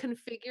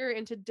configure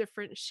into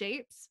different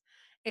shapes.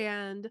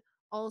 And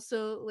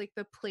also, like,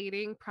 the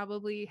plating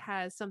probably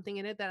has something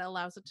in it that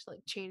allows it to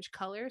like change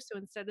color. So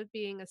instead of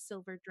being a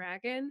silver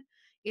dragon,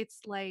 it's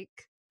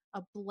like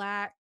a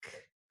black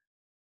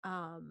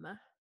um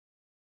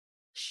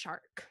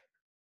shark,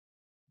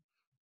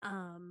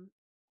 um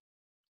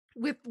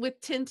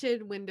with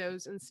tinted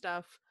windows and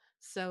stuff,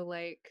 so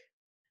like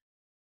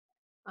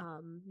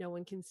no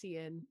one can see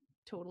in,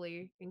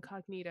 totally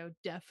incognito,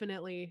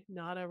 definitely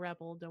not a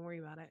rebel, don't worry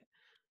about it.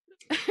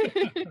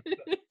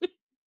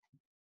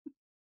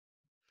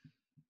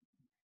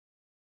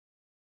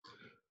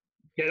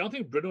 Yeah, I don't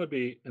think Britain would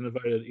be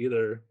invited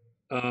either.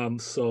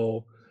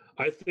 So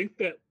I think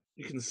that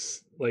you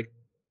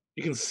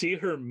can see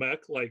her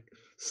mech like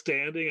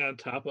standing on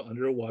top of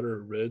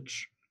underwater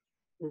ridge,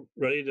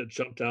 ready to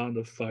jump down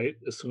to fight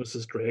as soon as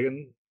this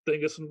dragon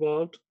thing gets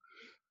involved.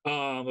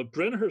 But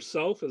Bryn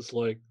herself is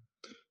like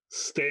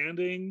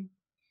standing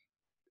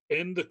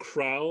in the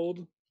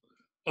crowd.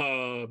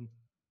 Um,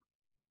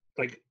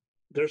 like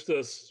there's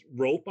this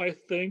rope, I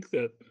think,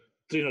 that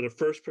the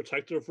first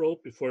protective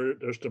rope before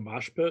there's the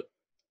mosh pit.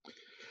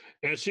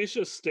 And she's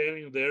just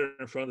standing there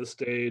in front of the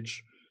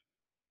stage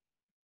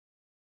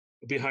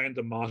behind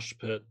the mosh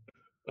pit,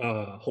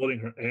 holding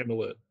her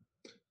amulet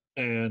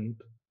and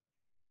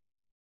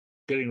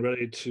getting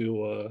ready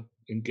to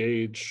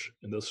engage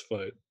in this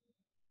fight.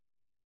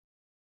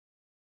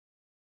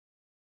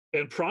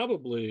 And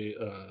probably,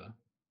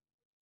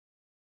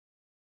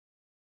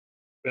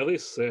 at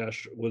least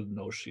Sash would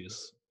know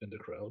she's in the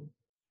crowd.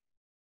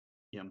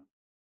 Yeah.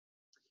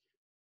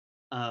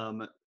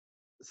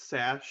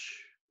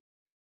 Sash.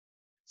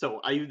 So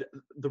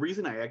the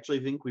reason I actually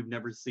think we've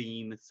never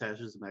seen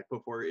Sash's mech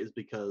before is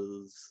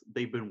because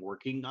they've been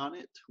working on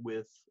it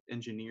with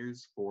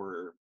engineers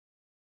for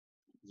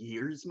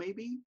years,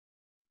 maybe.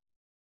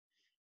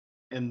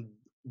 And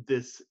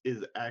this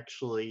is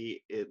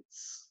actually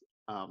its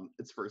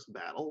first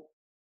battle.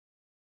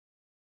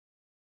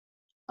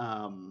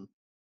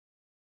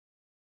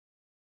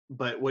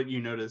 But what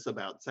you notice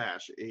about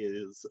Sash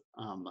is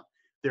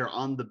they're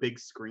on the big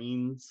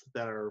screens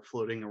that are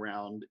floating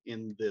around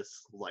in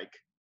this, like,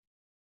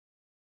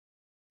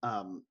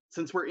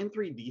 since we're in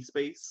 3D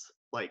space,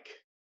 like,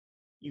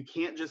 you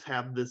can't just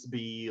have this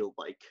be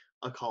like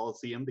a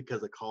Coliseum,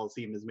 because a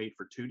Coliseum is made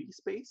for 2D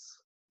space.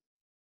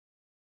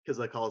 Because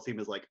a Coliseum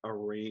is like a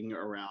ring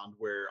around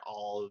where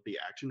all of the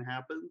action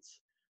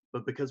happens.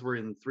 But because we're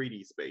in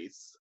 3D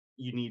space,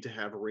 you need to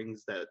have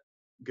rings that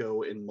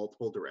go in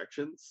multiple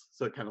directions.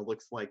 So it kind of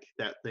looks like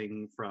that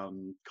thing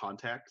from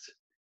Contact,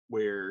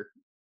 where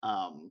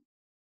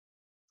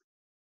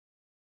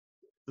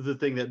the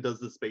thing that does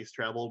the space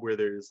travel, where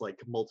there's like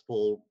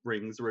multiple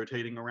rings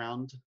rotating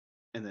around,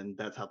 and then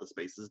that's how the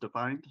space is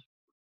defined.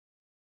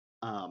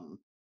 And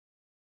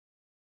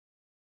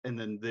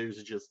then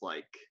there's just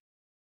like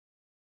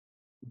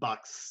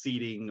box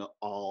seating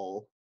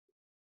all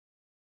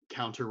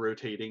counter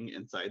rotating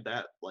inside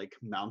that, like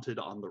mounted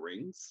on the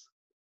rings.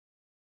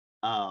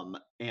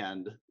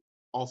 And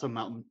also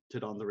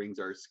mounted on the rings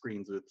are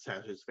screens with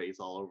Sash's face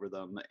all over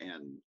them,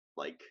 and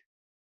like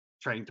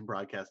trying to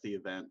broadcast the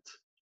event.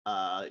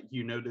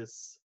 You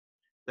notice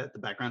that the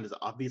background is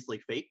obviously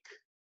fake,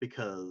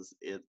 because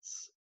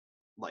it's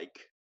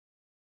like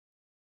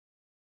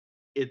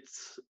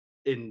it's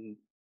in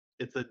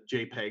it's a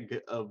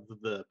JPEG of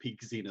the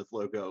Peak Zenith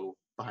logo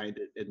behind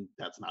it, and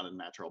that's not a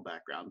natural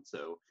background.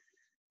 So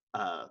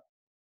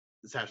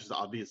Sash has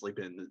obviously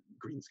been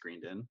green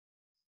screened in.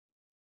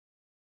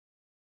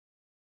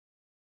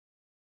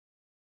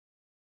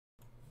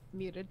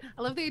 Muted.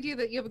 I love the idea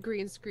that you have a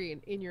green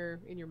screen in your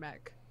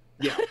mech.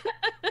 Yeah.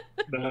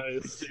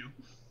 Nice.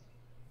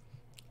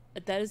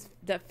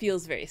 That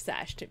feels very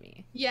Sash to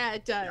me. Yeah,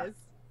 it does.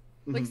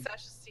 Yeah. Like Mhm.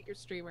 Sash's secret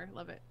streamer.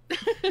 Love it.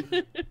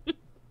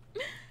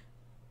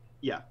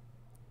 Yeah.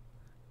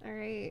 All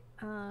right.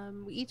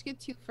 We each get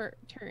 2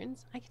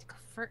 turns. I get to go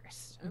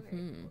first. Okay.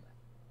 Mhm.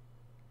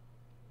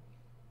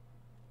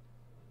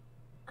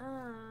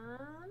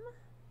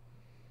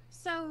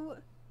 So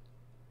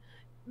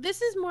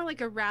this is more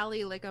like a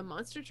rally, like a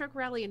monster truck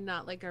rally, and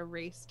not like a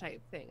race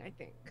type thing, I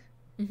think.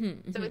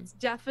 Mm-hmm, So it's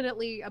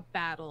definitely a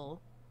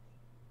battle.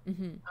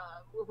 mm-hmm.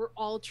 Where we're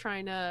all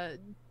trying to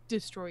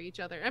destroy each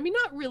other. I mean,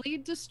 not really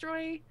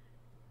destroy,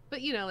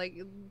 but you know, like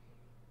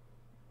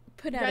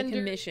Put out a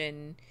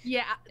commission.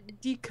 Yeah,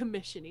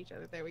 decommission each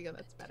other. There we go.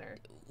 That's better.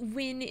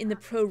 Win in the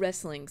pro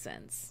wrestling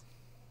sense.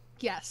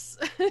 Yes.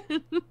 Let's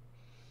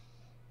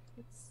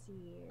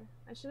see.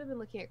 I should have been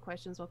looking at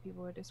questions while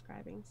people were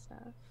describing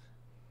stuff.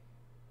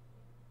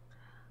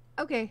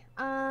 Okay.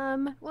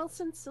 Well,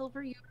 since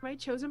Silver, you're my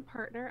chosen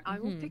partner, I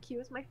will pick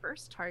you as my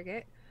first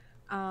target.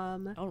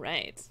 All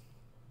right.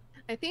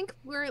 I think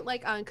we're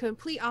like on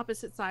complete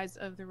opposite sides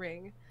of the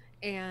ring,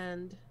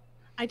 and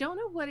I don't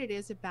know what it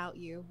is about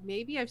you.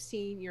 Maybe I've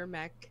seen your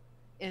mech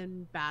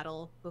in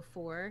battle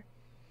before,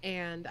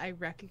 and I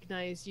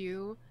recognize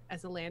you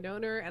as a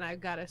landowner, and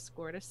I've got a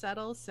score to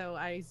settle, so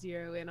I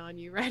zero in on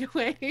you right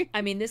away.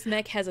 I mean, this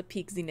mech has a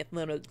Peak Zenith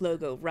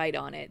logo right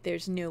on it.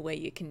 There's no way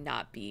you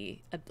cannot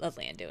be a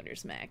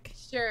landowner's mech.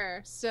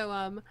 Sure. So,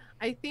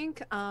 I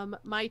think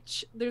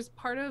there's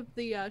part of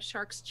the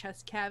shark's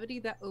chest cavity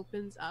that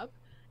opens up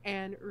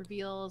and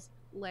reveals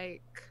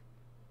like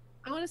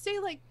I want to say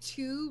like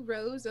 2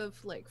 rows of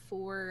like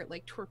 4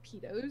 like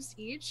torpedoes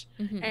each,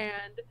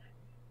 and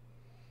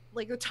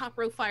like the top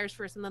row fires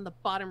first and then the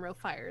bottom row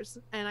fires,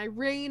 and I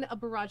rain a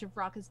barrage of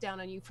rockets down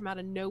on you from out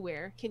of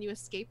nowhere. Can you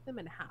escape them,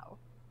 and how?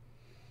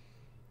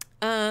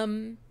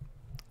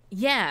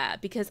 Yeah,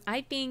 because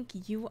I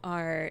think you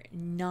are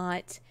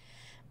not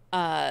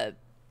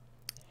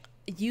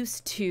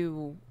used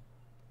to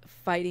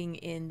fighting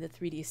in the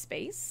 3D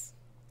space.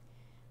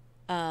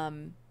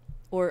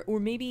 Or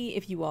maybe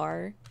if you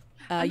are,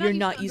 you're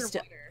not used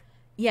to.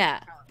 Yeah,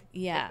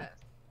 yeah. Like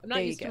I'm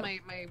not used to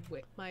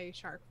my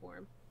shark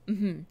form.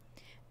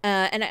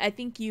 And I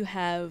think you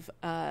have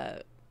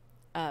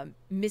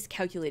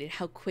miscalculated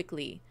how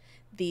quickly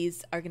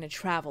these are going to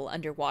travel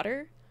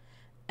underwater,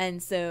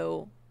 and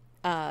so,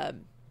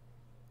 and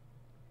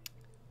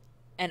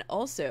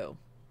also,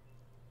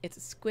 it's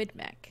a squid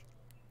mech,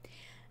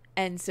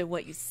 and so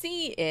what you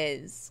see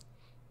is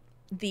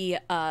the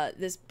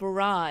this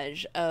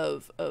barrage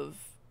of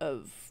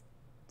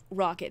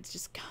rockets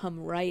just come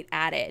right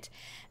at it,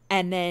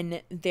 and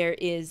then there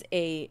is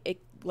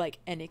like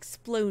an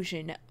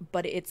explosion,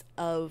 but it's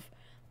of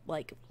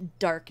like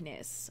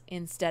darkness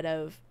instead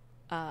of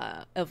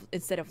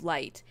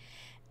light,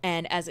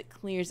 and as it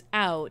clears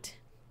out,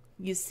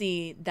 you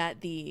see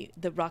that the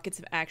rockets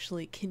have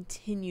actually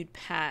continued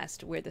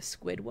past where the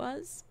squid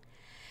was,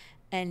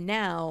 and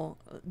now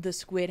the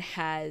squid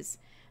has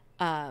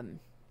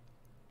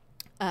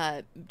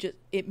just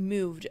it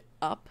moved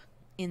up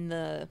in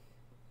the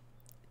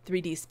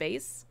 3D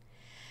space,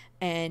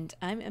 and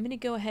I'm going to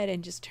go ahead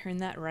and just turn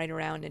that right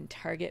around and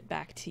target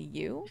back to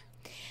you.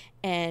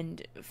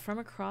 And from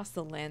across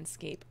the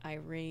landscape, I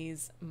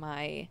raise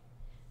my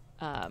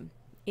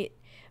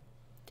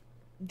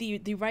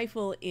the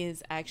rifle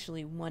is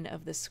actually one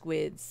of the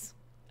squid's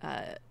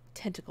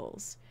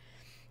tentacles,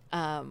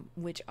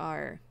 which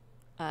are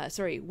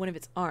one of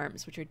its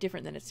arms, which are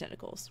different than its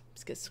tentacles,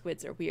 because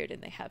squids are weird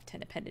and they have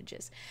 10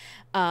 appendages.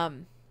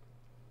 And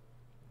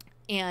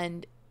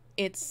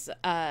it's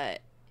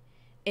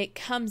it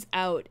comes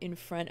out in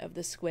front of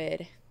the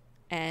squid,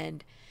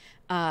 and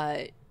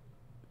I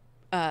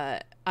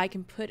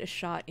can put a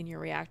shot in your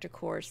reactor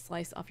core,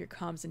 slice off your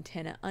comms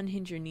antenna,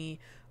 unhinge your knee,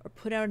 or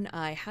put out an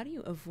eye. How do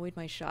you avoid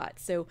my shot?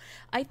 So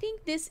I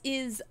think this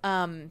is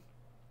a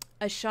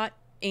shot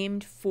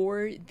aimed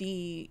for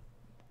the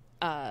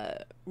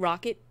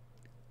rocket,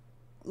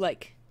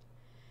 like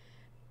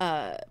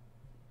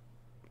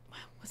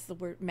what's the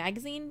word,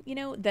 magazine, you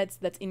know, that's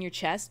in your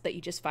chest that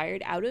you just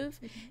fired out of.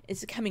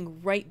 It's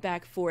coming right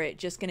back for it,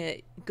 just gonna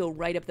go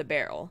right up the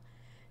barrel.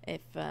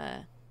 If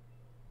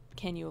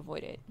can you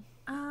avoid it?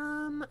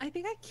 I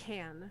think I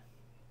can.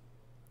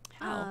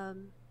 How?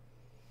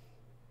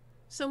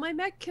 So my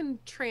mech can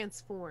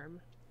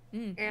transform,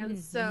 and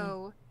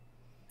so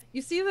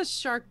you see the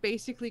shark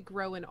basically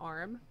grow an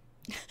arm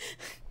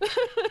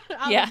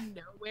out of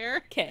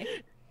nowhere.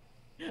 Okay.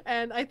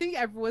 And I think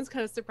everyone's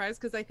kind of surprised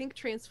because I think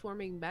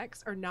transforming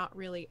mechs are not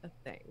really a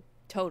thing.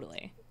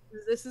 Totally.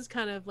 This is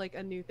kind of like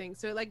a new thing.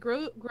 So it like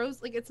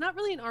grows like it's not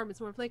really an arm. It's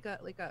more of like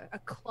a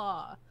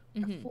claw, a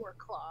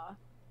foreclaw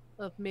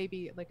of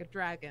maybe like a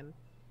dragon.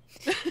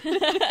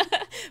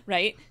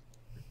 Right.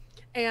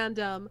 And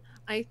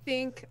I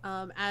think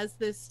as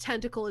this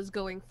tentacle is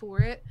going for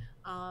it,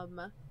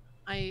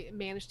 I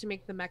managed to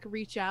make the mech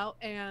reach out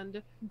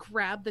and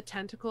grab the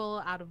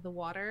tentacle out of the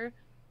water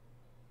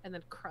and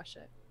then crush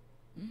it.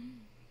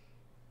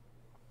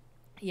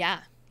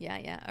 Yeah.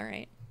 All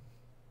right.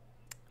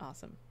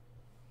 Awesome.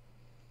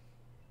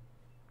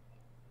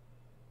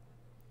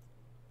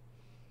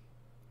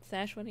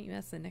 Sash, why don't you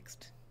ask the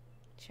next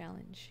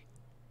challenge?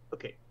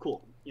 Okay,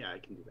 cool. Yeah, I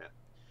can do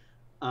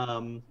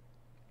that.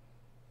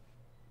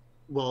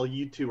 While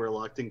you two are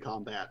locked in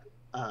combat,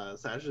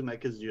 Sash's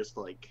mech has just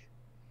like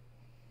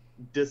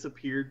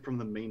disappeared from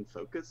the main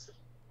focus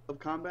of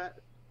combat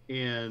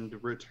and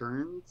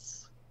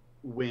returns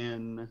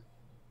when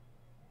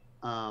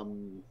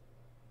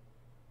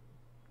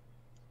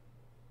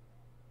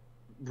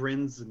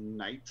Bryn's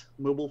knight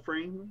mobile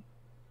frame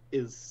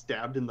is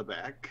stabbed in the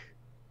back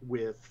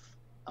with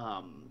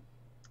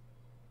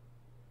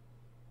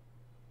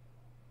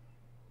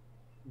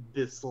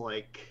this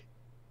like,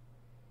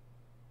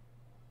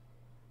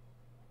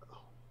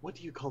 what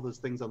do you call those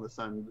things on the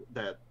sun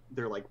that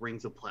they're like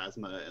rings of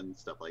plasma and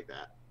stuff like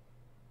that?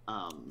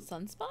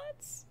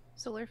 Sunspots?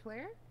 Solar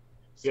flare?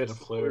 Yeah, the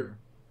flare.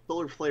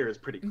 Solar flare is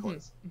pretty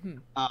close.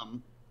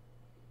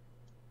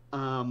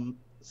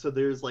 So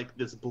there's like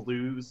this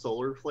blue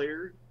solar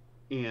flare,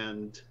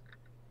 and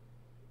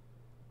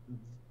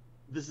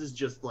this is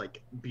just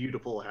like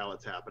beautiful how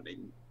it's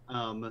happening.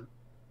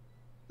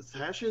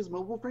 Sash's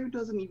mobile frame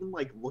doesn't even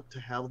like look to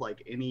have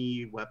like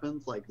any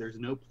weapons. Like there's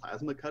no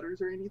plasma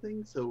cutters or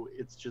anything, so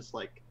it's just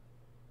like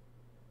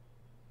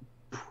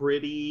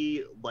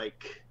pretty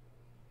like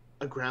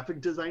a graphic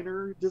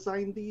designer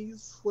designed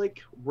these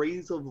like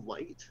rays of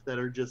light that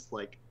are just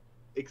like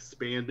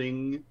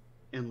expanding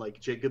and like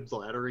Jacob's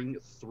laddering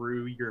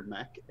through your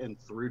mech and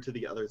through to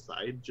the other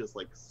side, just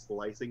like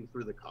slicing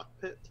through the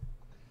cockpit.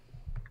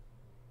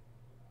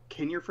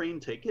 Can your frame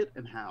take it,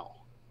 and how?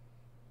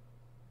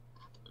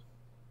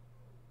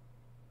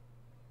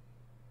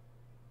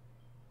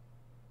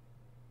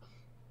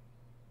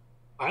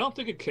 I don't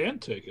think it can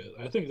take it.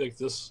 I think like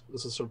this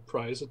is a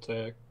surprise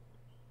attack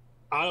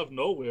out of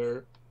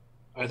nowhere.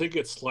 I think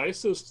it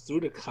slices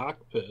through the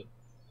cockpit.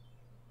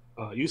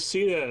 You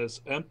see it as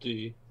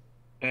empty,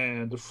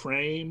 and the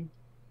frame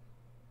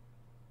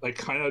like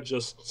kind of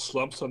just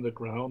slumps on the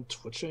ground,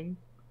 twitching.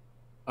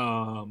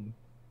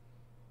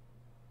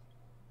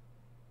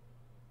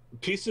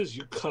 Pieces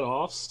you cut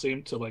off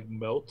seem to like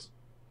melt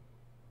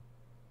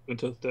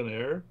into thin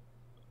air,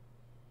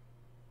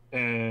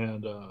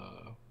 and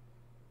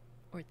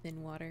Or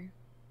thin water.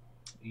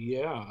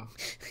 yeah.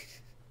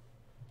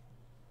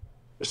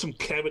 There's some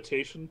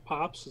cavitation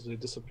pops as they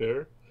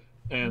disappear,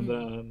 and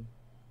then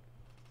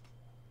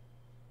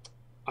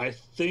I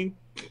think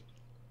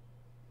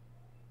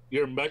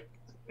your mech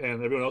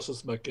and everyone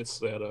else's mech gets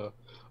that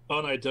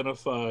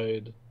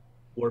unidentified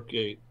warp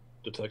gate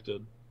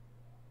detected.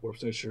 Warp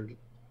signature.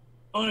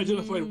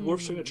 Unidentified warp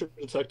signature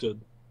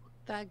detected.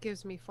 That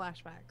gives me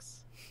flashbacks.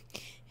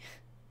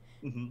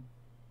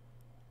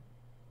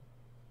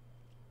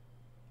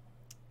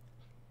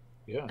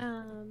 Yeah.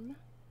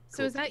 So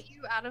Cool. is that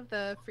you out of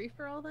the free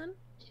for all then?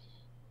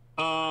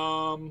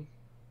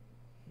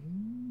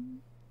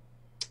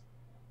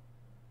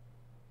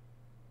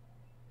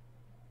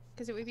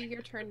 Because it would be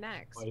your turn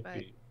next. Might But,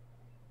 be.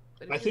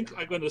 but if I you- think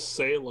I'm going to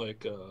say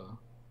like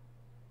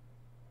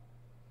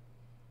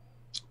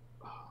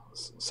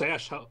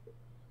Sash, how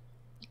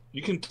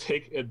you can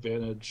take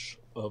advantage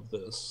of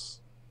this.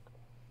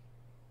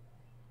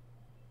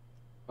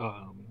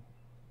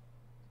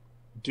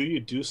 Do you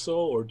do so,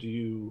 or do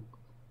you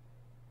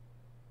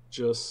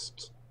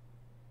just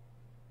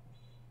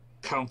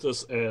count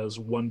this as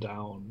one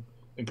down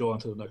and go on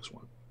to the next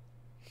one?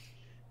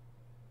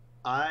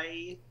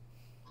 I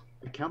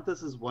count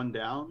this as one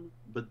down,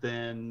 but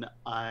then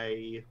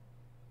I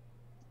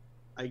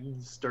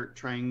start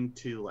trying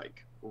to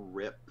like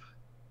rip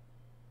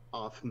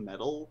off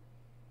metal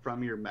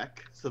from your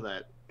mech, so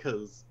that,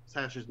 because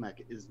Sash's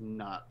mech is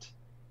not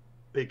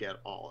big at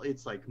all.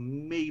 It's like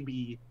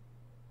maybe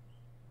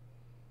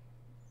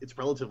it's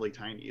relatively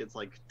tiny. It's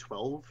like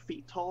 12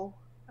 feet tall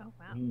Oh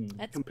wow.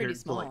 That's compared pretty to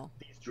small. like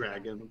these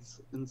dragons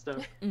and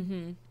stuff.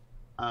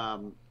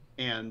 Mm-hmm.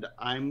 And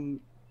I'm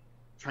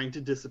trying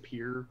to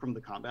disappear from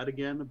the combat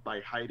again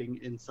by hiding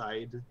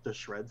inside the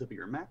shreds of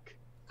your mech.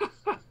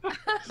 All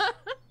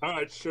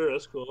right, sure,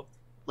 that's cool.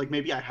 Like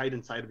maybe I hide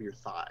inside of your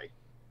thigh.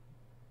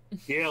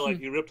 Yeah, like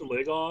you rip the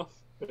leg off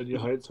and you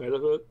hide inside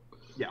of it.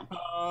 Yeah.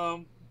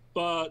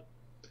 But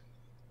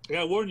I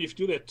gotta warn you, if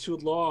you do that too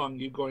long,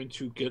 you're going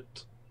to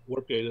get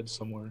warp gated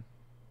somewhere.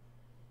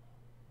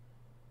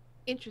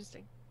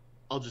 Interesting.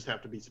 I'll just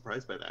have to be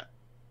surprised by that.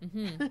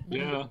 Mm-hmm.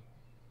 Yeah.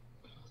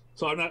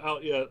 So I'm not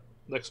out yet.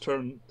 Next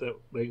turn, that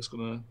leg's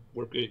gonna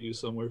warp gate you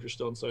somewhere if you're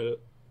still inside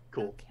it.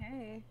 Cool.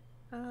 Okay.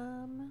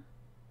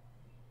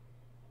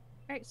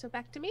 right, so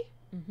back to me.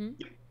 Mm-hmm.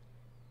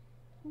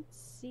 Let's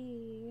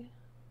see.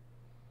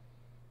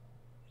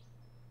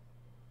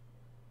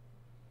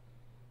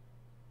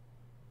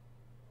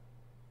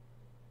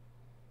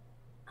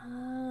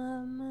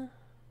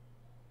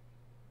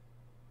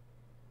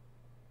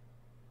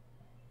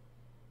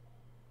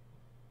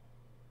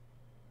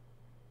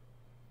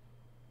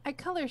 I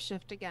color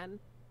shift again.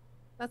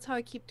 That's how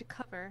I keep to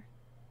cover.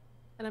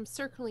 And I'm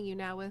circling you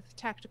now with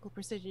tactical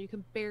precision. You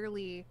can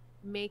barely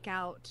make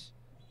out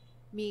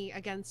me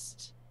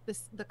against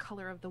the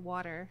color of the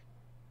water.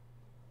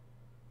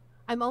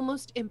 I'm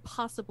almost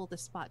impossible to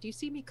spot. Do you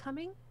see me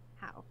coming?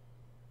 How?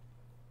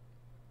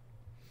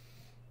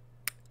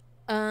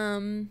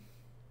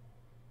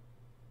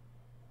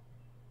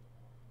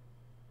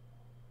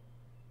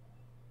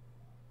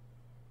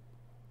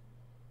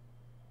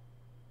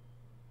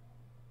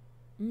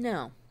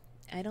 No,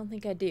 I don't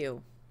think I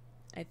do.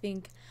 I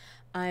think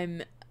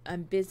I'm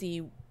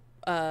busy.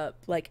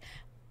 Like,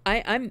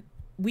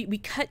 we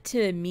cut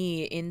to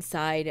me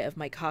inside of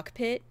my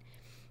cockpit,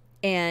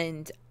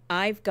 and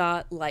I've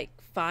got like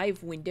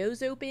 5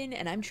 windows open,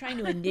 and I'm trying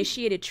to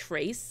initiate a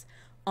trace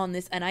on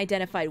this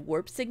unidentified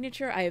warp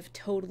signature. I have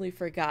totally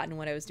forgotten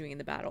what I was doing in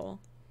the battle.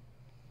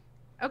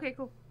 Okay,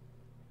 cool.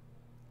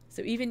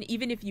 So even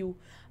if you,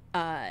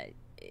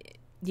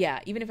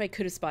 even if I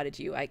could have spotted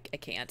you, I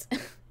can't.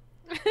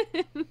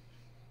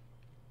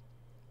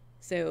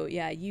 So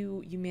yeah,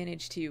 you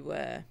managed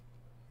to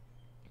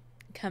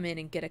come in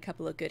and get a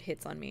couple of good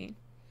hits on me.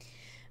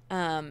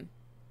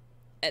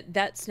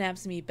 That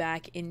snaps me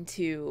back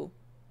into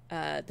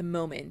the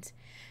moment,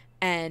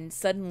 and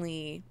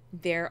suddenly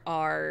there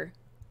are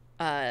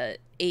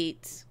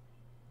 8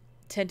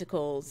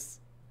 tentacles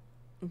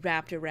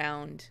wrapped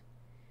around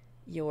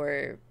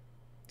your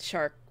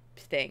shark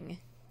thing.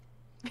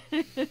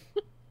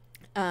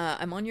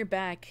 I'm on your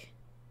back.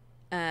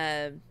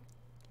 Can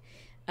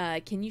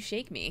you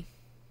shake me?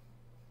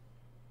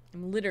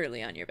 I'm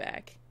literally on your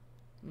back.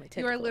 My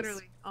tentacles. You are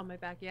literally on my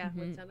back, yeah,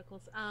 with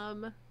tentacles.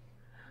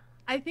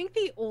 I think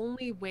the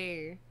only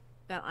way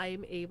that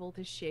I'm able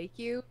to shake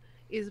you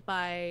is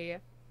by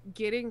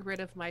getting rid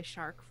of my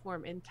shark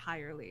form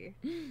entirely.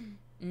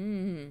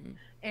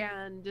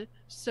 And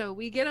so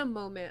we get a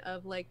moment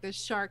of like the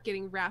shark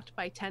getting wrapped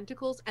by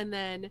tentacles, and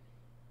then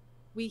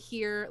we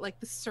hear like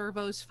the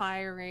servos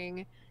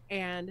firing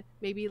and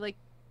maybe like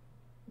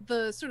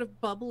the sort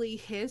of bubbly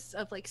hiss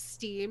of like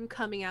steam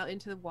coming out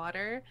into the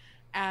water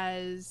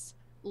as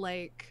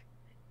like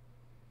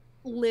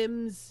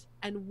limbs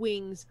and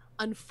wings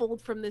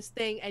unfold from this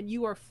thing, and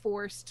you are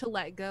forced to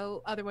let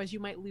go, otherwise you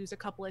might lose a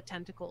couple of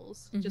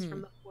tentacles just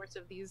from the force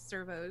of these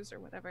servos or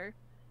whatever,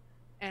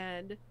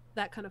 and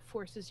that kind of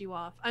forces you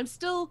off. I'm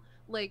still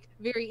like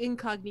very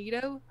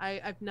incognito.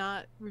 I've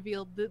not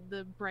revealed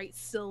the bright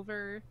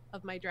silver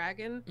of my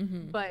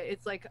dragon, but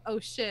it's like, oh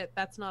shit,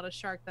 that's not a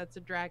shark, that's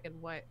a dragon.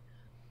 What?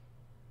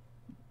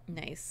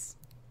 Nice.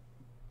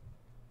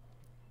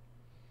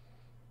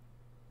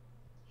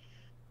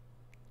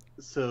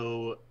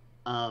 So,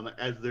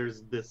 as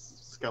there's this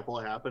scuffle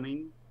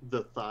happening,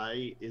 the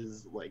thigh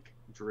is like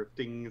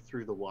drifting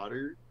through the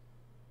water,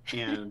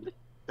 and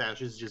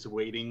Thatch is just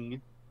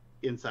waiting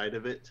inside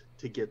of it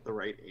to get the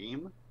right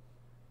aim.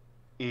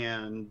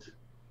 And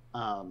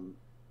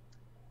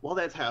while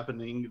that's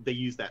happening, they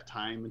use that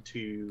time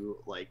to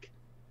like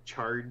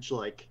charge,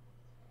 like,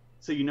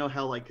 so you know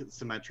how like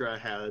Symmetra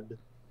had,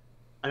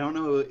 I don't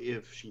know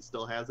if she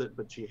still has it,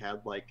 but she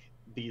had like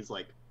these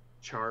like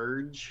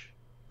charge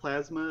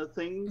plasma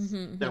things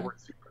that were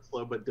super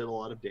slow but did a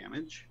lot of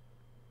damage.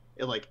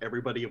 And like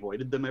everybody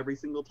avoided them every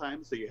single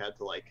time, so you had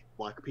to like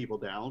lock people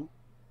down.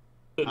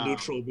 The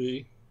neutral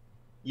B.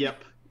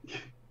 Yep.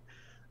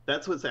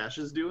 That's what Sash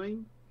is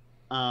doing.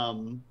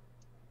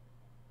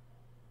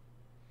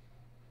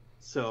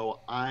 So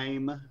I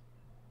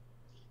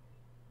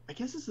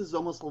guess this is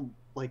almost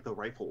like the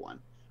rifle one.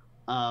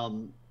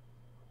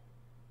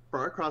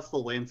 Far across the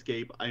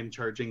landscape, I'm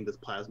charging this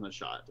plasma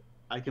shot.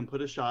 I can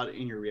put a shot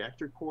in your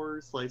reactor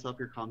core, slice off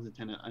your comms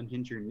antenna,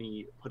 unhinge your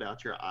knee, put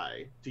out your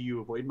eye. Do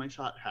you avoid my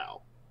shot?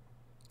 How?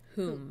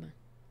 Whom?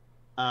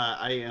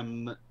 I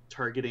am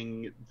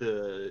targeting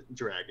the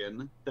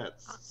dragon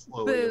that's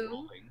slowly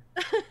evolving.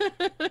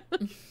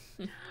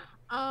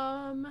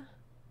 I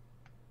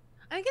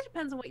think it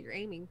depends on what you're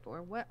aiming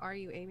for. What are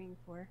you aiming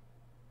for?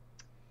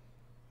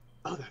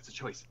 Oh, that's a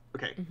choice.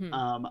 Okay.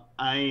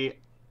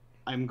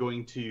 I'm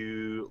going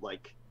to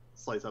like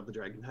slice off the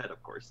dragon's head,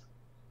 of course.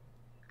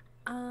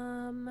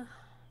 I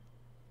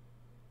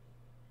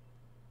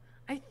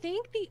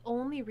think the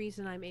only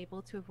reason I'm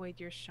able to avoid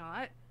your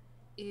shot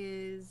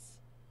is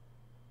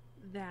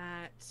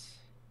that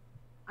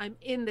I'm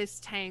in this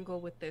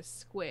tangle with this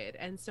squid,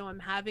 and so I'm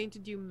having to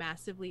do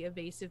massively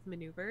evasive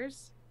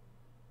maneuvers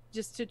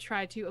just to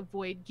try to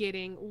avoid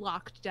getting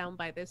locked down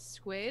by this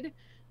squid.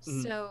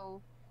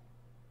 So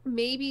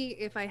maybe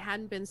if I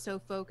hadn't been so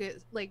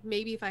focused, like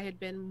maybe if I had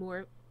been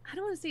more, I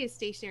don't want to say a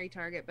stationary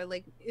target, but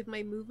like if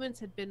my movements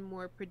had been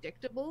more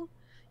predictable,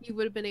 you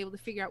would have been able to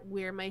figure out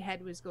where my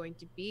head was going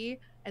to be,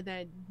 and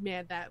then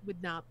man, that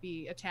would not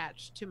be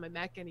attached to my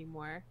mech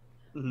anymore.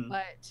 Mhm.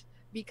 But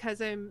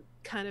because I'm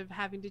kind of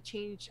having to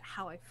change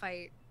how I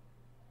fight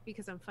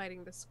because I'm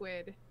fighting the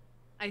squid,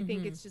 I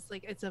think it's just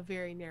like it's a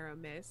very narrow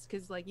miss,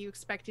 because like you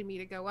expected me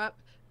to go up,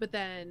 but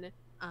then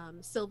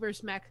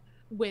Silver's mech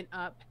went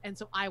up, and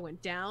so I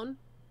went down,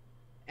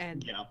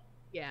 and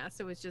Yeah.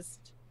 so it's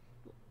just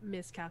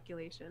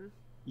miscalculation.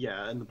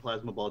 Yeah, and the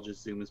plasma ball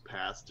just zooms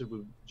past,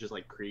 just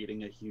like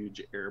creating a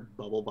huge air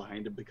bubble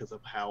behind it because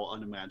of how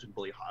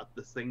unimaginably hot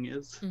this thing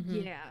is.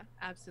 Yeah,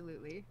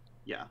 absolutely.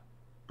 Yeah.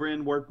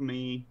 Bryn, warp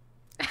me.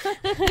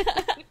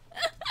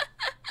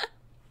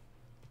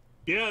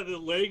 Yeah, the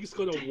leg's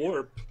going to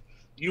warp.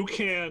 You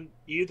can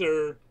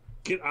either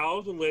get out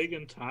of the leg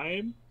in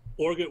time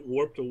or get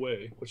warped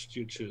away. Which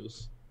do you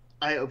choose?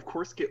 I, of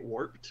course, get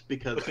warped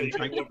because Okay, I'm you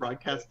trying get to warped.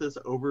 broadcast this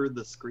over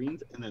the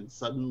screens, and then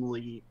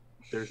suddenly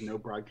there's no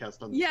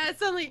broadcast on the Yeah, it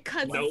suddenly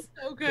cuts. Nope. It's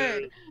so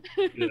good.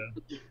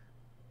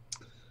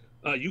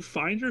 Yeah. You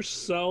find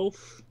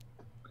yourself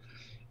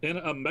in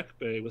a mech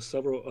bay with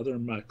several other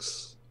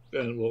mechs,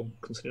 and we'll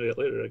continue that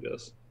later, I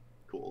guess.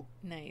 Cool.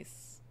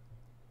 Nice.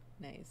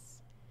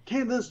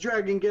 Can this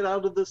dragon get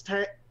out of this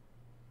tank?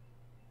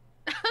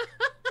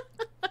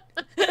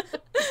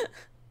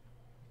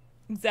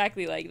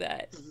 Exactly like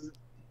that.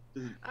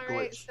 All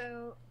right,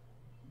 so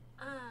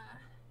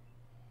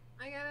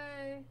I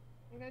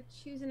gotta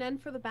choose an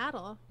end for the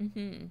battle. Let's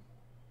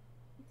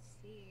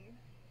see.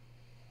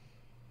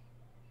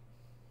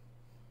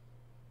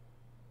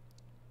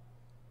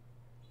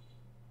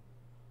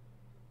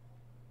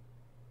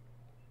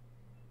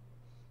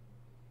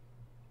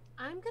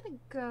 I'm gonna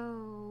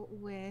go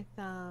with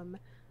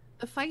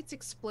the fight's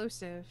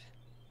explosive.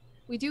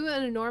 We do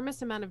an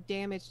enormous amount of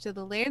damage to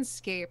the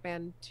landscape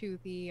and to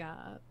the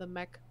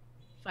mech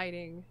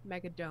fighting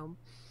megadome.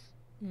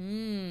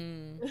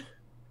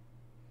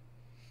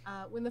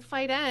 When the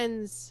fight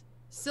ends,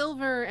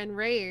 Silver and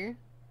Ray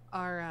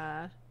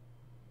are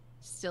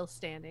still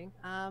standing.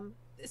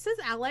 This is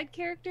allied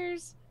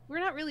characters. We're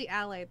not really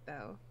allied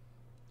though.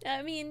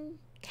 I mean,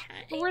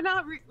 But we're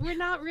not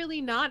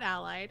really not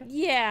allied.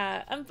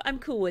 Yeah, I'm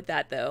cool with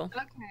that though.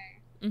 Okay.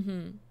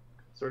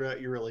 Sort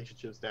out your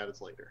relationship status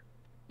later.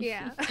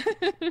 Yeah.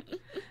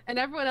 And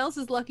everyone else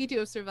is lucky to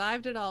have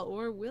survived it all,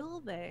 or will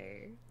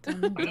they?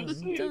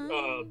 Honestly,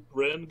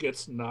 Bryn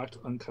gets knocked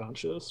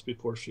unconscious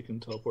before she can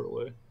teleport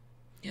away.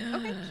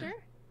 Okay, sure.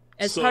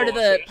 As So, part of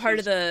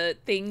the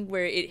thing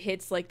where it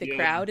hits like the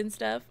crowd and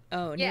stuff.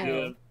 Oh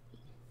no.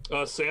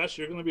 Yeah. Sash,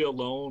 you're gonna be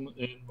alone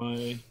in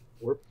my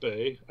warp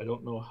bay. I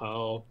don't know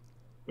how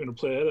we're gonna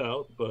play it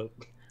out, but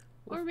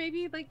Or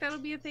maybe like that'll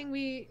be a thing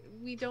we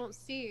don't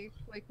see.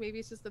 Like maybe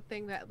it's just a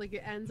thing that like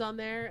it ends on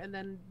there, and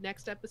then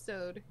next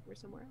episode we're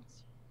somewhere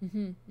else.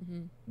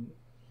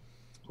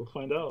 we'll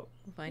find out.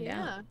 We'll find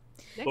out.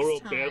 Next Or we'll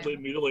time. badly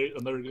mutilate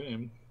another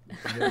game.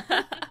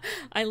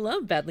 I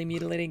love badly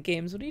mutilated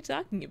games. What are you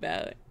talking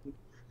about?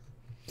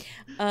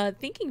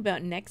 Thinking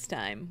about next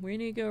time, we're going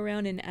to go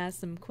around and ask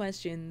some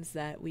questions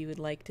that we would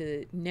like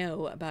to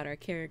know about our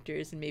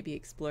characters and maybe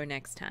explore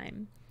next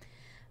time.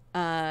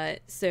 I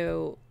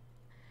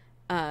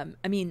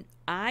mean,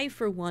 I,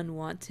 for one,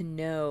 want to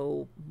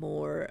know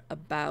more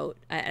about...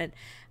 And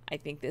I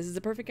think this is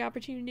a perfect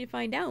opportunity to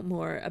find out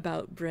more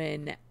about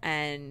Bryn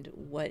and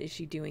what is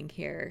she doing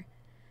here.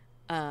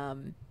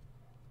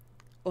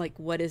 Like,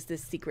 what is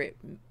this secret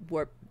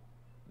warp...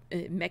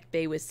 mech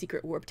bay with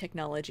secret warp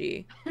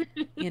technology,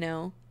 you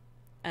know?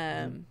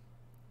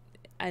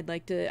 I'd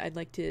like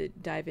to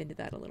dive into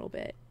that a little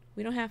bit.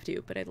 We don't have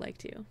to, but I'd like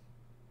to.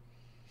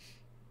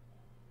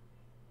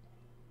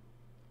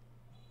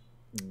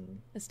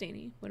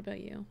 Astani, what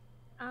about you?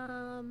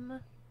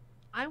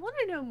 I want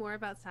to know more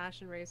about Sash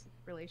and Ray's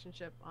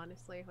relationship,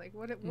 honestly. Like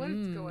what is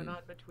going on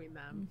between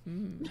them.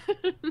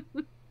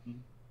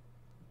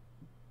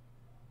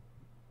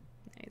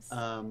 Nice.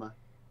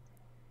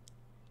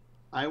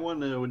 I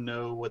want to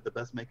know what the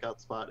best makeout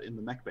spot in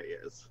the mech bay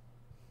is.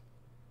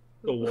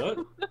 The what?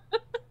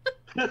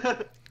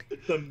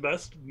 The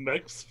best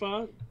mech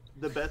spot?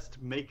 The best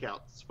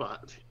makeout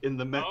spot in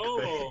the mech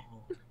bay.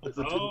 That's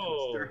a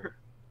tongue twister.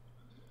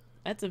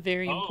 That's a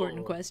very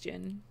important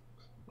question.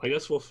 I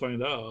guess we'll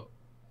find out.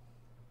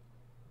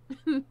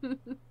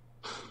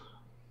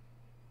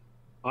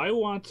 I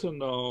want to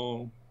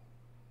know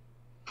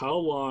how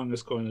long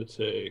it's going to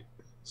take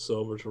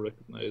Silver to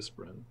recognize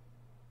Bryn.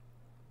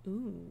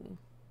 Ooh.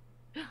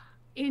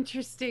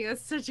 Interesting.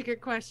 That's such a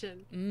good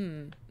question.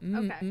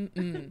 That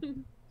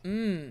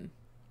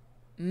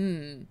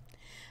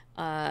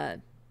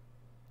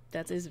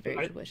is a very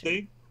good question. I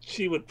think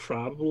she would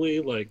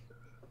probably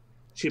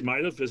she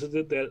might have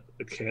visited that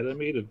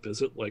academy to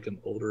visit like an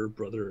older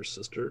brother or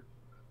sister.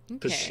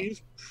 Because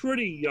she's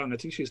pretty young. I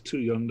think she's too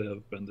young to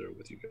have been there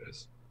with you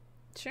guys.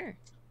 Sure.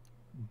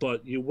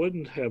 But you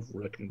wouldn't have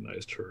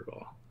recognized her at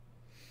all.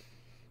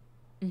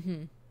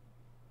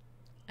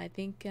 I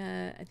think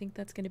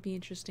that's going to be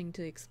interesting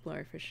to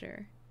explore for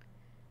sure.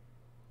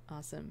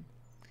 Awesome.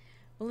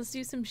 Well, let's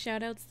do some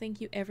shout outs. Thank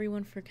you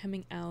everyone for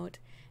coming out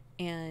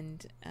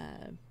and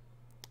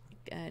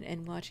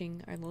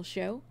watching our little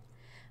show.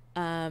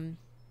 I'm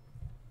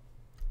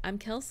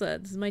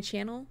Kelsa. This is my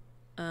channel.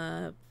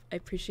 I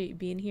appreciate you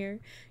being here.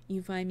 You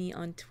can find me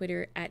on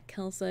Twitter at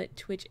Kelsa,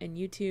 Twitch, and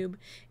YouTube.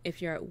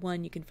 If you're at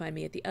one, you can find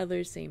me at the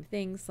other, same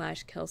thing,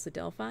 /Kelsa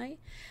Delphi.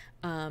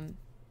 I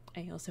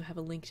also have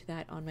a link to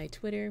that on my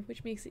Twitter,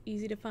 which makes it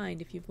easy to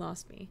find if you've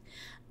lost me.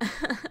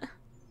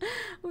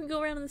 We can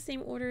go around in the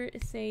same order,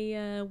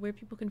 say where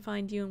people can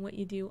find you and what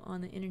you do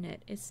on the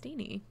internet. It's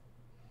Staney.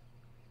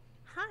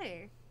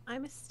 Hi,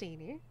 I'm a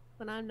Stainer.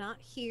 When I'm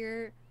not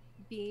here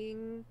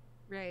being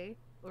Ray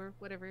or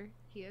whatever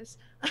he is.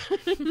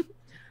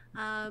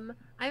 I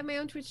have my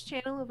own Twitch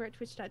channel over at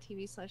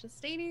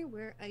twitch.tv/Astainer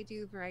where I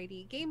do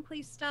variety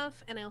gameplay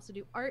stuff, and I also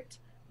do art.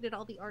 I did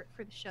all the art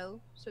for the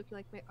show, so if you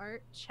like my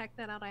art, check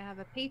that out. I have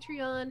a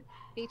Patreon,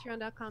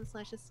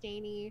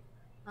 patreon.com/Astainy.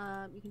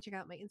 You can check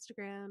out my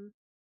Instagram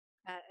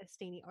at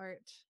Astainy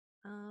Art.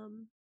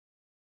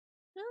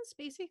 That's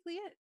basically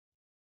it.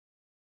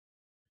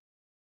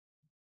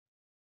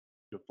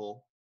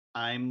 Beautiful.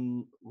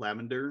 I'm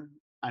Lavender.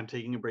 I'm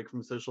taking a break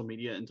from social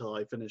media until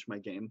I finish my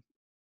game.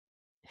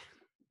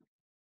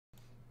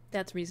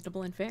 That's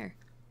reasonable and fair.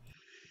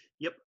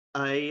 Yep.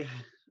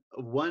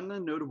 One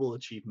notable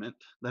achievement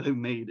that I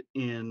made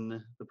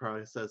in the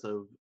process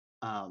of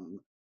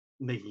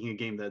making a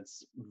game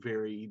that's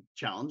very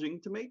challenging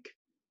to make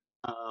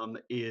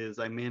is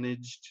I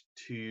managed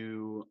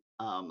to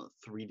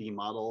 3D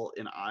model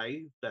an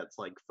eye that's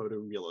like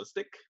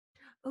photorealistic.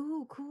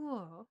 Oh,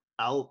 cool.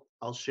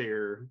 I'll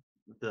share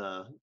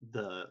the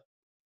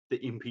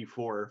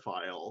MP4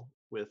 file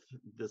with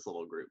this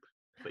little group,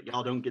 but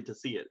y'all don't get to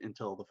see it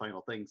until the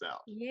final thing's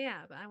out.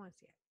 Yeah, but I want to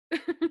see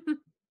it.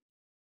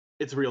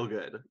 It's real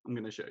good. I'm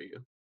gonna show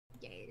you.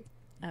 Yay.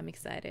 I'm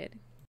excited.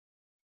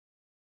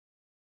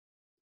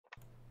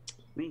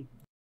 Me.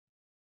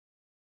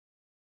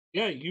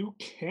 Yeah, you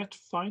can't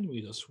find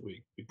me this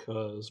week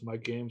because my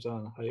game's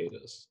on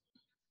hiatus.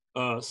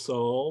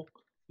 So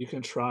you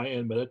can try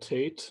and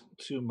meditate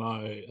to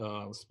my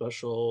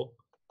special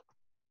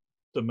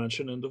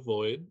dimension in the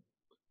void.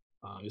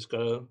 You just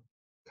gotta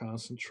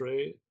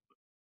concentrate.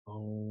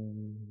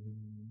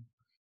 And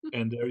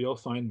there you'll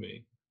find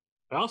me.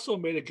 I also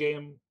made a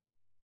game,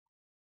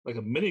 like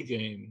a mini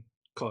game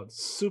called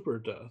Super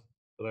Death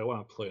that I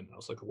want to play now.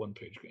 It's like a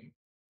one-page game.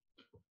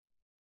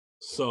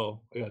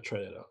 So I gotta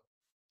try that out.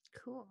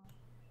 Cool.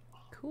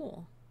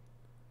 Cool.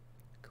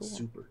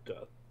 Super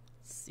Death.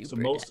 Super It's the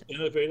most Death.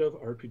 innovative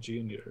RPG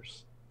in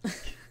years.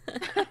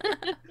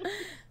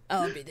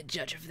 I'll be the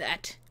judge of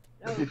that.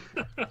 Oh,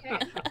 okay.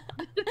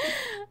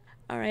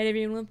 All right,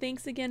 everyone. Well,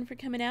 thanks again for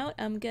coming out.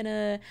 I'm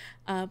gonna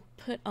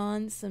put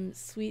on some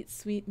sweet,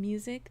 sweet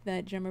music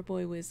that Drummer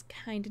Boy was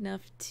kind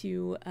enough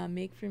to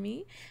make for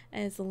me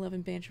as the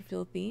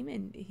Love&Bantraphyll theme,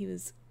 and he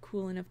was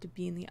cool enough to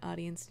be in the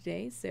audience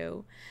today.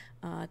 So,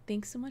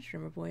 thanks so much,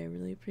 Drummer Boy. I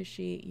really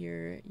appreciate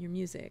your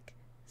music.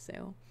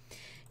 So,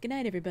 good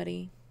night,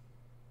 everybody.